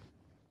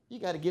 You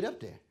got to get up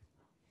there.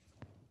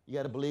 You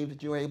got to believe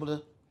that you're able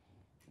to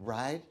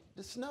ride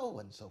the snow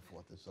and so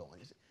forth and so on.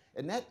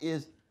 And that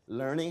is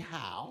learning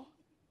how.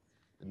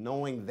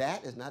 Knowing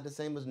that is not the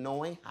same as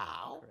knowing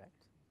how.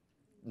 Correct.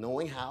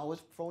 Knowing how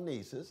is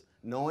phronesis.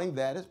 Knowing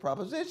that is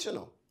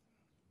propositional.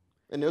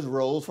 And there's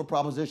roles for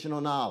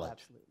propositional knowledge.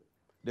 Absolutely.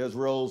 There's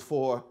roles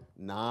for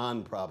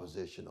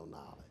non-propositional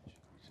knowledge.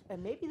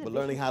 And maybe the But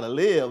learning how to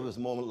live is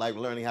more like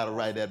learning how to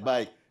ride that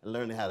bike and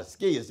learning how to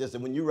ski. It's just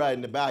that when you're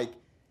riding the bike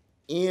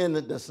in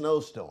the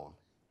snowstorm,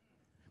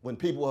 when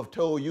people have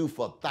told you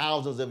for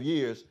thousands of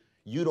years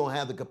you don't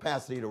have the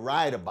capacity to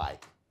ride a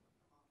bike.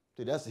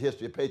 See, that's the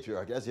history of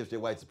patriarchy. That's the history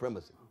of white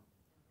supremacy.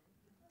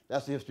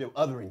 That's the history of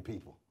othering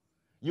people.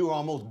 You were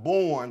almost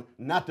born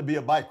not to be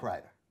a bike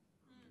rider.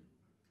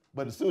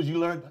 But as soon as you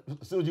learn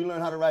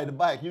how to ride the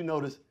bike, you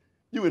notice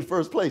you in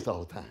first place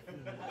all the time.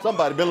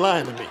 Somebody been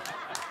lying to me.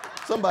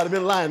 Somebody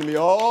been lying to me.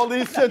 All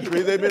these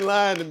centuries, they've been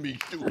lying to me.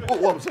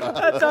 Oh, I'm sorry.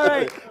 That's all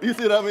right. You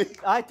see what I mean?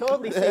 I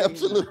totally see it.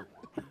 Absolutely.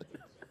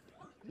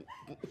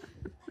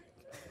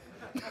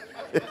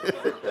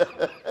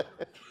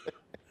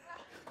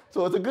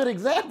 So it's a good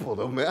example,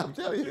 though, man. I'm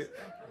telling you,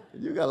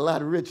 you got a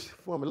lot of rich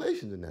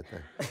formulations in that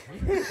thing.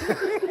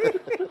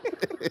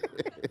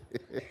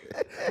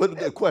 But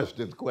the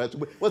question.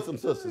 What's some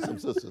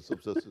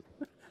sisters?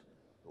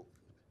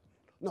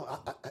 No,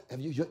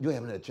 have you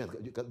haven't had a chance.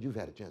 You've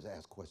had a chance to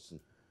ask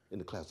questions in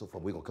the class so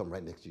far. We're gonna come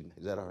right next to you.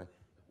 Is that all right?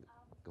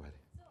 Go ahead.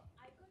 So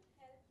I couldn't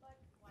help but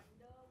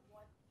wonder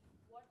what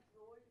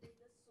role did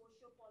the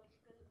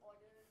socio-political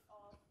order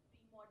of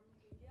pre-modern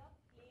India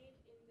play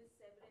in the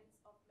severance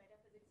of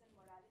metaphysics and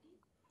morality?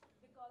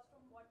 Because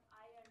from what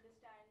I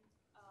understand,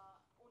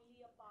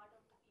 only a part of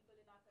the people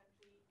in our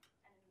country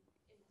and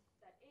in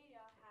that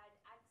area had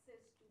access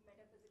to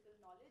metaphysical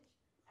knowledge,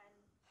 and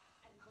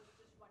was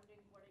just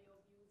wondering what are your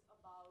views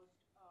about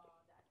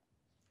that?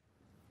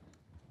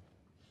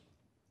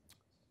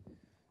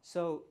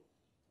 So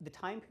the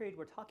time period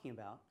we're talking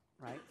about,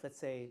 right? Let's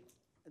say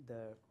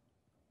the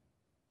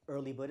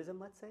early Buddhism,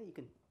 let's say.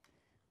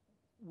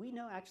 we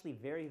know actually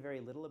very, very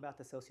little about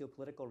the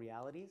socio-political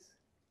realities.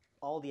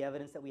 All the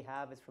evidence that we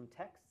have is from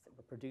texts that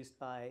were produced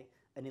by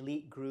an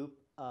elite group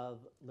of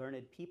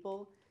learned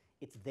people.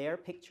 It's their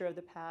picture of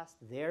the past,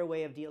 their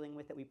way of dealing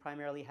with it we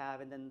primarily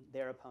have, and then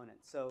their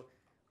opponents. So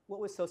what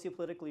was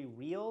sociopolitically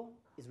real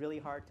is really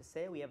hard to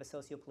say. We have a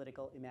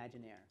sociopolitical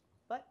imaginaire.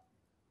 But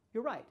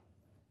you're right.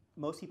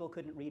 Most people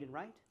couldn't read and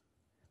write.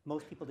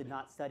 Most people did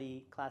not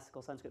study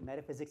classical Sanskrit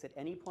metaphysics at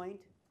any point,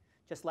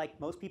 just like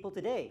most people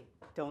today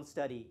don't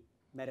study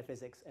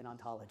metaphysics and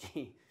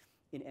ontology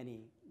in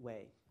any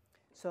way.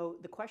 So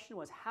the question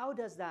was, how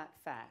does that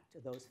fact,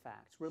 or those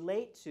facts,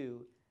 relate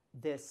to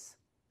this,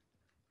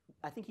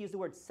 I think he used the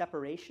word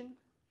separation.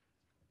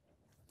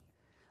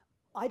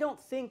 I don't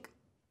think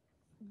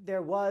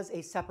there was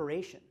a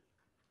separation.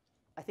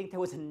 I think there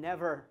was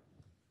never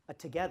a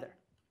together.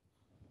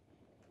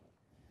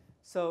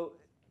 So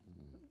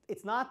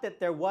it's not that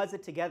there was a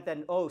together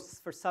and, oh,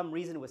 for some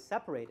reason it was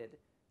separated.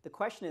 The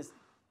question is,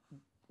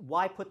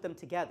 why put them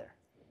together?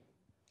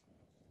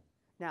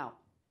 Now,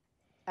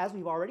 as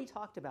we've already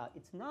talked about,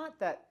 it's not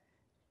that,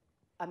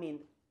 I mean,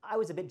 I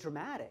was a bit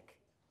dramatic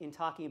in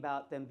talking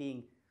about them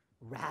being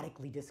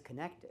radically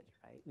disconnected,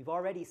 right? We've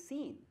already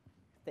seen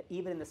that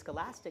even in the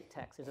scholastic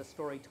text, there's a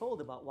story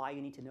told about why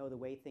you need to know the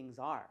way things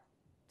are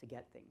to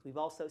get things. We've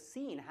also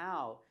seen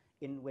how,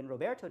 when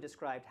Roberto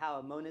described how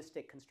a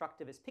monistic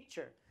constructivist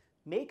picture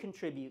may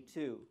contribute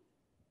to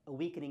a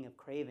weakening of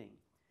craving.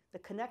 The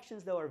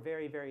connections, though, are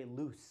very, very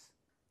loose,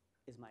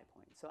 is my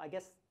point. So I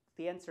guess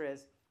the answer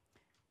is,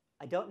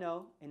 I don't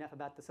know enough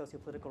about the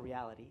sociopolitical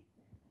reality,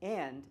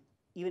 and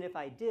even if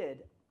I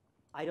did,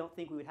 I don't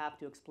think we would have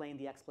to explain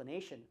the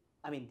explanation.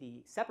 I mean,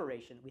 the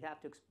separation. We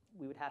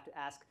would have to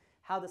ask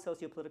how the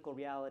sociopolitical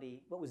reality,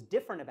 what was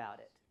different about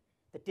it,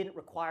 that didn't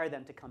require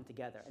them to come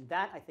together. And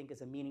that, I think,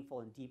 is a meaningful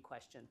and deep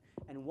question,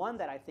 and one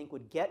that I think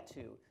would get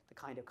to the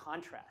kind of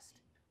contrast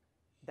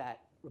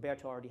that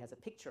Roberto already has a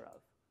picture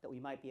of, that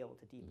we might be able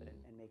to deepen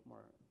and make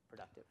more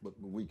productive. But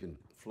we can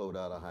float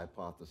out a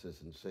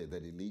hypothesis and say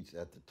that elites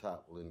at the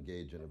top will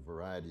engage in a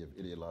variety of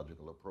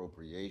ideological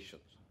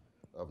appropriations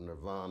of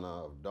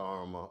nirvana, of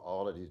dharma,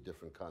 all of these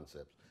different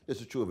concepts.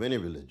 This is true of any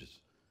religious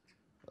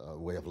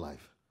way of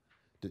life.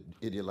 To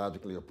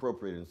ideologically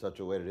appropriate in such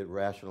a way that it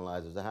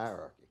rationalizes the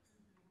hierarchy.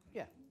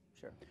 Yeah,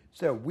 sure.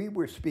 So we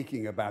were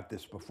speaking about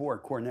this before,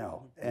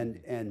 Cornell,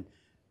 and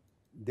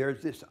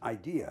there's this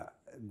idea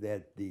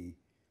that the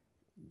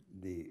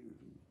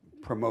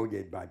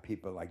promoted by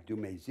people like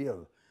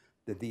Dumézil,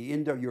 that the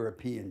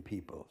Indo-European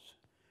peoples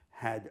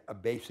had a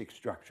basic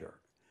structure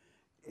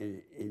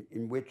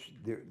in which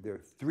there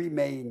are three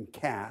main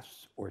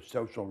castes or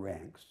social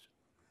ranks: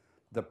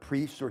 the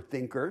priests or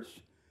thinkers,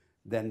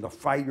 then the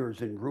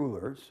fighters and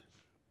rulers,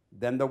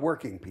 then the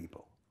working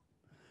people.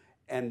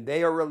 And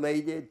they are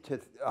related to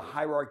a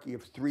hierarchy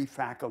of three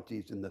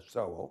faculties in the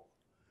soul.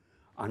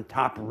 On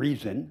top,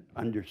 reason,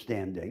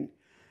 understanding,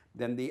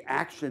 then the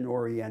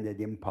action-oriented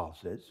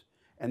impulses,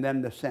 and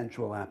then the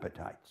sensual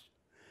appetites.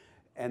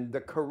 And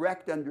the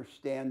correct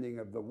understanding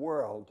of the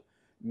world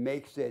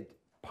makes it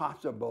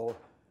possible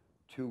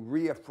to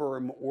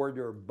reaffirm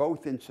order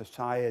both in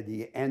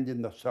society and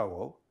in the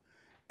soul,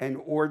 and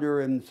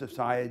order in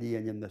society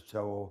and in the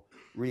soul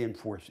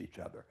reinforce each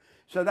other.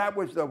 So that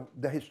was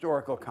the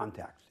historical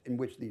context in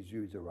which these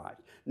views arise.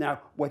 Now,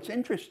 what's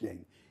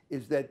interesting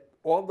is that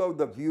although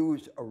the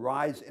views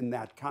arise in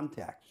that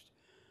context,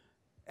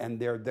 and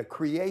they're the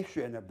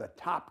creation of the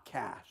top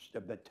caste,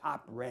 of the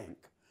top rank,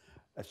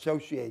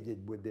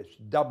 associated with this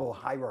double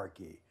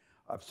hierarchy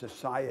of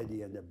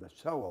society and of the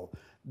soul,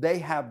 they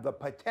have the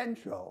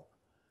potential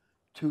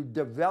to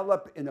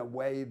develop in a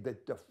way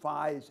that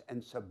defies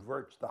and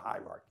subverts the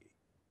hierarchy.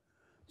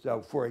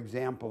 So, for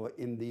example,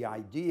 in the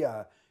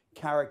idea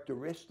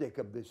characteristic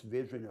of this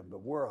vision of the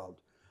world,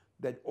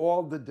 that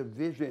all the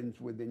divisions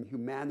within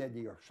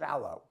humanity are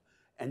shallow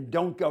and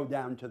don't go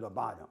down to the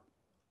bottom.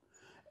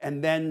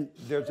 And then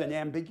there's an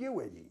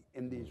ambiguity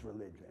in these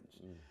religions.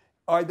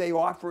 Are they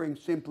offering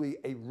simply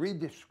a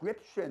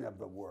redescription of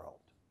the world?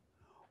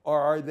 Or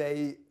are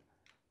they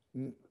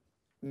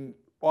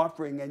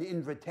offering an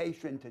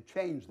invitation to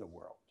change the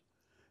world?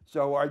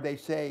 So are they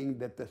saying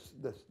that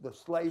the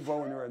slave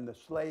owner and the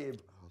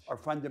slave are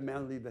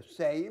fundamentally the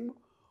same?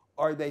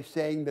 Are they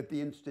saying that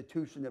the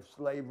institution of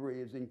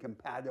slavery is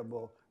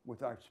incompatible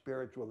with our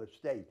spiritual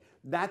estate?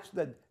 That's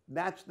the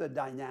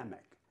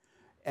dynamic.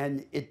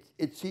 And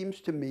it seems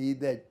to me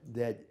that,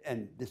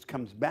 and this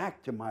comes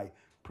back to my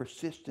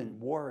persistent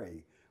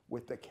worry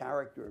with the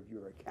character of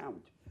your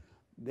account,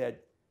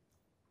 that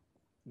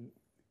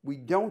we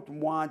don't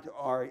want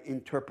our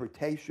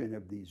interpretation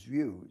of these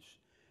views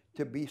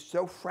to be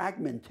so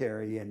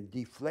fragmentary and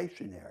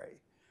deflationary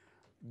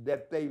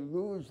that they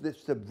lose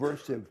this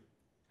subversive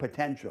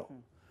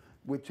potential,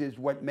 which is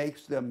what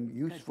makes them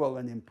useful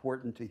and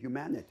important to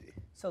humanity.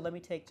 So let me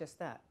take just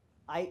that.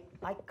 I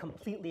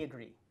completely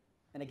agree.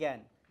 And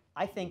again,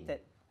 I think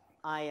that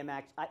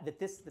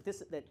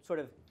that sort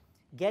of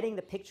getting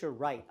the picture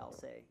right, I'll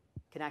say,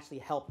 can actually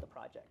help the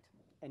project.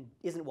 and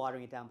isn't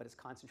watering it down, but is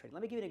concentrating.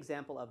 Let me give you an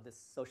example of this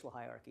social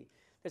hierarchy.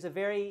 There's a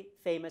very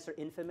famous or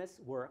infamous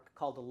work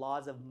called The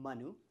Laws of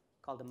Manu,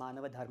 called the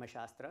Manava Dharma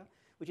Shastra,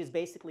 which is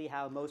basically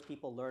how most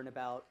people learn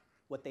about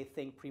what they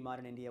think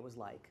pre-modern India was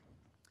like.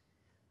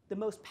 The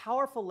most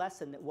powerful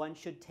lesson that one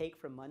should take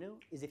from Manu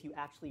is, if you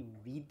actually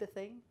read the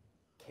thing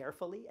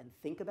carefully and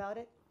think about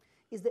it,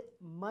 is that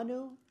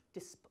Manu,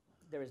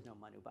 there is no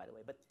Manu, by the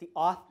way, but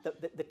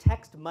the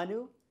text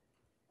Manu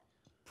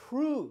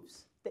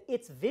proves that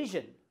its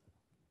vision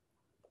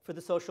for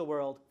the social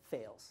world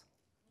fails.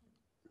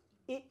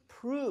 It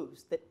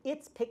proves that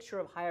its picture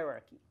of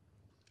hierarchy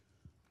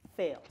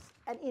fails.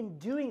 And in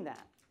doing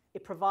that,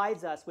 it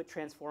provides us with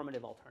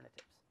transformative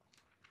alternatives.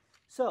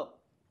 So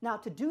now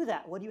to do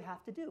that, what do you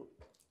have to do?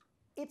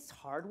 It's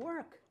hard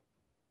work.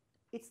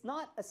 It's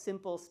not a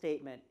simple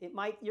statement. It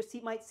might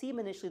seem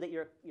initially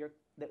that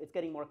that it's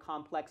getting more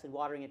complex and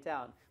watering it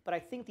down. But I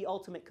think the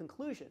ultimate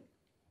conclusion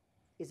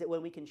is that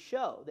when we can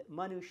show that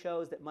Manu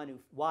shows that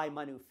why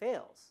Manu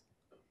fails,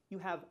 you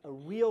have a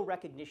real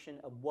recognition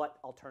of what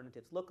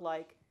alternatives look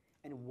like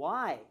and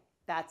why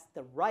that's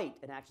the right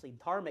and actually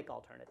dharmic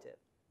alternative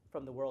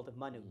from the world of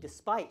Manu,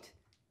 despite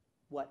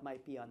what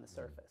might be on the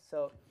surface.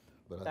 So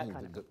But I that think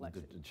kind of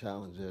complexity. the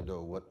challenge there,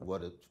 though,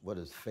 what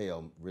does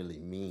fail really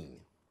mean?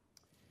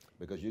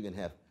 Because you can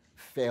have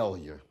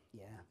failure.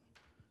 Yeah.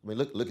 I mean,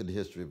 look at the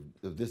history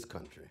of this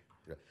country.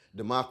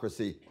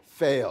 Democracy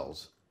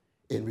fails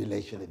in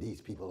relation to these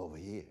people over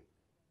here,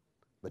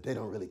 but they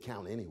don't really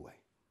count anyway.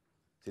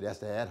 See, that's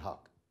the ad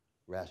hoc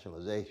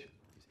rationalization.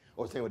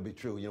 Or the same would be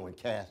true, in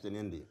caste in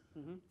India,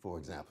 for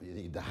example.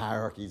 The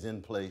hierarchy's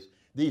in place.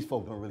 These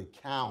folks don't really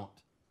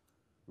count,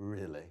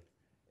 really,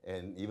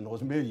 and even though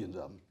there's millions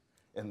of them.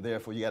 And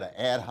therefore, you got an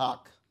ad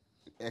hoc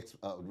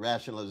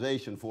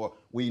rationalization for,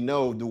 we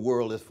know the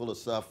world is full of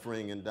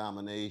suffering and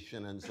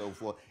domination and so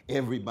forth.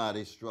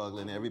 Everybody's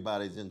struggling,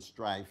 everybody's in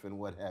strife and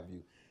what have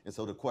you. And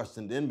so the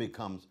question then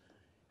becomes,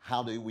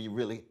 how do we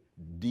really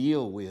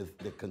deal with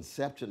the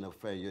conception of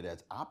failure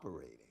that's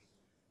operating?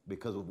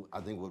 Because I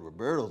think what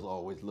Roberto's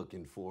always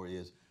looking for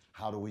is,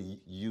 how do we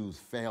use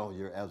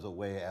failure as a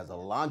way, as a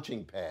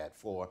launching pad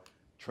for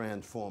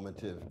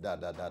transformative ...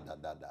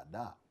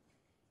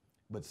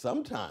 But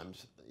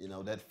sometimes,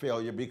 that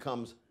failure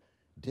becomes,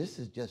 this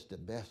is just the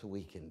best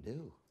we can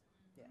do.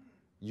 Yeah.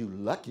 You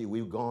lucky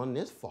we've gone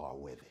this far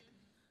with it.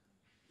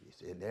 You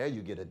see, there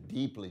you get a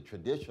deeply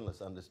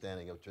traditionalist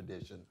understanding of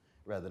tradition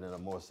rather than a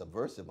more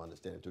subversive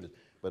understanding of tradition.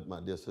 But my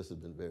dear sister's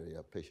been very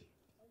patient.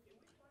 Okay,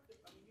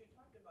 you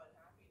talked about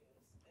happiness,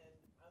 and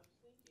I was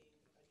thinking,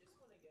 I just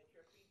want to get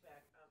your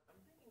feedback. I'm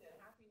thinking that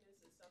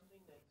happiness is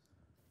something that's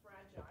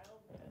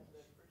fragile, and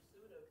the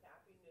pursuit of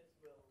happiness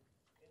will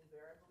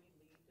invariably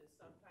lead to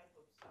some type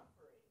of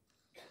suffering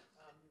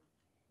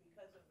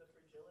because of the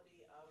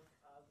fragility of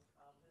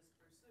this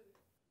pursuit.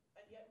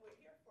 And yet we're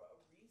here for a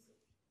reason.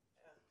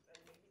 And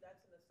maybe that's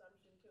an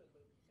assumption too,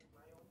 but in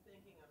my own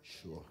thinking, I'm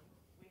Sure. thinking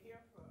we're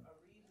here for a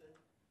reason.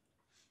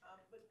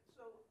 But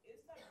so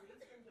is that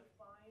reason to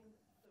find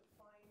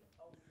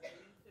a way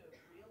to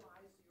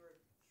realize your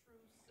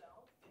true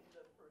self in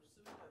the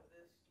pursuit of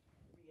this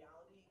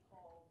reality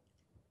called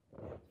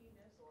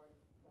emptiness or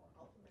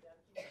ultimate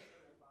emptiness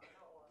or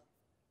nirvana? Or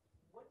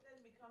what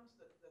then becomes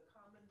the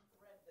common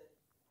thread that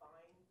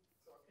binds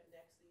or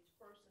connects each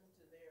person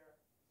to their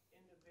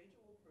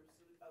individual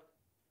pursuit of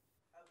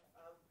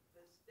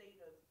the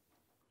state of,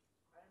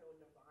 I don't know,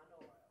 nirvana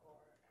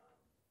or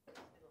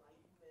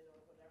enlightenment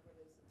or whatever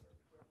it is that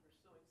we're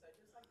pursuing? So I'd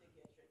just like to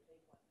get your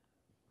take on that.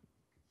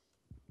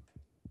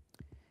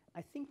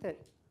 I think that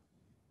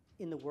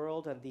in the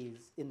world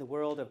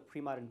of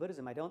pre-modern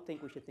Buddhism, I don't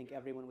think we should think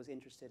everyone was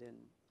interested in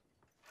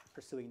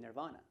pursuing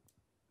nirvana,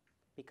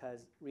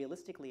 because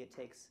realistically it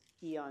takes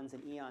eons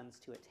and eons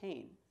to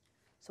attain.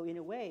 So in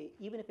a way,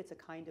 even if it's a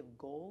kind of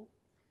goal,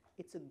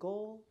 it's a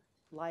goal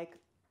like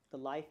the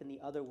life in the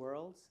other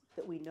worlds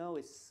that we know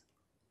is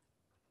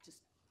just,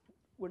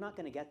 we're not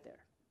going to get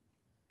there.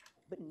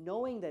 But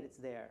knowing that it's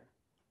there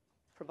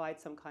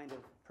provides some kind of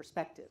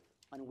perspective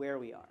on where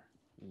we are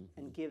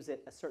and gives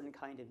it a certain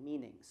kind of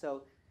meaning.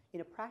 So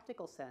in a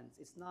practical sense,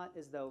 it's not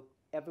as though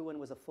everyone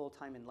was a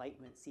full-time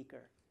enlightenment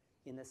seeker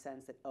in the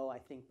sense that, oh, I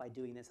think by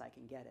doing this I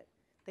can get it.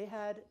 They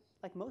had,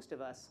 like most of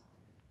us,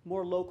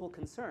 more local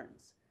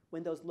concerns.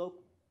 When those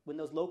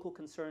local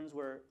concerns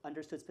were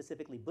understood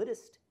specifically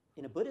Buddhist,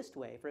 in a Buddhist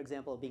way, for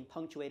example, being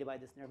punctuated by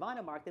this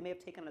nirvana mark, they may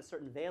have taken on a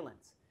certain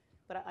valence.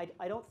 But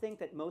I don't think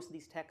that most of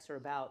these texts are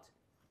about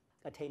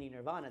attaining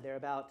nirvana. They're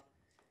about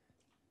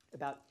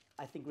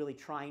I think, really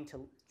try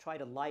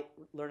to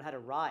learn how to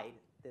ride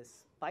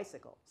this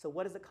bicycle. So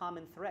what is the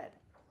common thread,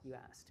 you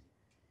asked?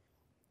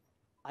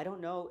 I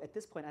don't know, at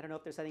this point, I don't know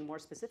if there's anything more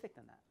specific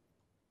than that.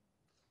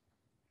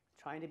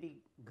 Trying to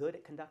be good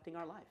at conducting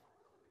our life.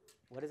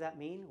 What does that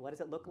mean? What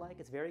does it look like?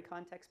 It's very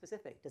context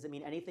specific. Does it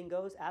mean anything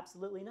goes?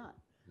 Absolutely not.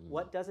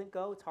 What doesn't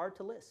go? It's hard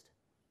to list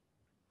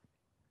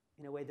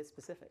in a way that's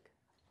specific.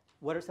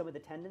 What are some of the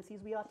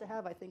tendencies we ought to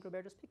have? I think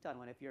Roberto just picked on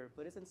one. If you're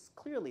Buddhist,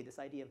 clearly this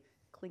idea of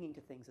clinging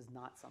to things is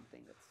not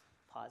something that's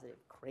positive.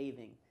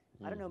 Craving,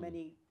 I don't know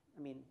many,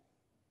 I mean,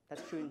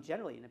 that's true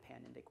generally in a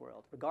pan-Indic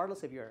world,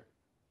 regardless of your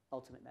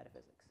ultimate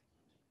metaphysics.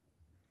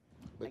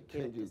 But Like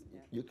Caleb can you, just- yeah.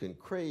 you can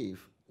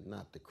crave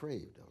not to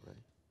crave, though, right?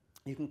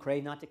 You can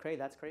crave not to crave,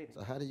 that's craving.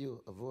 So how do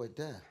you avoid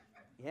that?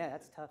 Yeah,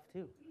 that's tough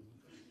too.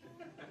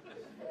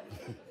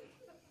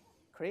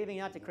 Craving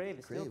not to crave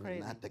is still Craving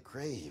craving. not to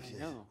crave. I Yes.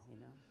 know, you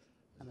know.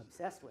 I'm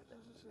obsessed with it.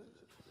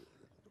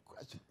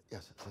 Question.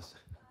 Yes, sister.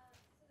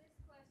 So this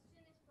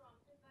question is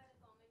prompted by the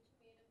comment you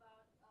made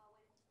about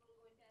when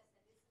people go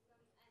into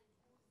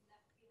asceticism and who's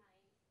left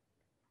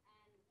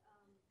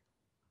behind.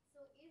 And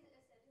so is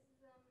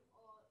asceticism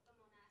or the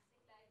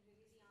monastic life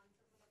really the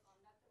answer for the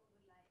conduct of a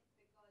good life?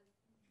 Because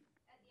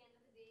at the end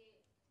of the day,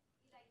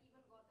 like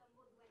even Gautam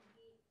Buddha,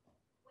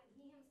 when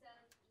he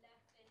himself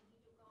left and he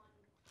took on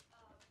the monastic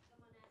life,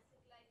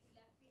 he left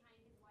behind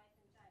his wife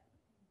and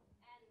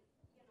child.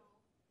 And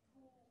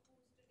you know,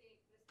 who's to take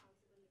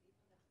responsibility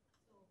for them?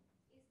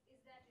 So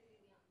is that really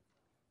the answer?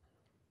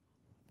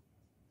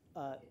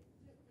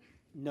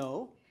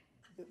 No,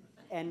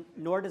 and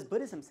nor does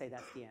Buddhism say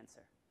that's the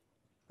answer.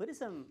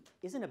 Buddhism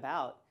isn't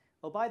about,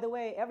 oh, by the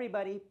way,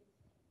 everybody,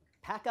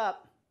 pack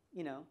up,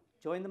 you know,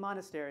 join the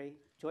monastery,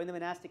 join the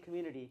monastic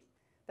community.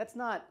 That's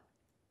not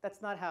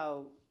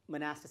how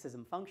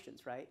monasticism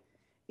functions, right?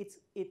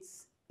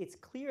 It's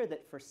clear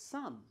that for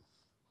some,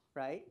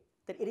 right,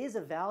 that it is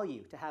a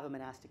value to have a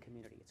monastic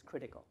community. It's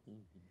critical.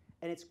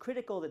 And it's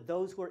critical that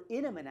those who are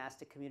in a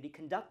monastic community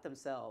conduct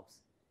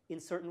themselves in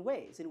certain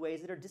ways, in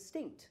ways that are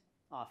distinct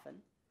often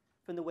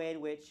from the way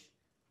in which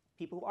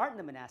people who aren't in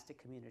the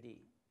monastic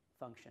community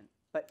function.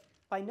 But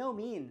by no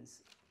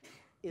means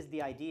is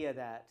the idea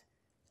that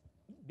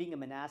being a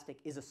monastic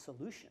is a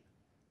solution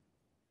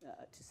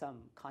to some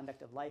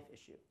conduct of life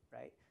issue,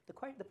 right?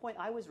 The point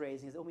I was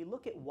raising is that when we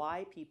look at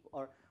why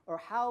people, or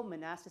how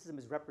monasticism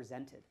is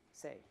represented,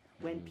 say,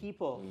 when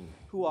people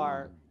who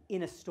are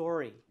in a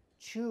story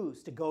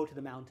choose to go to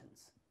the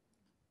mountains,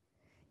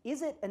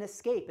 is it an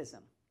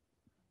escapism?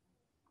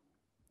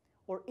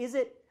 Or is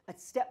it a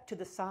step to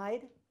the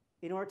side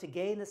in order to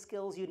gain the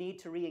skills you need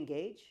to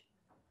re-engage?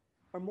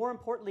 Or more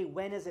importantly,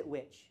 when is it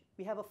which?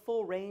 We have a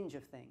full range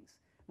of things.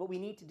 What we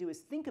need to do is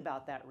think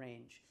about that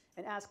range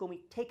and ask, when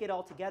we take it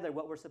all together,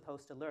 what we're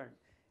supposed to learn.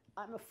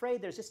 I'm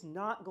afraid there's just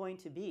not going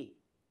to be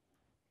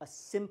a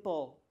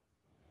simple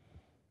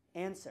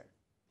answer.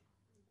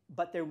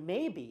 But there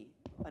may be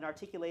an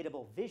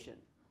articulatable vision,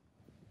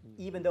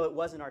 even though it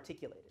wasn't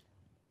articulated,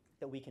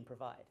 that we can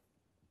provide.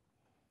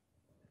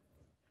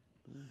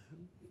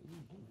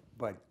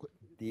 But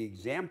the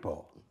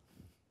example,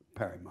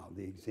 Parimal,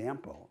 the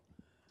example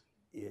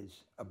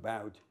is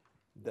about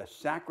the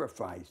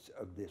sacrifice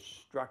of this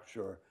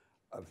structure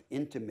of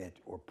intimate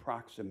or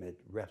proximate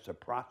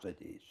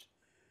reciprocities,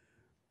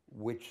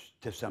 which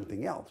to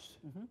something else.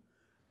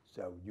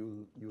 So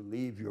you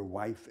leave your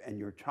wife and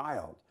your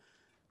child.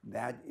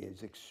 That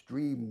is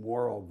extreme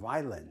moral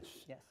violence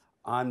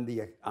on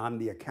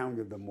the account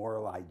of the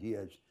moral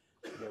ideas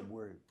that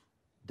were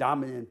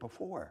dominant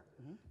before.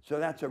 So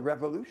that's a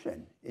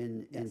revolution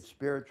in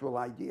spiritual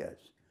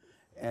ideas.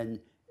 And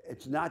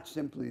it's not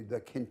simply the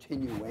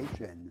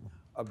continuation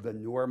of the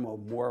normal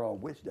moral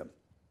wisdom.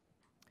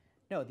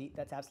 No,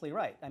 that's absolutely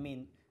right. I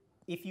mean,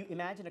 if you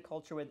imagine a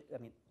culture where, I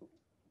mean,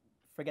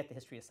 forget the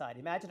history aside,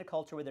 imagine a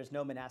culture where there's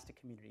no monastic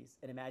communities,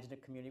 and imagine a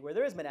community where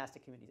there is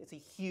monastic communities. It's a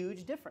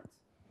huge difference.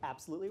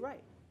 Absolutely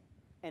right.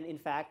 And in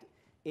fact,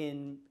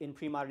 in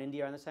pre-modern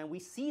India around this time, we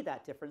see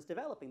that difference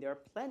developing. There are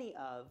plenty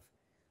of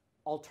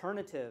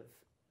alternative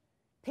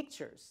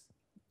pictures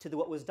to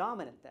what was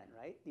dominant then,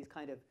 right? These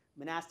kind of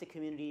monastic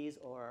communities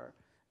or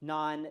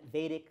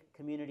non-Vedic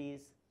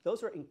communities.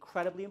 Those were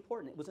incredibly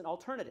important. It was an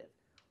alternative.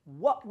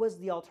 What was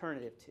the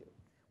alternative to?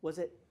 Was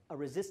it a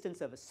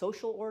resistance of a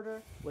social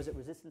order? Was it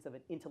resistance of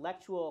an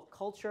intellectual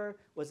culture?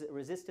 Was it a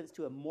resistance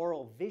to a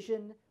moral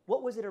vision?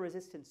 What was it a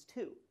resistance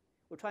to?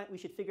 We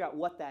should figure out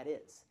what that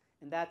is.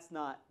 And that's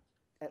not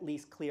at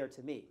least clear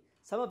to me.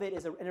 Some of it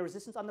is a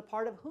resistance on the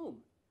part of whom?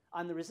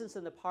 On the resistance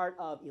on the part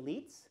of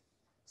elites,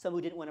 some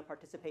who didn't want to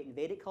participate in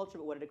Vedic culture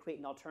but wanted to create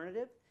an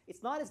alternative.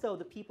 It's not as though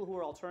the people who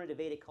were alternative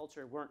Vedic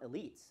culture weren't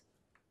elites,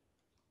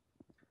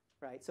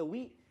 right? So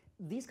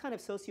these kind of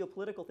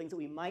socio-political things that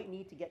we might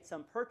need to get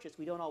some purchase,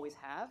 we don't always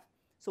have.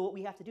 So what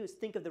we have to do is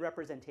think of the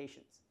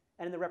representations.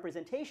 And in the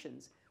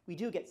representations, we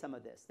do get some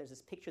of this. There's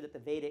this picture that the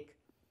Vedic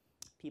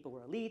people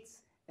were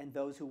elites, and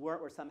those who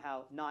weren't were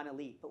somehow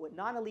non-elite. But what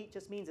non-elite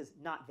just means is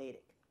not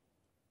Vedic.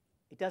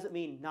 It doesn't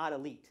mean not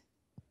elite.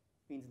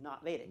 It means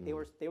not Vedic.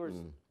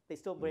 They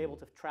still were able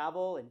to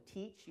travel and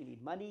teach. You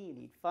need money, you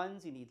need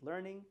funds, you need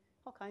learning,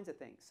 all kinds of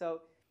things.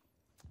 So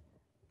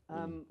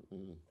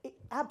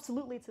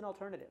absolutely it's an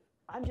alternative.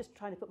 I'm just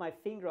trying to put my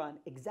finger on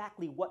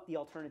exactly what the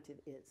alternative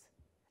is.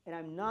 And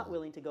I'm not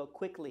willing to go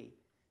quickly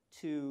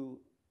to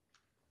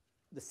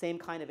the same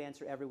kind of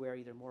answer everywhere,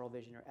 either moral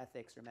vision or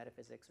ethics or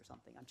metaphysics or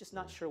something. I'm just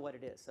not sure what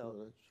it is. So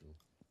that's true.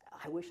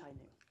 I wish I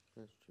knew.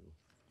 That's true.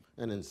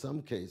 And in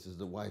some cases,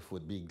 the wife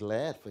would be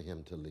glad for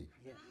him to leave.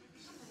 Yeah.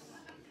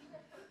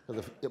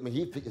 Because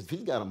if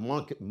he's got a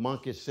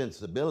monkish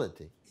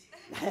sensibility,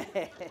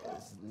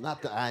 It's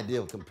not the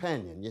ideal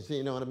companion. You see,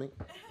 you know what I mean?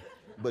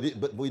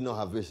 But we know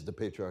how vicious the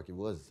patriarchy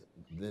was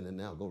then and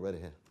now. Go right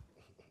ahead.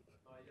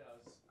 Yeah, I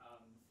was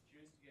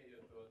curious to get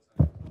your thoughts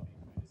on a topic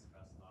we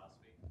discussed last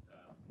week,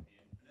 the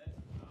infinite.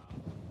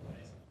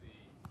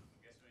 Basically,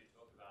 I guess when you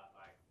talk about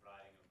like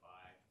riding a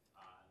bike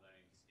and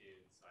learning to ski,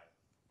 it's like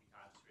you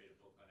can't just read a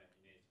book on it.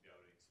 You need to be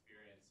able to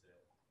experience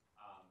it.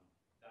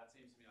 That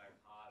seems to me like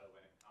harder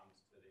when it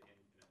comes to the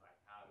infinite. Like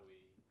how do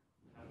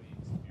we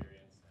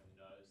experience and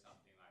know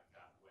something like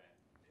that when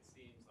it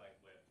seems like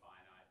we're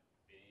finite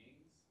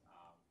beings,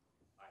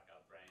 like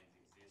our brains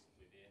exist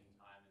within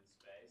time and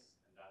space,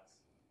 and that's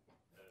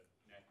the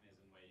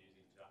mechanism we're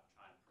using to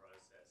try and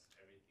process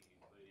everything,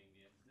 including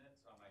the infinite.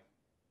 So I'm like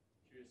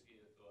curious to get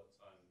your thoughts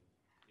on,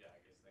 yeah, I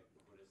guess like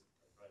the Buddhist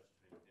approach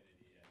to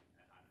infinity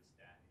and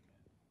understanding it.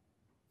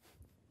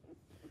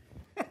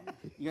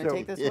 You gonna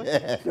take this one?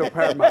 So,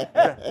 Paramount,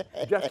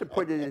 just to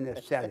put it in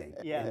a setting,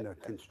 Yeah. in the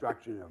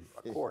construction of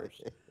a course.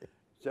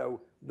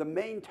 So the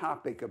main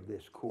topic of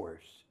this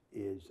course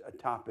is a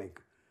topic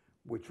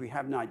which we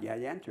have not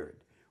yet entered,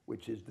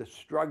 which is the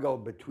struggle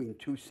between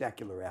two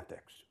secular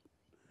ethics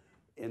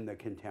in the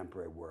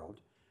contemporary world,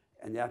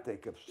 an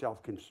ethic of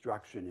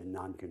self-construction and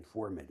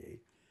nonconformity,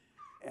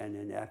 and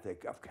an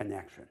ethic of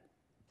connection.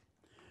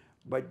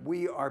 But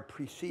we are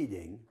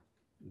preceding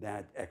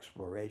that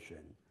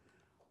exploration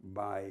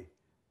by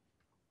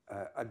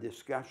a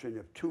discussion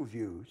of two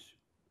views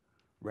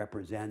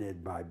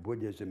represented by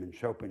Buddhism and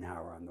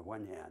Schopenhauer on the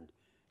one hand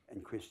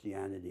and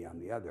Christianity on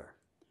the other,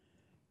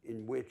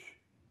 in which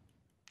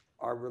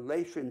our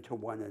relation to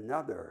one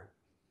another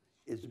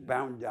is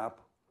bound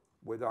up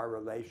with our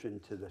relation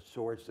to the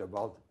source of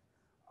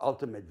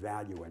ultimate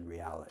value and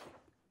reality.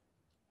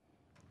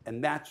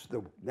 And that's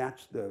the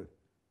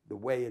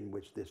way in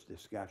which this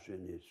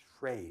discussion is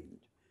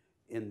framed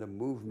in the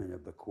movement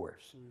of the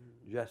course,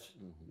 just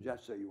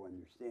so you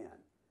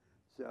understand.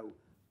 So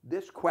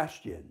this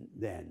question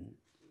then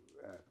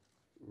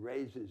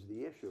raises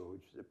the issue,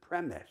 which is the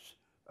premise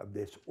of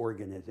this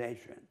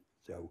organization.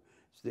 So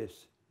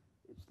it's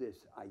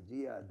this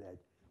idea that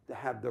to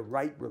have the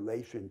right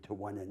relation to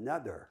one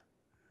another,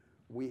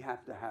 we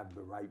have to have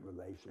the right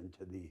relation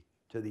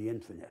to the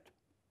infinite,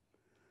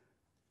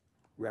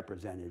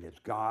 represented as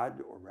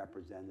God or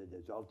represented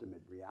as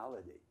ultimate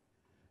reality,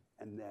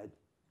 and that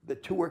the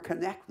two are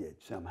connected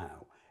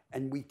somehow.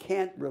 And we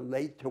can't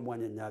relate to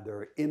one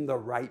another in the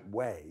right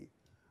way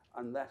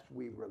unless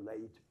we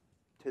relate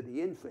to the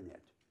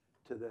infinite,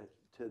 to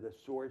the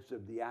source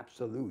of the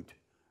absolute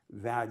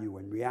value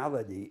and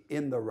reality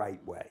in the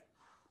right way.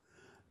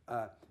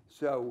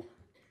 So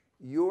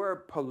your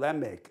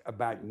polemic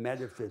about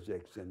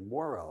metaphysics and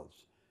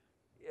morals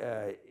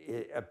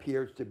it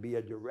appears to be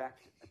a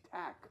direct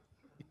attack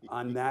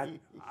on that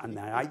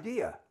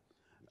idea,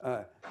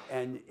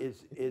 and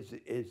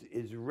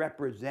is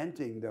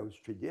representing those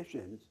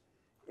traditions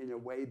in a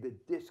way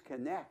that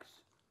disconnects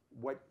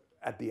what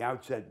at the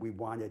outset we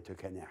wanted to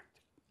connect.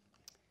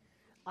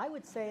 I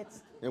would say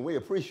it's, And we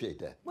appreciate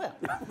that. well,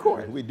 Of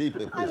course. We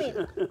deeply I appreciate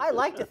mean, it. I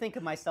like to think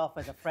of myself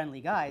as a friendly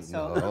guy,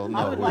 so No,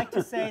 I would we- like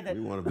to say that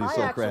We want to be I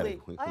Socratic.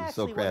 actually, We I be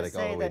actually want to Socratic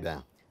all say the way that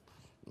down.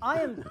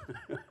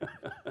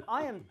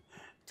 I am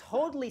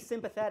totally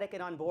sympathetic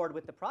and on board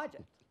with the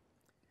project.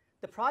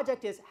 The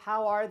project is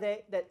how are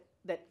they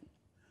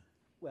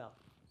well,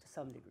 to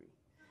some degree,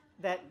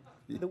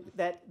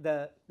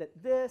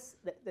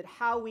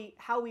 how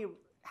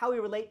we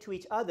relate to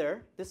each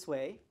other this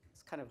way,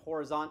 it's kind of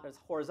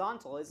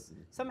horizontal is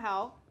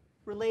somehow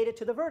related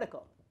to the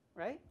vertical,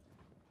 right?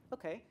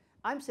 Okay,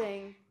 I'm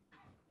saying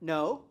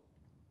no,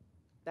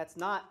 that's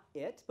not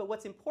it, but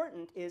what's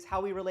important is how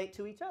we relate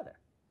to each other.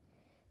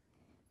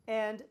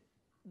 And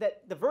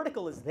that the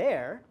vertical is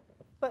there,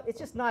 but it's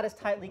just not as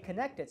tightly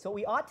connected. So what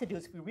we ought to do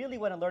is, if we really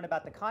want to learn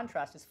about the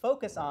contrast, is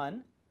focus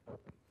on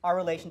our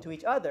relation to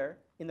each other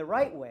in the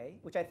right way,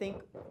 which I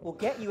think will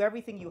get you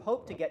everything you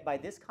hope to get by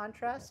this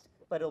contrast,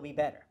 but it'll be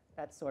better.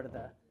 That's sort of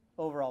the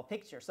overall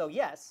picture. So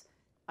yes,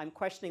 I'm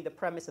questioning the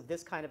premise of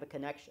this kind of a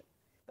connection.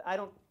 But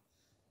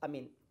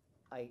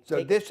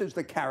So this is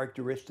the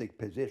characteristic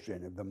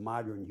position of the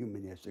modern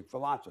humanistic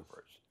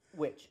philosophers.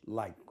 Which?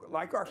 Like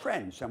our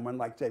friend, someone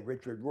like, say,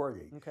 Richard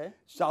Rorty. Okay.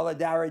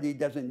 Solidarity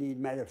doesn't need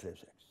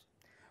metaphysics.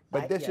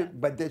 But Yeah.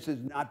 this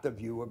is not the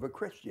view of a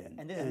Christian.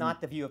 And this is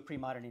not the view of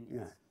pre-modern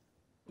Indians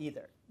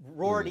either.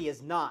 Rorty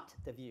is not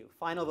the view.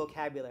 Final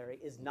vocabulary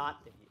is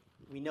not the view.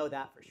 We know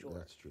that for sure.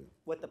 That's true.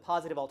 What the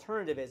positive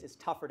alternative is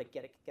tougher to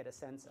get a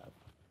sense of.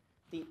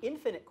 The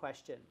infinite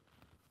question,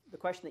 the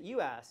question that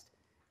you asked,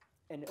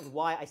 and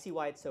why I see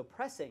why it's so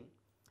pressing,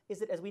 is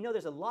that as we know,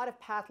 there's a lot of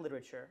path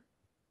literature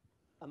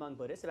among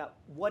Buddhists about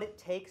what it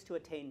takes to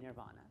attain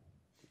nirvana.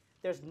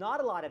 There's not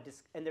a lot of,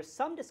 and there's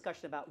some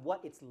discussion about what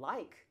it's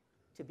like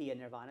to be in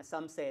nirvana.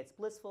 Some say it's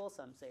blissful,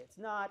 some say it's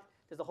not.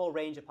 There's a whole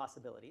range of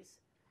possibilities.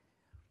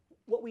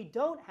 What we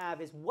don't have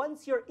is,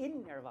 once you're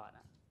in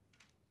nirvana,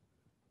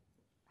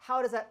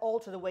 how does that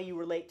alter the way you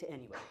relate to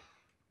anyone?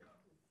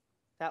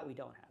 That we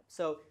don't have.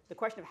 So the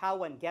question of how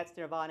one gets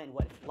nirvana and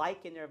what it's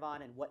like in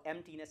nirvana and what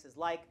emptiness is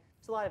like,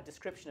 There's a lot of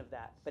description of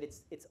that, but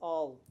it's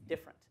all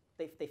different.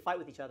 They fight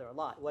with each other a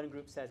lot. One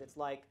group says it's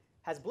like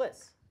has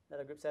bliss.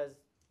 Another group says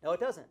no,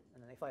 it doesn't,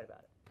 and then they fight about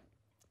it.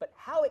 But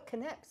how it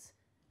connects,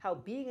 how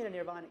being in a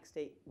nirvanic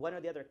state, one or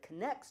the other,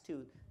 connects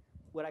to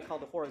what I call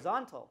the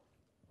horizontal,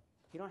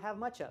 you don't have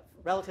much of,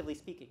 relatively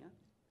speaking. Huh?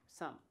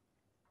 Some.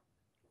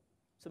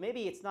 So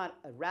maybe it's not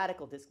a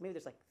radical disc. Maybe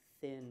there's like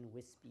thin,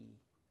 wispy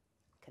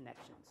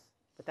connections.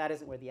 But that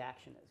isn't where the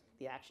action is.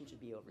 The action should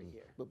be over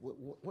here. But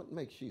what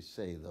makes you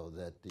say, though,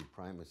 that the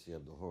primacy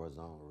of the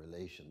horizontal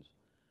relations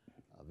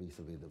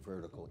vis-a-vis the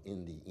vertical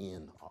in the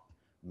end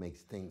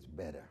makes things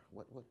better?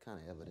 What kind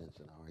of evidence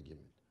and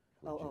argument?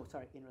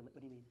 Sorry.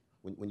 What do you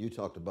mean? When you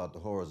talked about the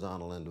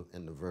horizontal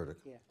and the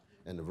vertical, Yeah.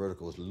 and the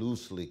vertical is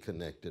loosely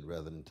connected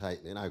rather than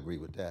tightly, and I agree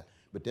with that.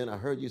 But then I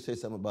heard you say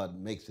something about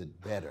makes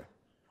it better.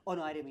 Oh,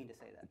 no, I didn't mean to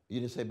say that. You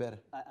didn't say better?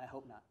 I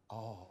hope not.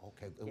 Oh,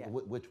 okay. Yeah.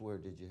 Which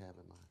word did you have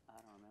in mind?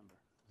 I don't remember.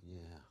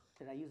 Yeah.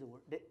 Did I use a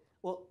word?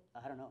 Well,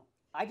 I don't know.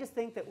 I just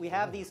think that we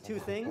have these two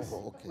things.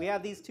 Oh, okay. We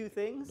have these two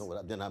things.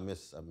 No, then I And in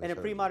misheard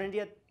pre-modern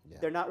India, Yeah.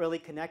 they're not really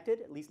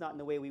connected, at least not in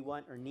the way we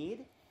want or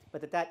need.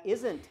 But that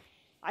isn't,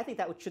 I think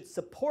that should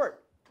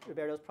support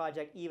Roberto's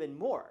project even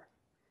more,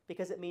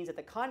 because it means that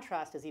the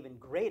contrast is even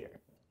greater.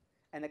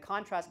 And the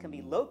contrast can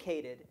be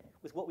located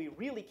with what we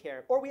really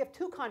care. Or we have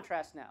two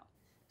contrasts now,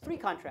 three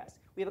contrasts.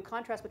 We have a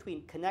contrast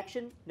between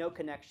connection, no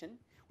connection.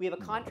 We have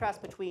a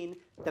contrast between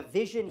the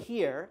vision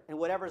here and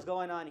whatever's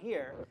going on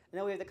here. And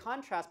then we have the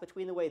contrast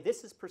between the way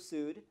this is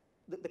pursued,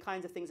 the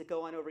kinds of things that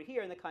go on over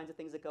here, and the kinds of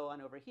things that go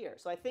on over here.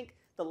 So I think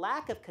the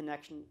lack of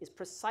connection is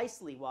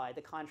precisely why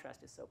the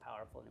contrast is so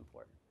powerful and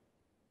important.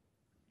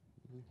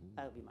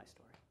 That would be my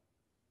story.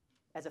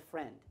 As a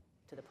friend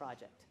to the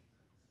project.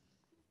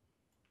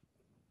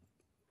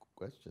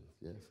 Questions,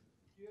 yes.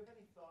 Do you have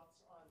any thoughts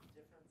on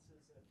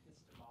differences in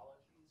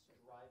epistemologies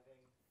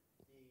driving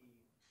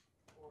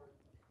or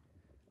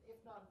if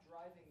not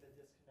driving the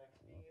disconnect,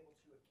 being able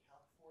to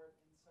account for it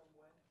in some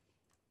way?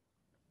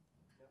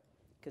 No?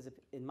 Because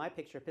in my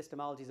picture,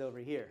 epistemology is over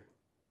here.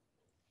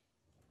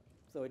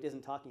 So it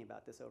isn't talking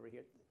about this over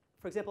here.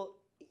 For example,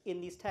 in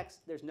these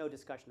texts, there's no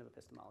discussion of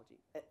epistemology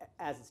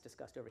as it's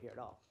discussed over here at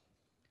all.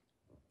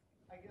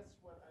 I guess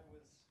what I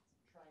was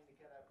trying to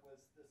get at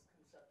was this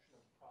conception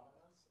of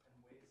pramanas and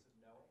ways of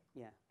knowing.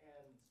 Yeah.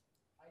 And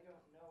I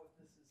don't know if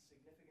this is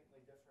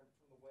significantly different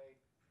from the way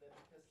that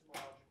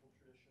epistemological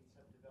traditions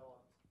have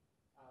developed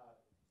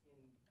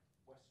in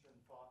Western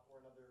thought or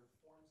in other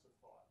forms of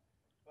thought.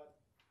 But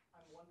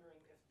I'm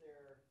wondering if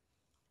there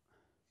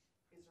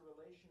is a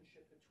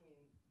relationship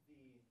between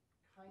the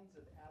kinds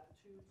of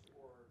attitudes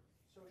or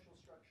social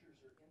structures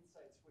or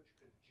insights which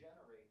could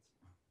generate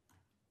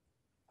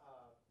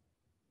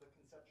the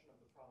conception of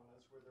the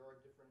pramanas, where there are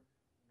different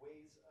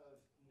ways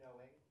of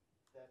knowing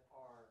that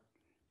are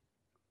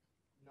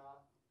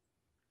not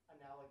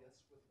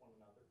analogous with one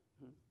another,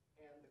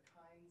 and the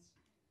kinds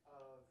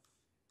of,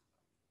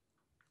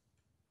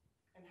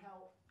 and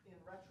how, in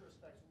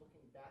retrospect,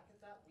 looking back at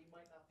that, we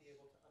might not be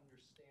able to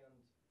understand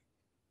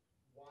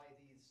why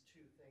these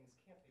two things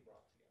can't be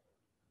brought together.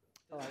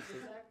 Oh, I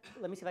see.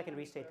 Let me see if I can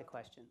restate the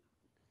question.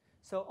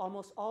 So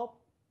almost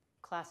all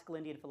classical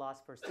Indian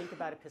philosophers think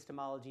about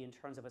epistemology in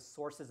terms of a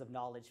sources of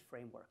knowledge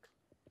framework.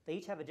 They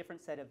each have a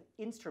different set of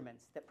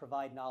instruments that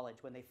provide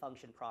knowledge when they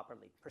function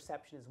properly.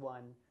 Perception is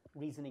one,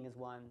 reasoning is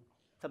one.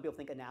 Some people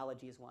think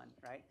analogy is one,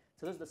 right?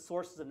 So those are the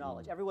sources of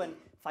knowledge. Everyone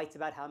fights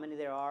about how many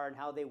there are and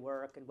how they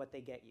work and what they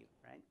get you,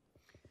 right?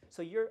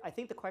 So I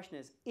think the question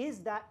is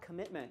that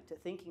commitment to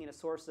thinking in a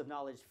sources of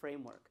knowledge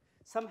framework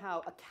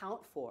somehow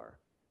account for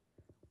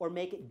or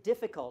make it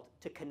difficult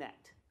to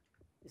connect?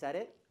 Is that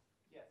it?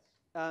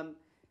 Yes.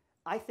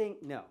 I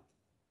think no.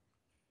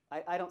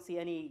 I don't see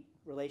any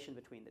relation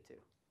between the two.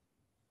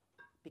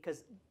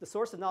 Because the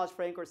source of knowledge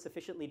framework is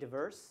sufficiently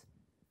diverse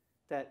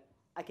that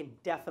I can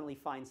definitely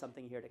find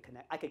something here to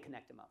connect. I could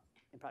connect them up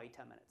in probably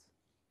 10 minutes.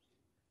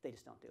 They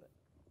just don't do it.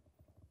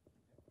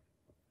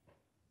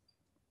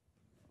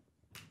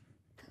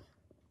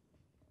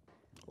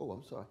 Oh,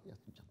 I'm sorry. Yes,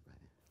 you jumped right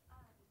in.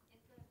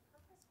 Is the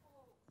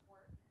purposeful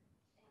work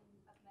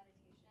of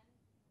meditation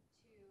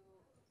to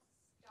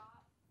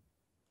stop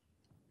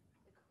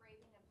the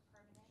craving of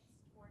permanence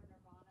toward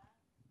nirvana,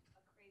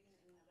 a craving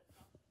in and of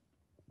itself?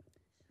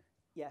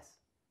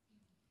 Yes.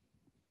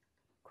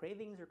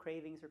 Cravings are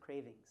cravings are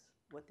cravings.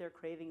 What their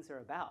cravings are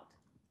about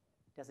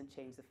doesn't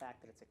change the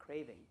fact that it's a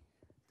craving.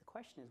 The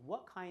question is,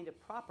 what kind of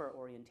proper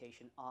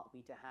orientation ought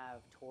we to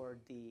have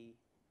toward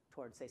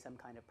say, some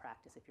kind of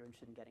practice if you're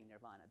interested in getting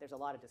nirvana? There's a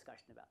lot of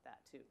discussion about that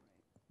too,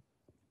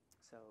 right?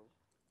 So,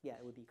 yeah,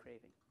 it would be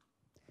craving.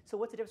 So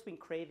what's the difference between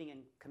craving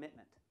and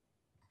commitment?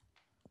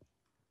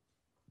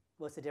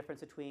 What's the difference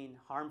between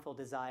harmful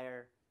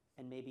desire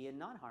and maybe a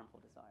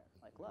non-harmful desire,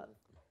 like love?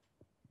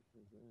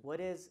 What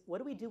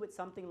do we do with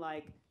something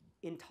like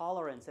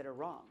intolerance that are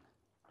wrong?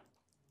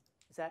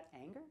 Is that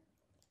anger?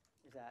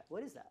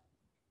 What is that?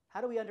 How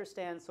do we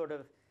understand sort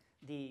of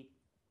I'm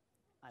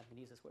going to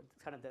use this word,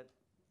 kind of the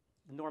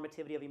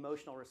normativity of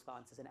emotional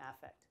responses and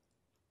affect?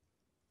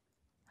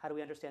 How do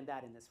we understand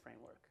that in this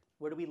framework?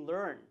 Where do we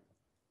learn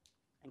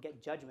and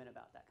get judgment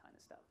about that kind of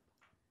stuff?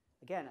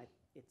 Again,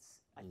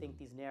 I think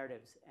these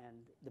narratives and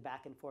the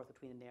back and forth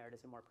between the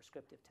narratives and more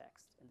prescriptive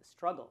text and the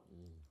struggle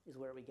is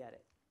where we get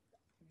it.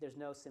 There's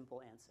no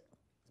simple answer,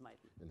 is my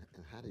view.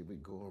 And how do we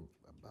go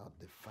about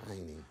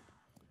defining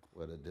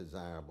what a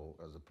desirable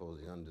as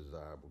opposed to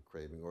undesirable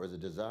craving? Or is a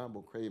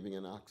desirable craving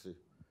an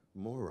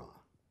oxymoron?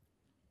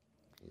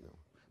 You know,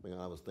 I mean,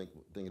 I was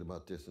thinking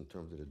about this in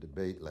terms of the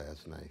debate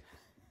last night.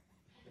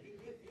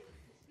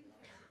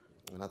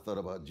 And I thought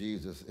about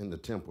Jesus in the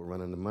temple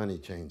running the money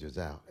changers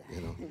out,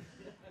 you know.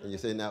 And you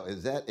say, now,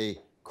 is that a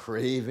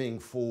craving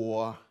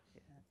for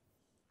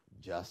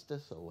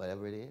justice or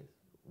whatever it is?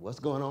 What's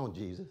going on,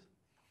 Jesus?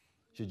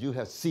 Should you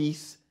have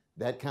ceased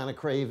that kind of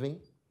craving?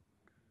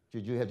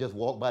 Should you have just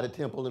walked by the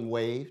temple and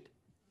waved?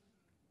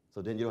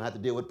 So then you don't have to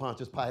deal with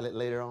Pontius Pilate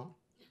later on?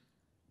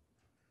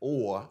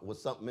 Or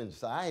was something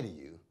inside of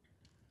you,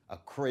 a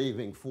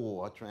craving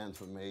for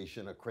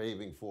transformation, a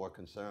craving for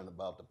concern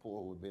about the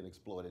poor who had been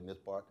exploited in this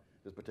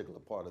particular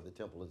part of the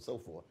temple and so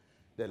forth,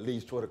 that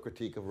leads toward a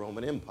critique of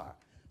Roman Empire?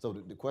 So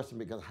the question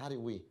becomes, how do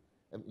we,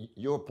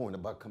 your point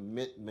about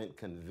commitment,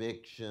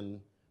 conviction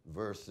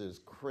versus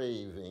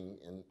craving,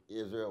 and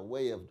is there a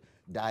way of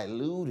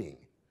diluting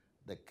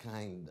the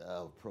kind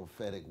of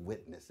prophetic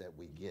witness that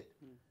we get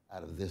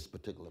out of this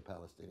particular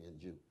Palestinian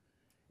Jew?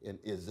 And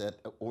is that,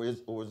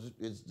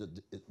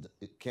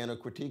 can a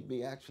critique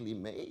be actually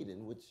made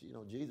in which, you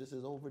know, Jesus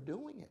is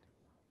overdoing it?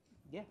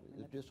 Yeah.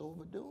 He's just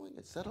overdoing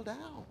it. Settle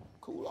down,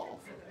 cool off.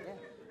 Yeah.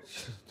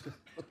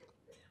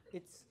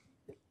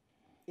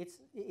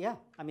 Yeah.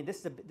 I mean,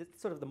 this is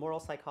sort of the moral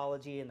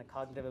psychology and the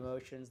cognitive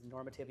emotions, the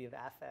normativity of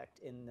affect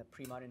in the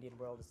pre-modern Indian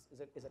world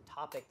is a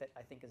topic that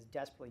I think is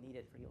desperately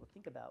needed for people to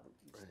think about.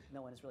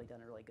 No one has really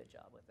done a really good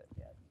job with it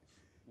yet.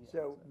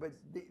 So, but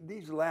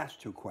these last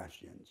two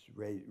questions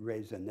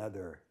raise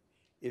another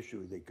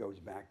issue that goes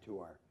back to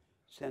our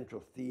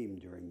central theme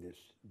during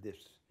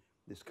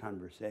this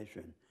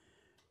conversation.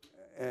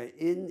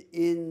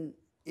 In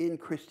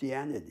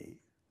Christianity,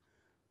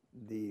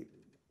 the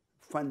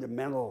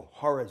fundamental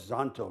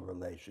horizontal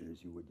relation,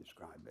 as you would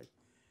describe it,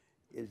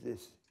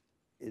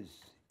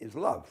 is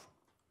love.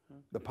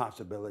 The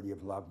possibility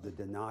of love, the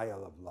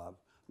denial of love.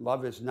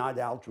 Love is not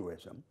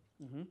altruism,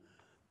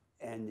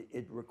 and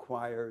it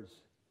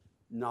requires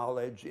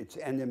knowledge. Its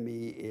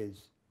enemy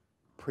is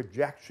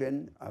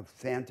projection of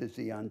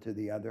fantasy onto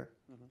the other.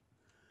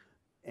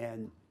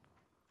 And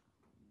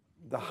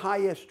the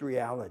highest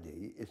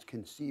reality is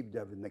conceived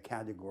of in the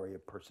category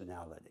of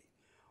personality,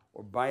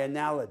 or by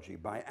analogy,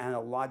 by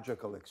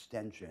analogical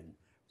extension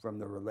from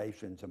the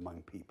relations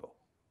among people.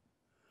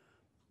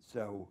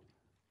 So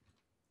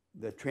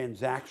the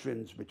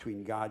transactions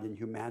between God and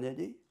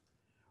humanity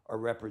are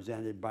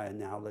represented by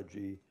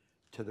analogy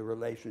to the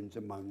relations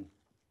among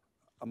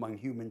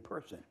human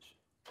persons.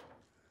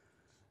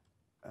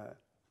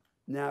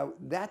 Now,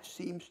 that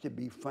seems to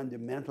be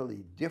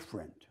fundamentally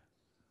different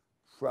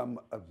from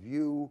a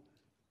view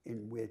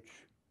in which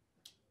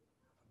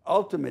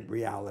ultimate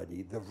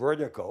reality, the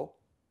vertical,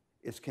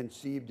 is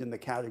conceived in the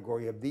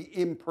category of the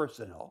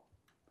impersonal,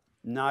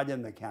 not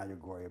in the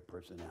category of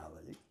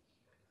personality.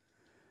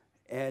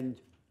 And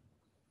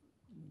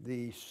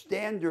the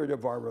standard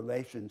of our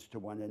relations to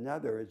one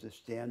another is a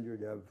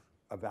standard of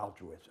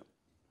altruism,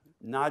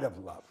 not of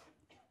love.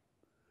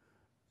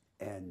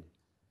 And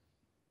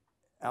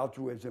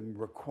altruism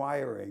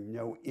requiring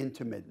no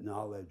intimate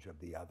knowledge of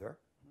the other,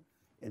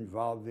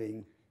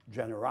 involving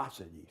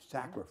generosity,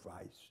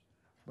 sacrifice,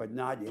 but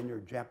not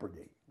inner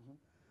jeopardy.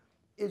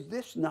 Is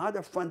this not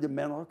a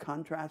fundamental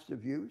contrast of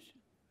views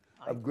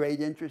of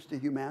great interest to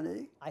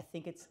humanity? I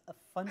think it's a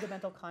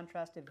fundamental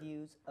contrast of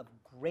views of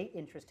great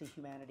interest to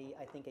humanity.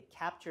 I think it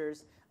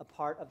captures a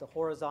part of the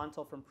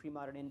horizontal from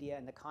pre-modern India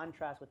and the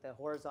contrast with the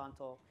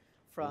horizontal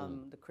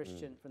from the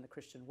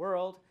Christian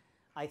world.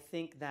 I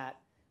think that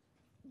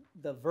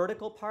the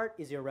vertical part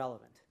is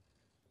irrelevant.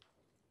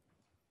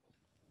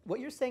 What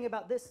you're saying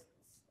about this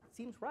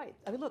seems right.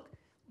 I mean, look,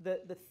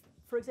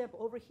 for example,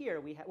 over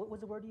here we have, what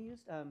was the word you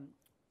used?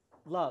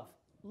 Love.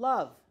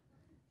 Love.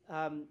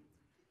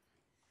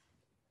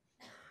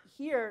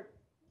 Here,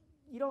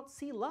 you don't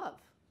see love.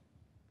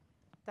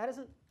 That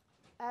isn't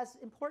as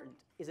important.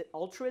 Is it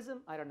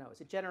altruism? I don't know. Is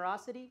it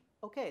generosity?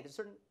 Okay, there's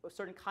a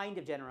certain kind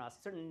of generosity,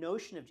 a certain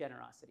notion of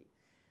generosity.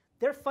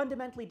 They're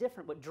fundamentally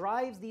different. What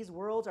drives these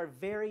worlds are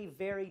very,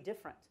 very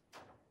different.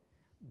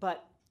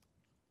 But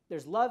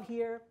there's love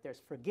here,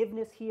 there's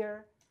forgiveness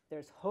here,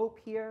 there's hope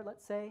here,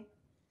 let's say.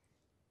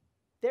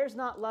 There's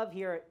not love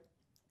here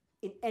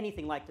in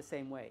anything like the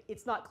same way.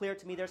 It's not clear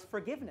to me there's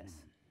forgiveness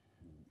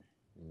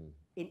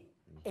in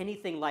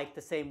anything like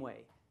the same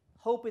way.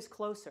 Hope is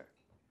closer.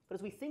 But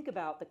as we think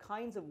about the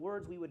kinds of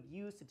words we would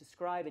use to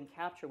describe and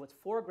capture what's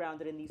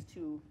foregrounded in these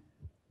two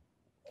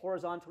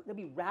horizontal, they'll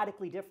be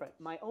radically different.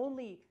 My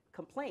only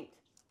complaint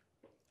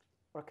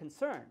or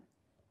concern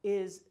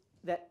is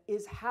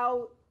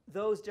how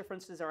those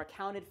differences are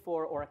accounted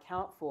for or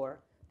account for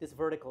this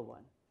vertical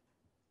one.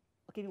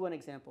 I'll give you one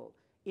example.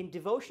 In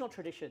devotional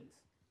traditions,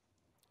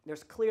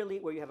 there's clearly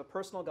where you have a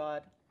personal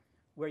God,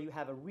 where you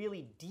have a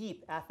really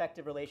deep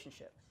affective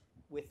relationship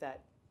with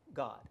that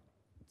God.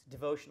 It's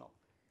devotional.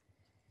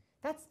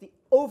 That's the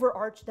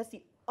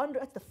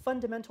that's the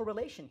fundamental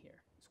relation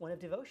here. It's one of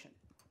devotion.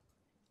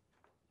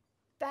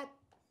 That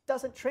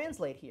doesn't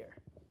translate here.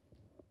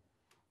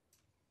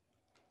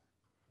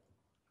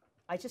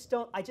 I just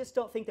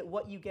don't think that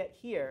what you get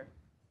here,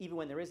 even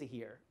when there is a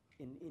here,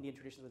 in Indian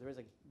traditions where there is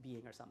a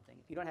being or something,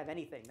 if you don't have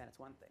anything, then it's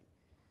one thing.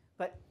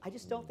 But I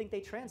just don't think they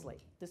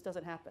translate. This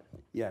doesn't happen.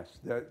 Yes,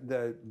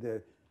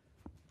 the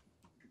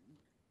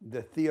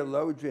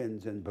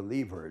theologians and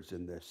believers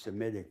in the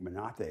Semitic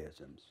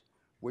monotheisms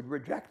would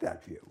reject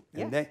that view.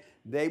 And Yes.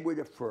 they would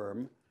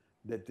affirm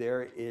that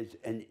there is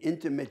an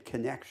intimate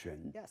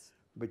connection Yes.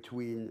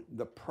 between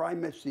the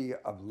primacy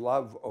of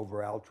love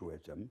over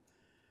altruism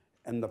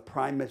and the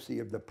primacy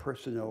of the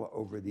personal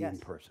over the Yes.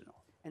 impersonal.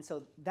 And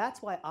so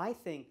that's why I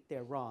think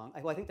they're wrong.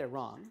 I think they're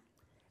wrong.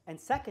 And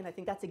second, I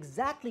think that's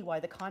exactly why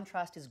the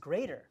contrast is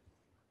greater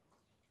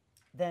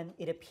than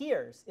it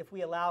appears if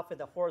we allow for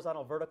the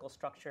horizontal vertical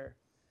structure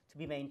to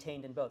be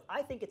maintained in both.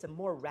 I think it's a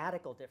more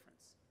radical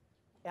difference,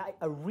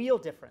 a real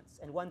difference,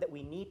 and one that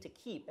we need to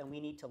keep and we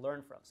need to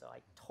learn from. So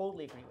I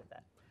totally agree with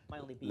that. My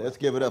only beef. Let's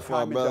give it up for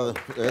our brother.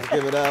 Let's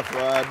give it up for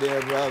our dear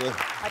brother.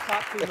 I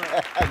talked too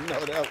much. I know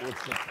that was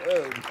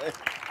superb, man.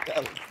 That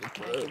was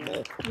superb,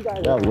 man. You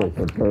guys That are was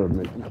superb,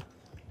 man.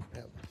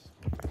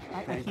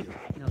 Thank you.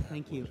 No,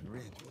 thank you.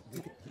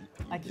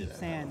 I keep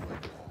saying,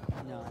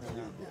 no, I don't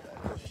know.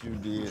 Yes, you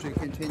did. To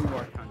continue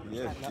our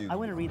conversation. Yes, you I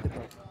want to read the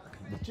book.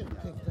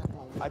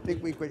 I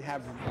think we could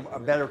have a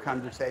better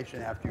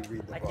conversation after you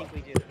read the I book. think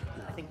we do.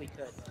 I think we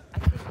could.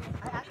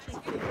 I actually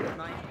think that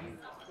my view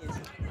is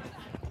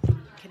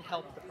can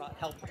help the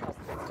help.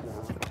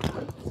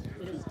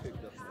 It is.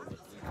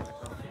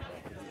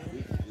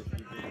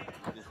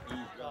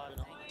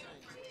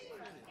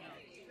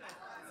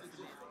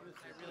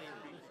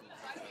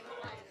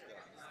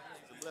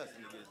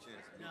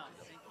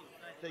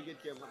 Take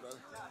good care, my brother.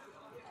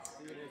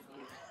 See you next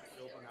week.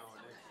 Open hour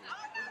next week.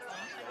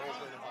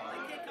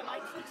 I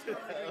teach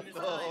during this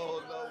time.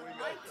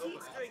 I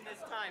teach during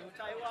this time, which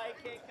I why I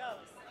can't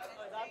come.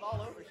 I'm all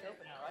over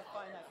Schopenhauer. I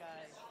find that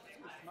guy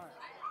too smart.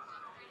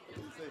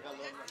 Say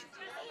hello.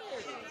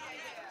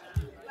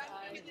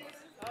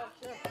 Oh,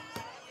 sure.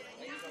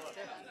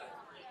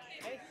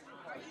 Hey,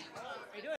 how you doing?